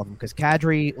couple of them because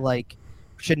Kadri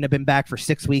shouldn't have been back for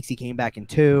 6 weeks. He came back in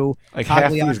 2. Like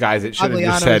half these guys, it should have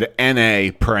just said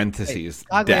NA parentheses.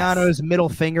 Cagliano's middle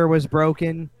finger was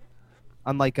broken,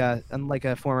 unlike a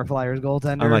former Flyers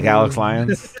goaltender. Unlike Alex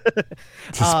Lyons,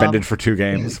 suspended for 2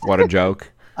 games. What a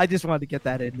joke! I just wanted to get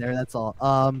that in there. That's all.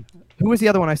 Who was the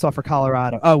other one I saw for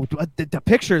Colorado? Oh, the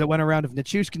picture that went around of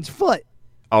Nichushkin's foot.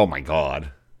 Oh my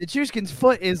God. Nichushkin's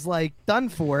foot is like done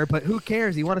for, but who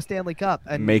cares? He won a Stanley Cup.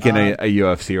 And, making a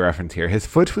UFC reference here. His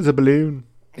foot was a balloon.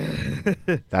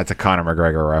 That's a Conor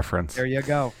McGregor reference. There you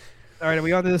go. All right, are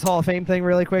we on to this Hall of Fame thing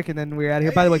really quick, and then we're out of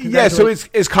here? By the way, yeah. So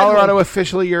is Colorado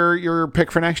officially your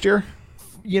pick for next year?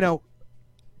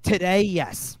 Today,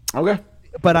 yes. Okay.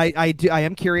 But I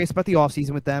am curious about the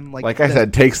offseason with them. Like I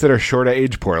said, takes that are short of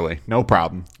age poorly. No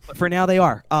problem. But for now, they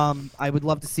are. I would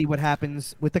love to see what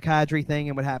happens with the Kadri thing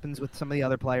and what happens with some of the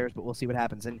other players, but we'll see what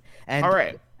happens. And all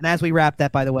right. And as we wrap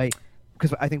that, by the way,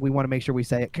 because I think we want to make sure we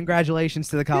say it, congratulations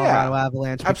to the Colorado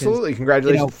Avalanche. Because, absolutely.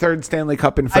 Congratulations. Third Stanley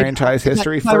Cup in franchise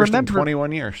history, first in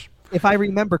 21 years. If I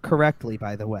remember correctly,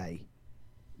 by the way,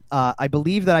 I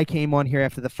believe that I came on here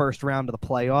after the first round of the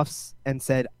playoffs and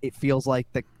said it feels like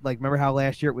remember how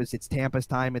last year it's Tampa's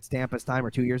time,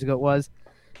 or 2 years ago it was.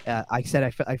 I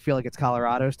said I feel like it's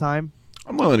Colorado's time.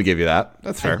 I'm willing to give you that.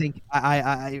 That's fair. I think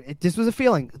it just was a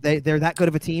feeling. They're that good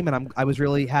of a team, and I was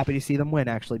really happy to see them win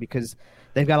actually, because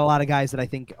they've got a lot of guys that I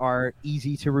think are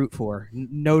easy to root for.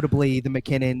 Notably the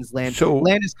McKinnons,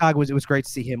 Landeskog it was great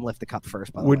to see him lift the cup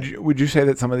first. By the way, would you say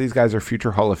that some of these guys are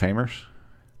future Hall of Famers?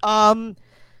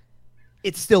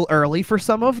 It's still early for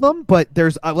some of them, but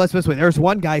there's let's put it this way. There's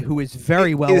one guy who is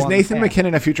very well. Is Nathan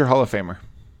McKinnon a future Hall of Famer?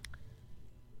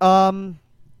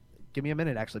 Give me a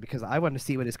minute, actually, because I want to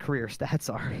see what his career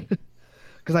stats are.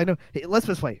 Because I know. Let's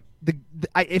put it this way.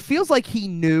 It feels like he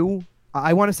knew.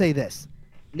 I want to say this.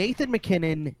 Nathan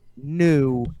McKinnon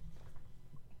knew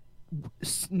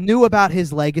about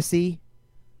his legacy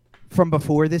from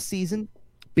before this season,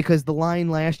 because the line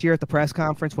last year at the press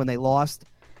conference when they lost.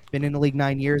 Been in the league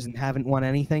 9 years and haven't won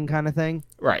anything kind of thing.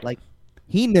 Right. Like,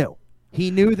 he knew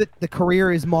that the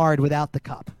career is marred without the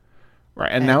cup.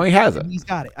 Right, and now he has it. He's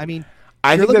got it. I mean,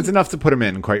 I think that's enough to put him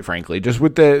in, quite frankly, just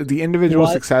with the individual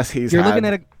success he's had. You're looking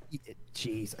at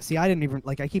jeez. See, I didn't even,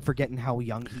 I keep forgetting how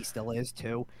young he still is,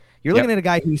 too. You're looking at a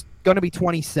guy who's going to be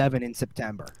 27 in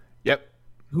September. Yep.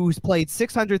 Who's played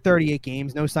 638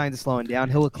 games, no signs of slowing down.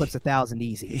 He'll eclipse 1,000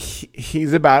 easy.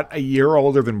 He's about a year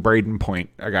older than Braden Point,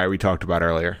 a guy we talked about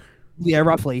earlier. Yeah,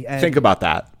 roughly. And think about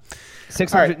that.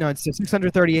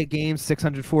 638 games,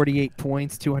 648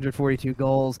 points, 242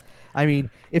 goals. I mean,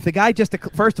 if the guy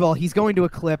first of all, he's going to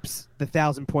eclipse the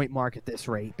 1,000-point mark at this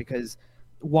rate, because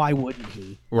why wouldn't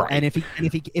he? Right. And if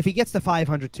he gets to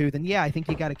 500 too, then yeah, I think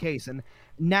he got a case. And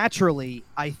naturally,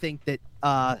 I think that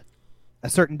a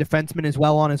certain defenseman is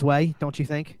well on his way, don't you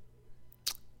think?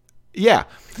 Yeah.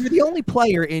 You're the only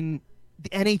player in the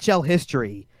NHL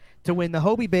history to win the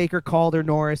Hobey Baker, Calder,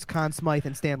 Norris, Conn Smythe,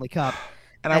 and Stanley Cup.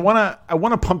 And I want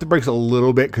to pump the brakes a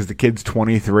little bit because the kid's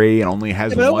 23 and only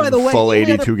has one full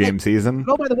 82-game season.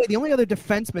 Oh, by the way, the only other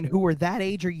defensemen who were that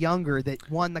age or younger that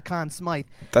won the Conn Smythe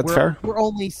fair. Were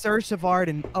only Serge Savard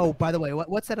and, oh, by the way,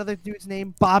 what's that other dude's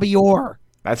name? Bobby Orr.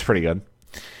 That's pretty good.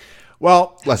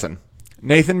 Well, listen.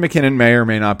 Nathan McKinnon may or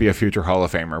may not be a future Hall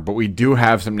of Famer, but we do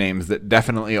have some names that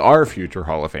definitely are future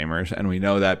Hall of Famers, and we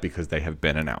know that because they have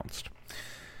been announced.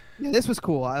 Yeah, this was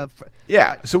cool.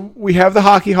 So we have the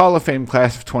Hockey Hall of Fame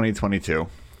class of 2022,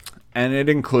 and it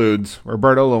includes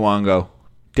Roberto Luongo,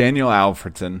 Daniel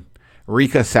Alfredsson,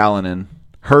 Riikka Salonen,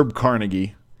 Herb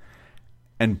Carnegie,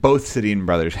 and both Sedin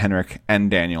brothers, Henrik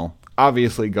and Daniel,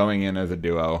 obviously going in as a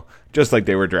duo, just like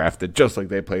they were drafted, just like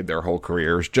they played their whole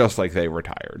careers, just like they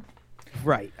retired.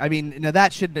 Right. I mean, now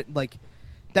that shouldn't,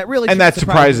 that really... And that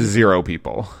surprises zero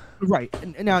people. Right.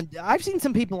 And now, I've seen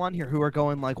some people on here who are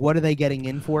going, what are they getting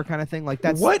in for kind of thing?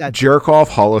 What jerk-off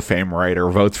Hall of Fame writer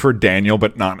votes for Daniel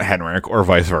but not Henrik, or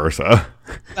vice versa?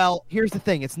 Well, here's the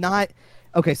thing. It's not...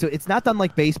 Okay, so it's not done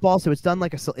like baseball, so it's done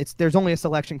like there's only a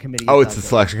selection committee. Oh, it's a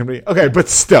selection committee? Okay, but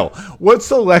still, what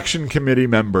selection committee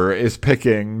member is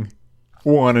picking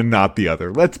one and not the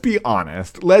other? Let's be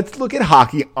honest. Let's look at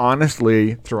hockey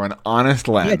honestly through an honest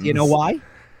lens. Yeah, do you know why?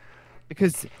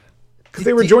 Because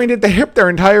they were joined at the hip their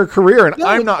entire career, and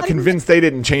I'm not convinced they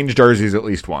didn't change jerseys at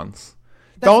least once.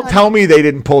 Don't tell me they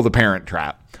didn't pull the Parent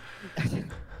Trap.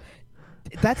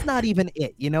 That's not even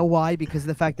it. You know why? Because of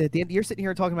the fact that at the end, you're sitting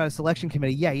here talking about a selection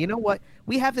committee. Yeah, you know what?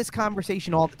 We have this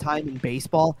conversation all the time in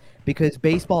baseball, because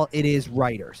baseball, it is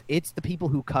writers. It's the people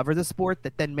who cover the sport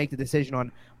that then make the decision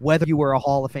on whether you were a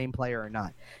Hall of Fame player or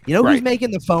not. You know who's making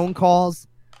the phone calls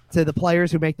to the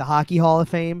players who make the Hockey Hall of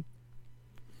Fame?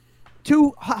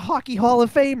 Two Hockey Hall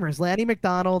of Famers, Lanny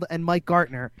McDonald and Mike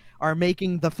Gartner, are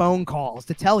making the phone calls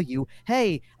to tell you,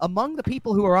 hey, among the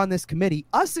people who are on this committee,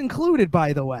 us included,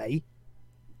 by the way,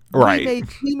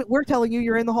 we're telling you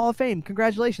you're in the Hall of Fame.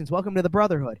 Congratulations. Welcome to the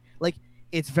Brotherhood.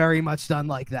 It's very much done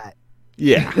like that.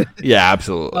 Yeah. Yeah,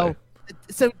 absolutely.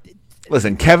 So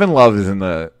listen, Kevin Love is in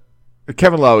the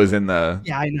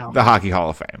yeah, I know. the Hockey Hall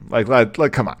of Fame.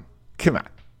 Come on.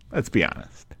 Let's be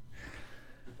honest.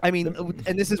 I mean,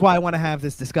 and this is why I want to have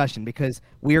this discussion, because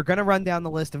we are going to run down the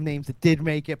list of names that did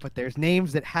make it, but there's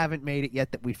names that haven't made it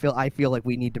yet that I feel like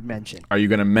we need to mention. Are you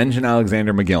going to mention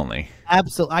Alexander McGillney?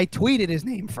 Absolutely. I tweeted his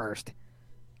name first.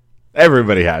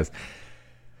 Everybody has.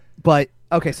 But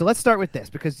okay, so let's start with this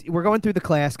because we're going through the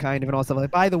class kind of and all stuff.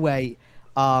 Like, by the way,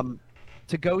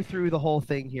 to go through the whole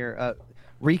thing here,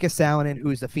 Rika Salonen,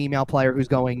 who's the female player who's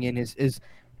going in, is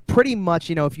pretty much,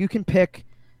 if you can pick,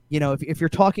 if you're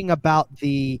talking about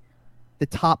the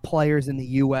top players in the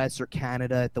U.S. or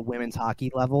Canada at the women's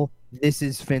hockey level, this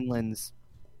is Finland's,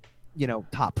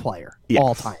 top player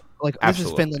all time. Like, absolutely.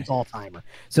 This is Finland's all-timer.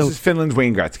 So this is Finland's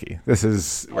Wayne Gretzky. This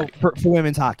is right. for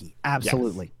women's hockey.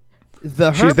 Absolutely.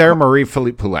 Yes. She's their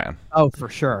Marie-Philippe Poulin. Oh, for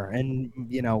sure. And,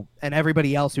 and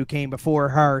everybody else who came before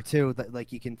her, too, that,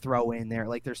 like, you can throw in there.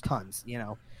 Like, there's tons,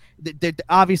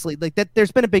 Obviously, like, that.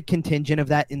 There's been a big contingent of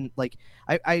that in, like,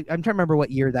 I'm trying to remember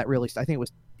what year that really started. I think it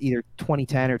was either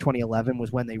 2010 or 2011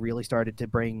 was when they really started to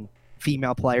bring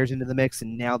female players into the mix,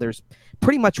 and now there's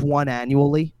pretty much one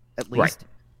annually, at least. Right.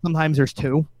 Sometimes there's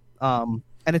two. And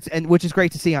which is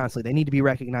great to see, honestly. They need to be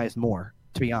recognized more,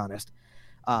 to be honest.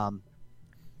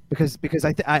 Because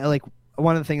I like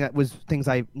one of the things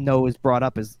I know is brought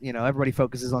up is, everybody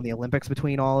focuses on the Olympics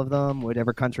between all of them.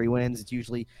 Whatever country wins, it's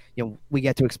usually, we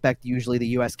get to expect usually the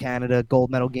U.S. Canada gold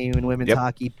medal game in women's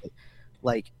hockey. But,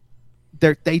 like,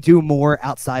 they do more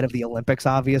outside of the Olympics,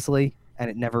 obviously, and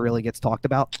it never really gets talked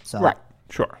about. So right,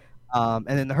 sure. And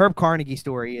then the Herb Carnegie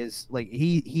story is, like,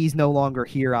 he's no longer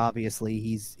here. Obviously,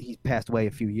 he's passed away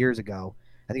a few years ago.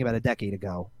 I think about a decade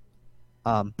ago.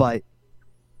 But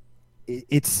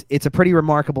it's a pretty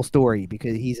remarkable story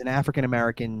because he's an African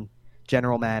American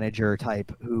general manager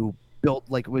type who built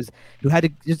who had to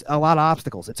just a lot of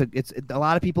obstacles. It's a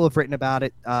lot of people have written about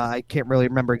it. I can't really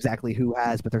remember exactly who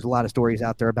has, but there's a lot of stories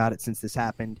out there about it since this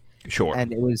happened. Sure.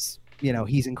 And it was,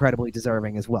 he's incredibly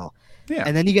deserving as well. Yeah.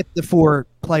 And then you get the four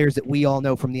players that we all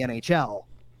know from the NHL,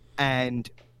 and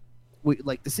we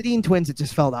like the Sedin twins. It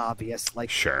just felt obvious. Like,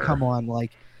 sure, come on,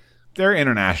 like their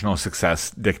international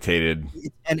success dictated,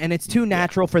 and it's too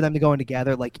natural for them to go in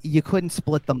together. Like, you couldn't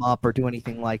split them up or do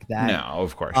anything like that. No,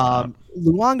 of course not.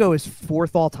 Luongo is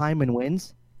fourth all time in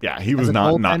wins. Yeah, he was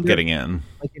not getting in.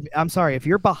 Like, I'm sorry, if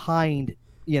you're behind,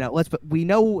 we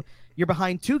know you're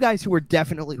behind two guys who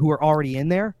are already in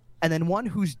there. And then one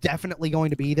who's definitely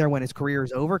going to be there when his career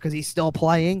is over because he's still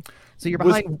playing. So you're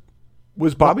behind.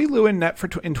 Was Bobby Lou in net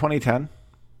in 2010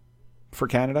 for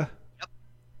Canada? Yep.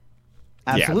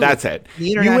 Absolutely. Yeah, that's it.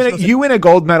 You win a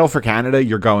gold medal for Canada,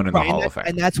 you're going in the Hall of Fame.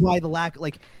 And that's why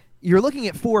you're looking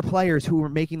at four players who are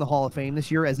making the Hall of Fame this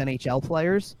year as NHL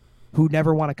players who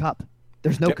never won a cup.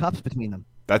 There's no cups between them.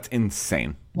 That's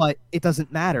insane. But it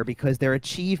doesn't matter because their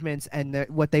achievements and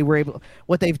what they've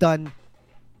done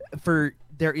for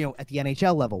their, at the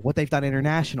NHL level, what they've done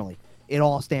internationally, it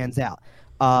all stands out.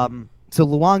 So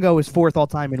Luongo is fourth all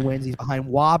time in wins. He's behind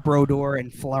Waugh, Brodeur,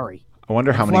 and Fleury. I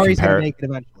wonder how Fleury's going to make it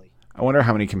eventually. I wonder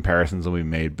how many comparisons will be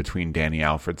made between Danny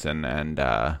Alfredson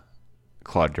and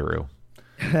Claude Giroux.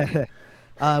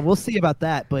 We'll see about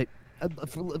that, but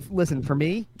listen, for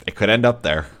me, it could end up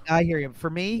there. I hear you. For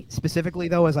me, specifically,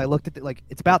 though, as I looked at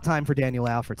it's about time for Daniel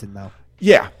Alfredson, though.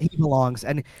 Yeah. He belongs.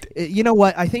 And you know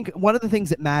what? I think one of the things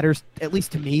that matters, at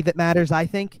least to me that matters, I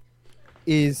think,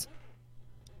 is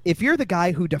if you're the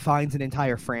guy who defines an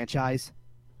entire franchise,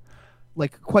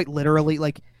 like, quite literally,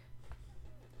 like,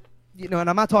 and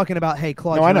I'm not talking about, hey,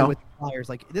 Claude Giroux with the Flyers.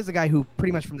 Like, this is a guy who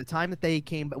pretty much from the time that they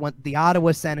came, but when the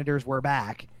Ottawa Senators were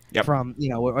back from,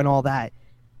 and all that,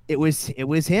 it was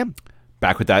him.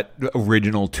 Back with that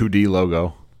original 2D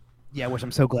logo. Yeah, which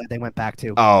I'm so glad they went back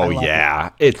to. Oh yeah,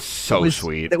 it's so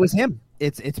sweet. It was him.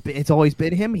 It's always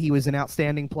been him. He was an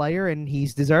outstanding player, and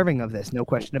he's deserving of this, no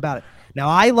question about it. Now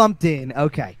I lumped in.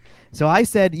 Okay, so I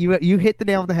said you hit the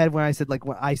nail on the head when I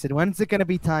said when's it going to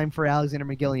be time for Alexander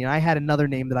McGillivray? And I had another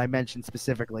name that I mentioned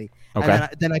specifically. Okay. And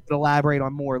then I could elaborate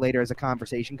on more later as a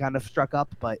conversation kind of struck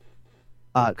up, but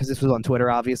because this was on Twitter,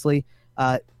 obviously.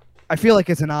 I feel like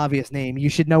it's an obvious name. You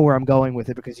should know where I'm going with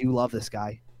it because you love this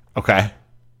guy. Okay.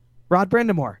 Rod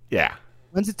Brind'Amour. Yeah.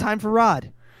 When's it time for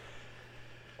Rod?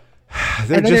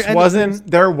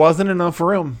 There wasn't enough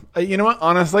room. You know what?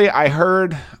 Honestly, I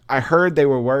heard they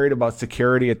were worried about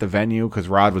security at the venue because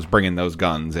Rod was bringing those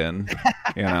guns in.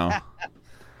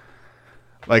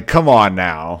 Like, come on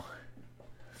now,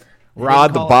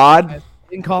 Rod the Bod.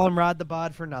 Didn't call him Rod the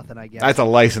Bod for nothing, I guess. That's a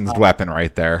licensed weapon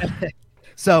right there.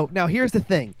 So now here's the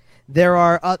thing. There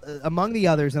are, among the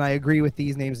others, and I agree with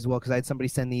these names as well because I had somebody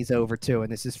send these over too,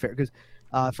 and this is fair. Because,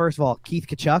 first of all, Keith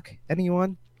Tkachuk,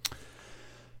 anyone?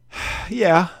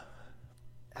 Yeah.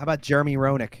 How about Jeremy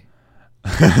Roenick?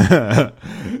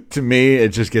 To me, it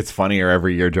just gets funnier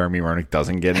every year Jeremy Roenick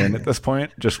doesn't get in at this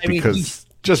point, because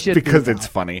it's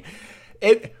funny.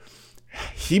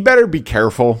 He better be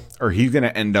careful, or he's going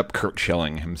to end up Kurt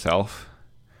Schilling himself.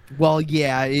 Well,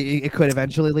 yeah, it could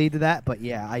eventually lead to that, but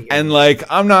yeah, and like,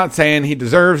 I'm not saying he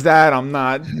deserves that. I'm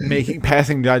not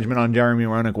passing judgment on Jeremy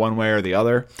Roenick one way or the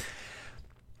other.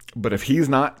 But if he's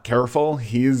not careful,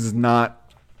 he's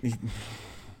not.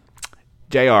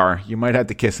 JR, you might have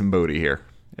to kiss some booty here.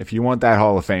 If you want that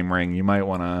Hall of Fame ring, you might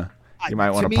want to. You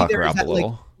might want to pucker up a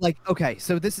little. Okay,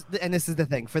 so this is the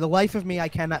thing. For the life of me, I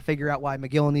cannot figure out why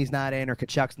McGillney's not in, or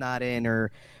Kachuk's not in,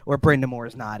 or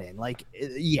Brindamore's not in. Like,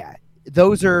 yeah.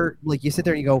 Those are like, you sit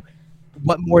there and you go,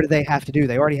 what more do they have to do?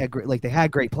 They already had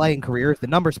great playing careers. The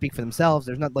numbers speak for themselves.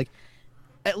 There's not like,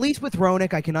 at least with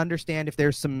Roenick, I can understand if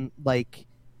there's some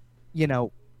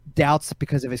doubts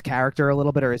because of his character a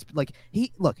little bit, or his like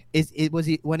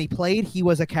when he played, he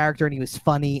was a character and he was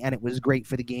funny and it was great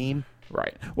for the game.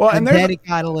 Right. Well, and then it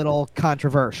got a little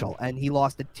controversial and he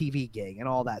lost a TV gig and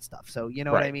all that stuff. So you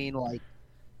know what I mean? Like,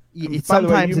 by the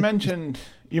way, you mentioned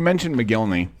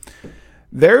McGillney.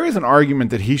 There is an argument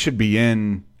that he should be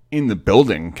in the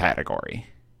building category.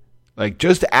 Like,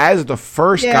 just as the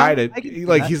first guy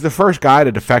he's the first guy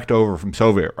to defect over from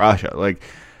Soviet Russia. Like,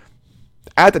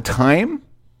 at the time,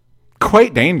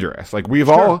 quite dangerous. Like, we've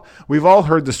all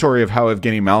heard the story of how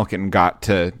Evgeny Malkin got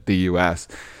to the U.S.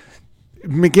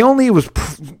 McGillney was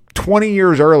 20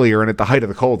 years earlier and at the height of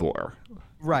the Cold War.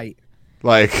 Right.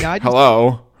 Like,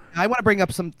 hello. I want to bring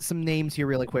up some names here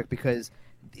really quick, because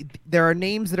there are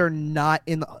names that are not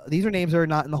in these are names that are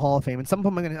not in the Hall of Fame, and some of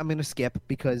them I'm going to skip,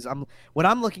 because what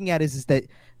I'm looking at is that,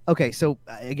 okay, so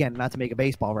again, not to make a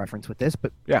baseball reference with this,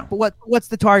 but yeah, but what's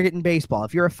the target in baseball?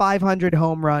 If you're a 500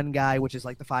 home run guy, which is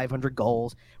like the 500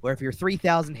 goals, or if you're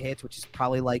 3,000 hits, which is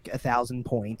probably like 1,000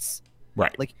 points,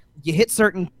 right? Like, you get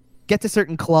to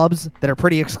certain clubs that are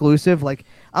pretty exclusive. Like,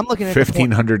 I'm looking at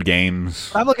 1,500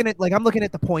 games. I'm looking at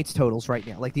the points totals right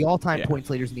now, like the all-time points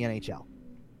leaders in the NHL.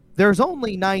 There's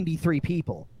only 93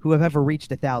 people who have ever reached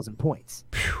 1,000 points.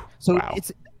 So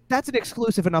that's an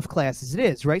exclusive enough class as it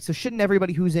is, right? So shouldn't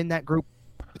everybody who's in that group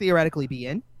theoretically be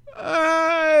in?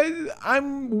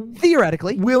 I'm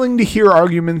theoretically willing to hear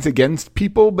arguments against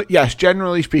people, but yes,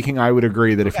 generally speaking, I would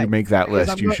agree that if you make that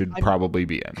list, you should probably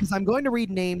be in. Because I'm going to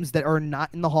read names that are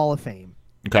not in the Hall of Fame.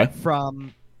 Okay.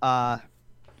 From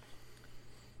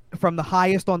the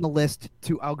highest on the list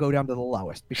I'll go down to the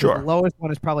lowest, because the lowest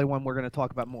one is probably one we're going to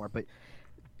talk about more. But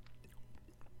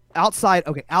outside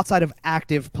of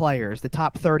active players, the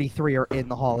top 33 are in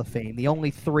the Hall of Fame. The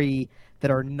only 3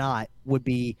 that are not would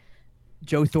be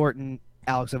Joe Thornton,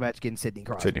 Alex Ovechkin, Sidney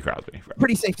Crosby.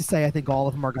 Pretty safe to say I think all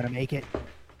of them are going to make it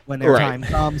when their time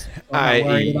comes. I'm not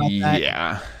worried about that.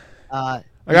 Yeah. I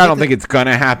don't think it's going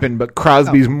to happen, but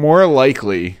Crosby's more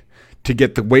likely to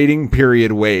get the waiting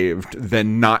period waived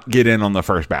than not get in on the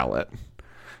first ballot.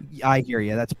 I hear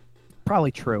you. That's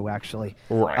probably true, actually.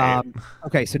 Right.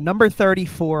 Okay, so number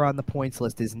 34 on the points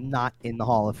list is not in the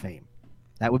Hall of Fame.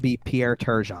 That would be Pierre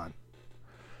Turgeon.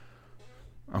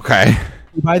 Okay.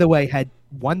 Who, by the way, had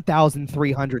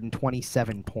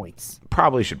 1,327 points.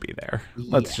 Probably should be there.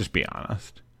 Let's just be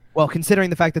honest. Well, considering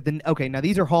the fact that now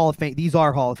these are Hall of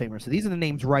Famers, so these are the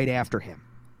names right after him.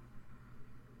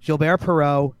 Gilbert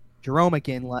Perreault, Jerome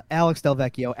McGinley, Alex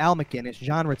Delvecchio, Al McInnes,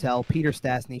 Jean Rattel, Peter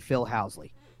Stastny, Phil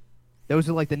Housley. Those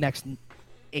are like the next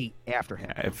 8 after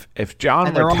him. Yeah, if John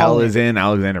Rattel is in,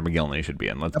 Alexander McGillney should be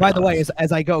in. By the way,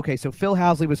 as I go, okay, so Phil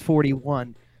Housley was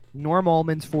 41, Norm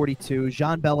Ullman's 42,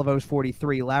 Jean Beliveau's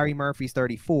 43, Larry Murphy's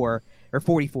 44,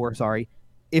 sorry.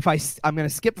 I'm going to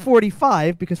skip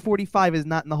 45 because 45 is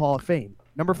not in the Hall of Fame.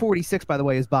 Number 46, by the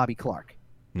way, is Bobby Clark.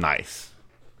 Nice.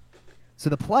 So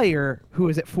the player who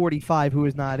is at 45 who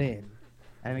is not in,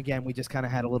 and again, we just kind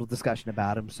of had a little discussion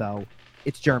about him, so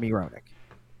it's Jeremy Roenick.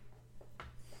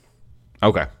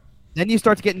 Okay. Then you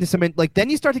start to get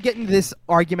into this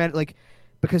argument, like,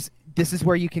 because this is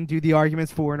where you can do the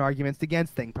arguments for and arguments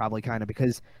against thing, probably kind of,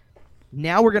 because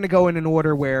now we're going to go in an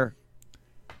order where,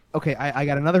 okay, I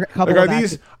got another couple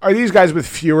are these guys with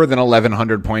fewer than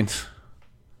 1,100 points?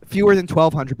 Fewer than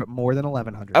 1,200, but more than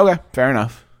 1,100. Okay, fair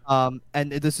enough.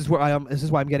 And this is where this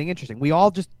is why I'm getting interesting. We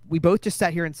both just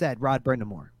sat here and said Rod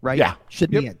Brind'Amour, right? Yeah.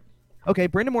 Should be in. Okay,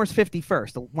 Brind'Amour's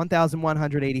 51st,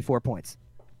 1,184 points.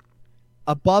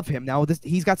 Above him, now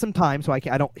he's got some time, so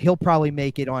he'll probably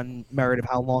make it on merit of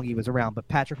how long he was around, but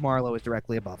Patrick Marleau is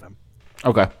directly above him.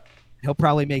 Okay. He'll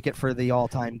probably make it for the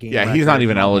all-time game. Yeah, he's not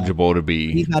even eligible to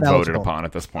be voted upon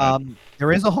at this point.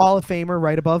 There is a Hall of Famer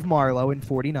right above Marleau in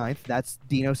 49th. That's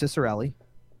Dino Ciccarelli.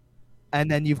 And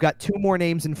then you've got 2 more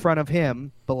names in front of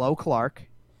him, below Clark,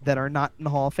 that are not in the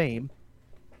Hall of Fame.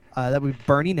 That would be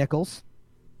Bernie Nichols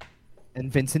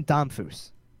and Vincent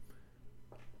Damphus.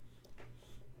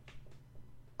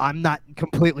 I'm not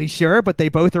completely sure, but they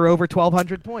both are over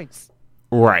 1,200 points.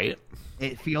 Right.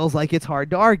 it feels like it's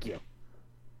hard to argue.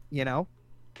 You know?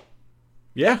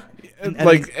 Yeah. And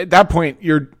at that point,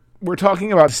 we're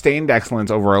talking about sustained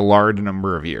excellence over a large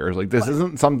number of years. Like, this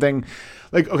isn't something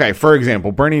like, okay, for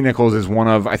example, Bernie Nichols is one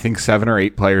of, I think, 7 or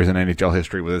 8 players in NHL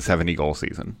history with a 70-goal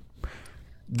season.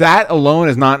 That alone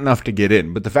is not enough to get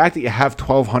in. But the fact that you have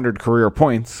 1,200 career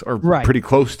points, or pretty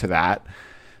close to that,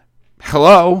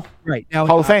 hello, now,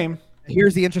 Hall of Fame.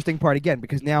 Here's the interesting part again,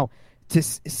 because now,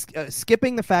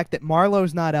 skipping the fact that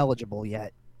Marlowe's not eligible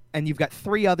yet, and you've got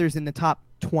 3 others in the top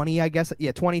 20, I guess,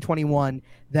 2021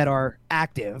 that are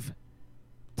active,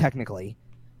 technically.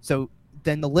 So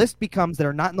then the list becomes that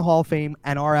are not in the Hall of Fame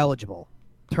and are eligible.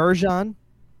 Turgeon,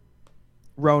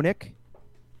 Roenick,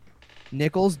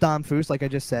 Nichols, Domfus, like I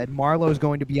just said. Marlowe's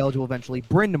going to be eligible eventually.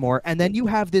 Brindamore. And then you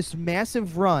have this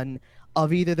massive run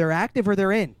of either they're active or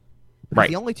they're in. Because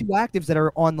the only 2 actives that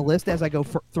are on the list as I go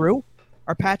through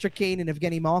are Patrick Kane and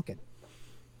Evgeny Malkin.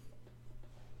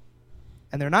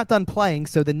 And they're not done playing,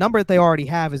 so the number that they already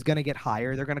have is going to get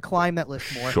higher. They're going to climb that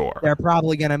list more. Sure. They're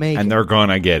probably going to make it. And they're going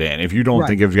to get in. If you don't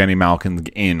think Evgeny Malkin's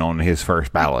in on his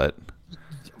first ballot.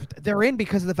 They're in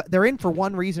because they're in for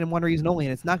one reason and one reason only,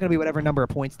 and it's not going to be whatever number of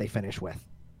points they finish with.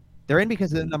 They're in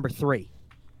because of the number 3.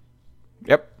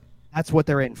 Yep. That's what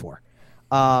they're in for.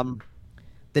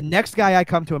 The next guy I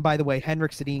come to, and by the way,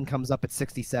 Henrik Sedin comes up at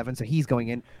 67, so he's going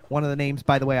in. One of the names,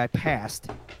 by the way, I passed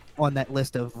on that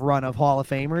list of run of Hall of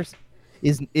Famers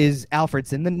is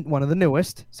Alfredson, one of the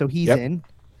newest, so he's in.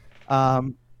 How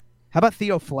about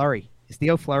Theo Fleury? Is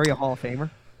Theo Fleury a Hall of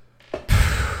Famer?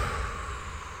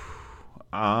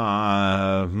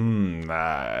 A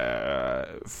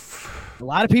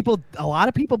lot of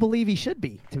people believe he should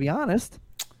be, to be honest.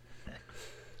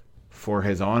 For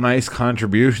his on-ice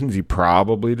contributions, he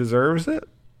probably deserves it.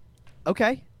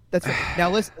 Okay. Now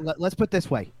let's put it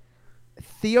this way.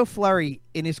 Theo Fleury,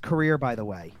 in his career, by the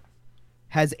way,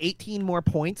 has 18 more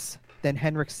points than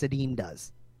Henrik Sedin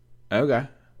does. Okay.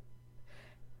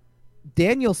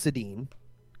 Daniel Sedin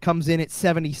comes in at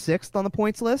 76th on the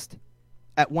points list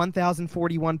at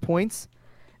 1,041 points.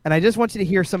 And I just want you to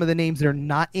hear some of the names that are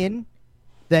not in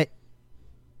that,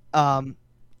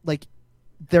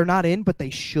 they're not in, but they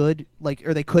should,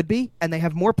 or they could be, and they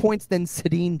have more points than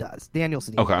Sedin does. Daniel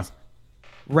Sedin does.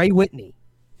 Ray Whitney,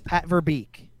 Pat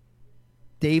Verbeek,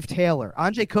 Dave Taylor,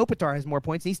 Andrei Kopitar has more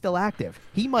points. And he's still active.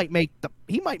 He might make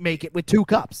it with 2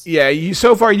 cups. Yeah,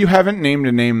 so far you haven't named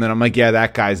a name that I'm like, yeah,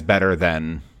 that guy's better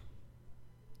than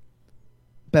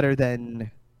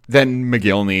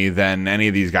McGillney, than any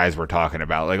of these guys we're talking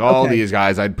about. Like all these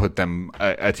guys, I'd put them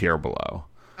a tier below.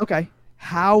 Okay.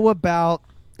 How about?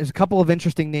 There's a couple of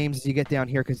interesting names as you get down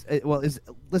here because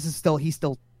he's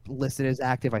still listed as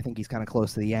active. I think he's kind of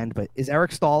close to the end. But is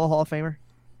Eric Stahl a Hall of Famer?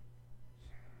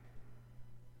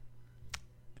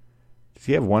 Does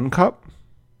he have 1 cup?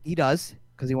 He does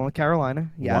because he won with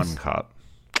Carolina. Yes, 1 cup.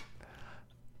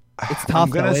 It's tough. I'm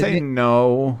gonna say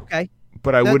no. Okay,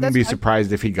 but I wouldn't be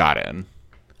surprised if he got in.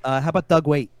 How about Doug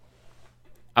Weight?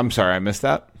 I'm sorry, I missed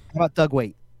that. How about Doug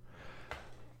Weight?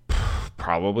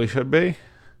 Probably should be.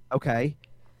 Okay.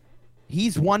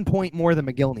 He's 1 point more than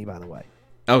McGillney, by the way.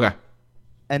 Okay.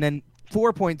 And then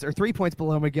 4 points or 3 points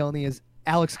below McGillney is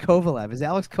Alex Kovalev. Is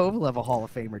Alex Kovalev a Hall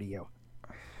of Famer to you?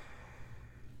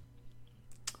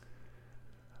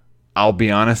 I'll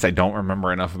be honest, I don't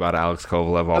remember enough about Alex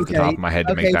Kovalev off the top of my head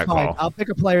to make that call. I'll pick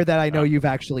a player that I know you've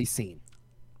actually seen.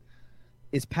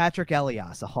 Is Patrick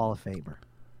Elias a Hall of Famer?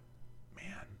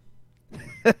 Man.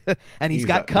 And he's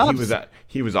got cups.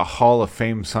 He was a Hall of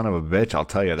Fame son of a bitch, I'll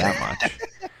tell you that much.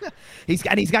 He's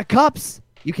got cups.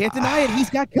 You can't deny it. He's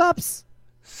got cups.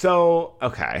 So,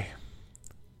 okay.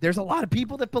 There's a lot of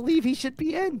people that believe he should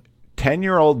be in.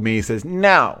 10-year-old me says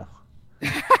no.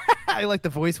 I like the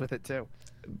voice with it, too.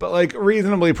 But,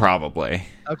 reasonably probably.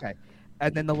 Okay.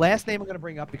 And then the last name I'm going to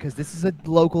bring up, because this is a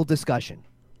local discussion.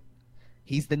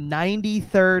 He's the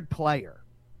 93rd player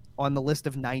on the list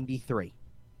of 93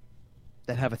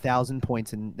 that have 1,000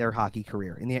 points in their hockey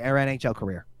career, in their NHL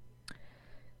career.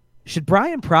 Should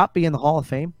Brian Propp be in the Hall of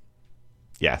Fame?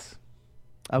 Yes.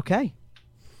 Okay.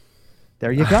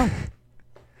 There you go. Is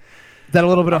that a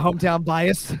little bit of hometown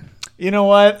bias? You know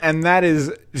what? And that is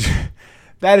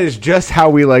just how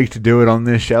we like to do it on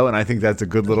this show, and I think that's a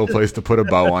good little place to put a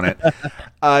bow on it.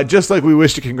 Just like we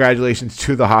wish to congratulations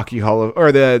to the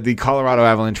the Colorado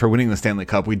Avalanche for winning the Stanley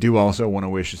Cup, we do also want to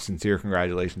wish a sincere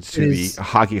congratulations to the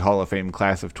Hockey Hall of Fame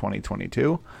class of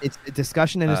 2022. It's a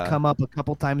discussion that has come up a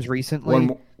couple times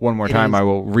recently. One more time, I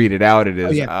will read it out. It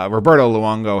is Roberto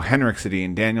Luongo, Henrik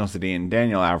Sedin, Daniel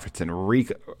Alfredson,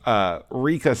 Rika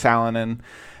Salonen,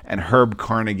 and Herb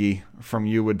Carnegie from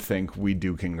You Would Think. We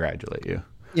do congratulate you.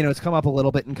 it's come up a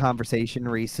little bit in conversation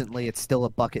recently. It's still a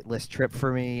bucket list trip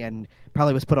for me, and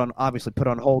probably was obviously put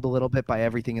on hold a little bit by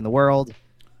everything in the world.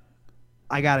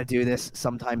 I got to do this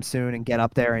sometime soon and get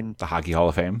up there and the Hockey Hall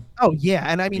of Fame. Oh yeah,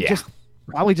 and I mean just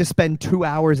spend 2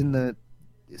 hours in the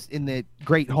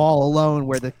Great Hall alone,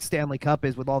 where the Stanley Cup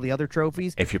is with all the other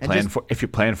trophies. If you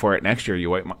plan for it next year,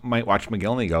 you might watch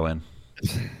McGillney go in.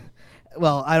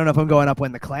 Well, I don't know if I'm going up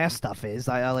when the class stuff is.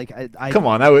 I come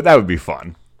on, that would be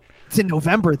fun. It's in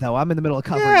November though. I'm in the middle of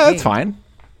covering. Yeah, that's fine.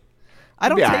 I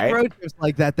don't take road trips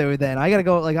like that though. Then I gotta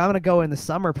go. I'm gonna go in the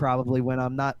summer probably when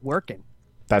I'm not working.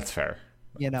 That's fair.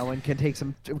 And can take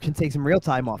some real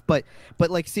time off. But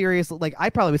like seriously, like I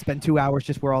probably would spend 2 hours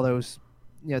just where all those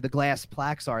the glass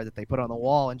plaques are that they put on the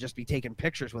wall and just be taking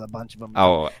pictures with a bunch of them.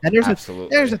 Oh, and absolutely.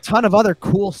 There's a ton of other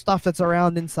cool stuff that's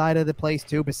around inside of the place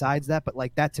too besides that, but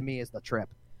like that to me is the trip,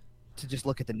 to just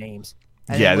look at the names.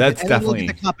 And that's definitely look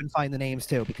at the cup and find the names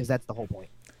too, because that's the whole point.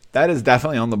 That is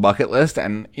definitely on the bucket list,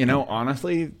 and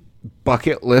honestly,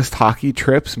 bucket list hockey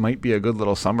trips might be a good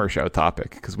little summer show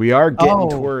topic, because we are getting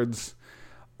towards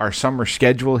our summer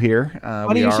schedule here.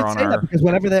 Funny you should say that, because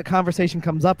whenever that conversation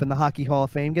comes up and the Hockey Hall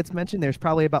of Fame gets mentioned, there's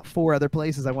probably about 4 other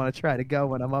places I want to try to go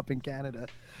when I'm up in Canada.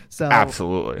 So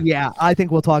absolutely, yeah, I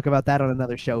think we'll talk about that on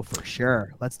another show for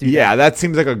sure. Let's do that. Yeah, that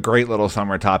seems like a great little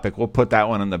summer topic. We'll put that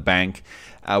one in the bank.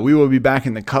 We will be back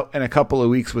in a couple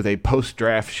of weeks with a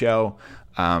post-draft show.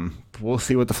 We'll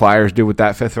see what the Flyers do with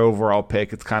that 5th overall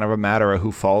pick. It's kind of a matter of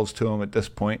who falls to them at this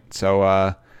point.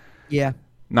 So yeah.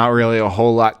 Not really a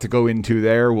whole lot to go into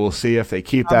there. We'll see if they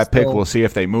keep that pick. We'll see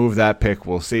if they move that pick.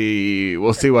 We'll see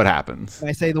what happens. Can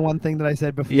I say the one thing that I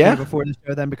said before the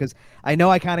show then? Because I know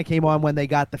I kind of came on when they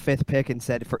got the 5th pick and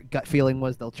said gut feeling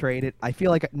was they'll trade it. I feel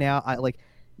like now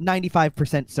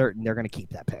 95% certain they're going to keep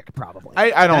that pick probably.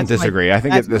 I don't disagree. I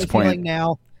think at this point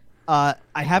now,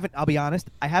 I'll be honest,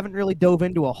 I haven't really dove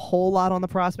into a whole lot on the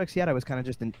prospects yet. I was kind of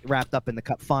just wrapped up in the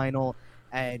Cup final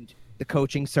and the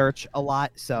coaching search a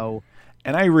lot. So.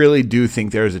 And I really do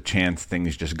think there's a chance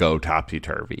things just go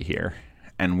topsy-turvy here,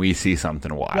 and we see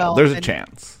something wild. Well, there's a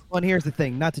chance. Well, and here's the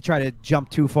thing, not to try to jump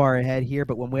too far ahead here,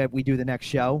 but when we do the next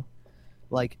show,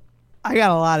 like, I got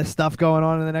a lot of stuff going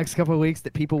on in the next couple of weeks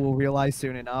that people will realize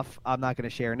soon enough. I'm not going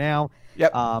to share now.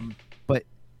 Yep. But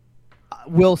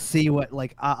we'll see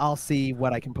I'll see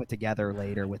what I can put together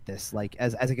later with this, like,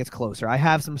 as it gets closer. I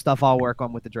have some stuff I'll work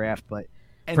on with the draft, but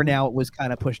for now, it was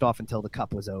kind of pushed off until the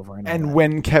Cup was over. And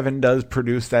when Kevin does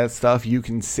produce that stuff, you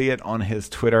can see it on his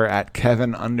Twitter at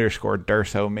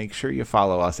Kevin_Durso. Make sure you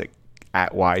follow us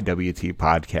at YWT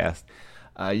Podcast.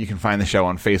 You can find the show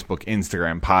on Facebook,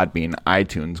 Instagram, Podbean,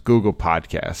 iTunes, Google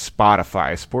Podcasts,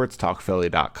 Spotify,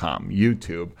 SportsTalkPhilly.com,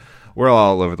 YouTube. We're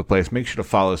all over the place. Make sure to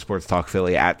follow Sports Talk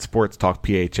Philly at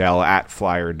SportsTalkPHL, at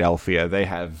Flyer-Delphia. They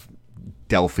have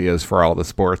Delphias for all the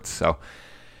sports, so...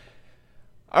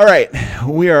 All right,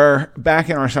 we are back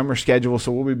in our summer schedule,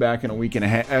 so we'll be back in a week and a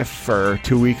half for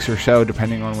 2 weeks or so,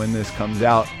 depending on when this comes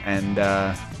out. And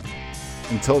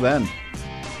until then,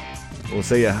 we'll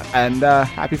see you. And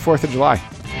happy 4th of July.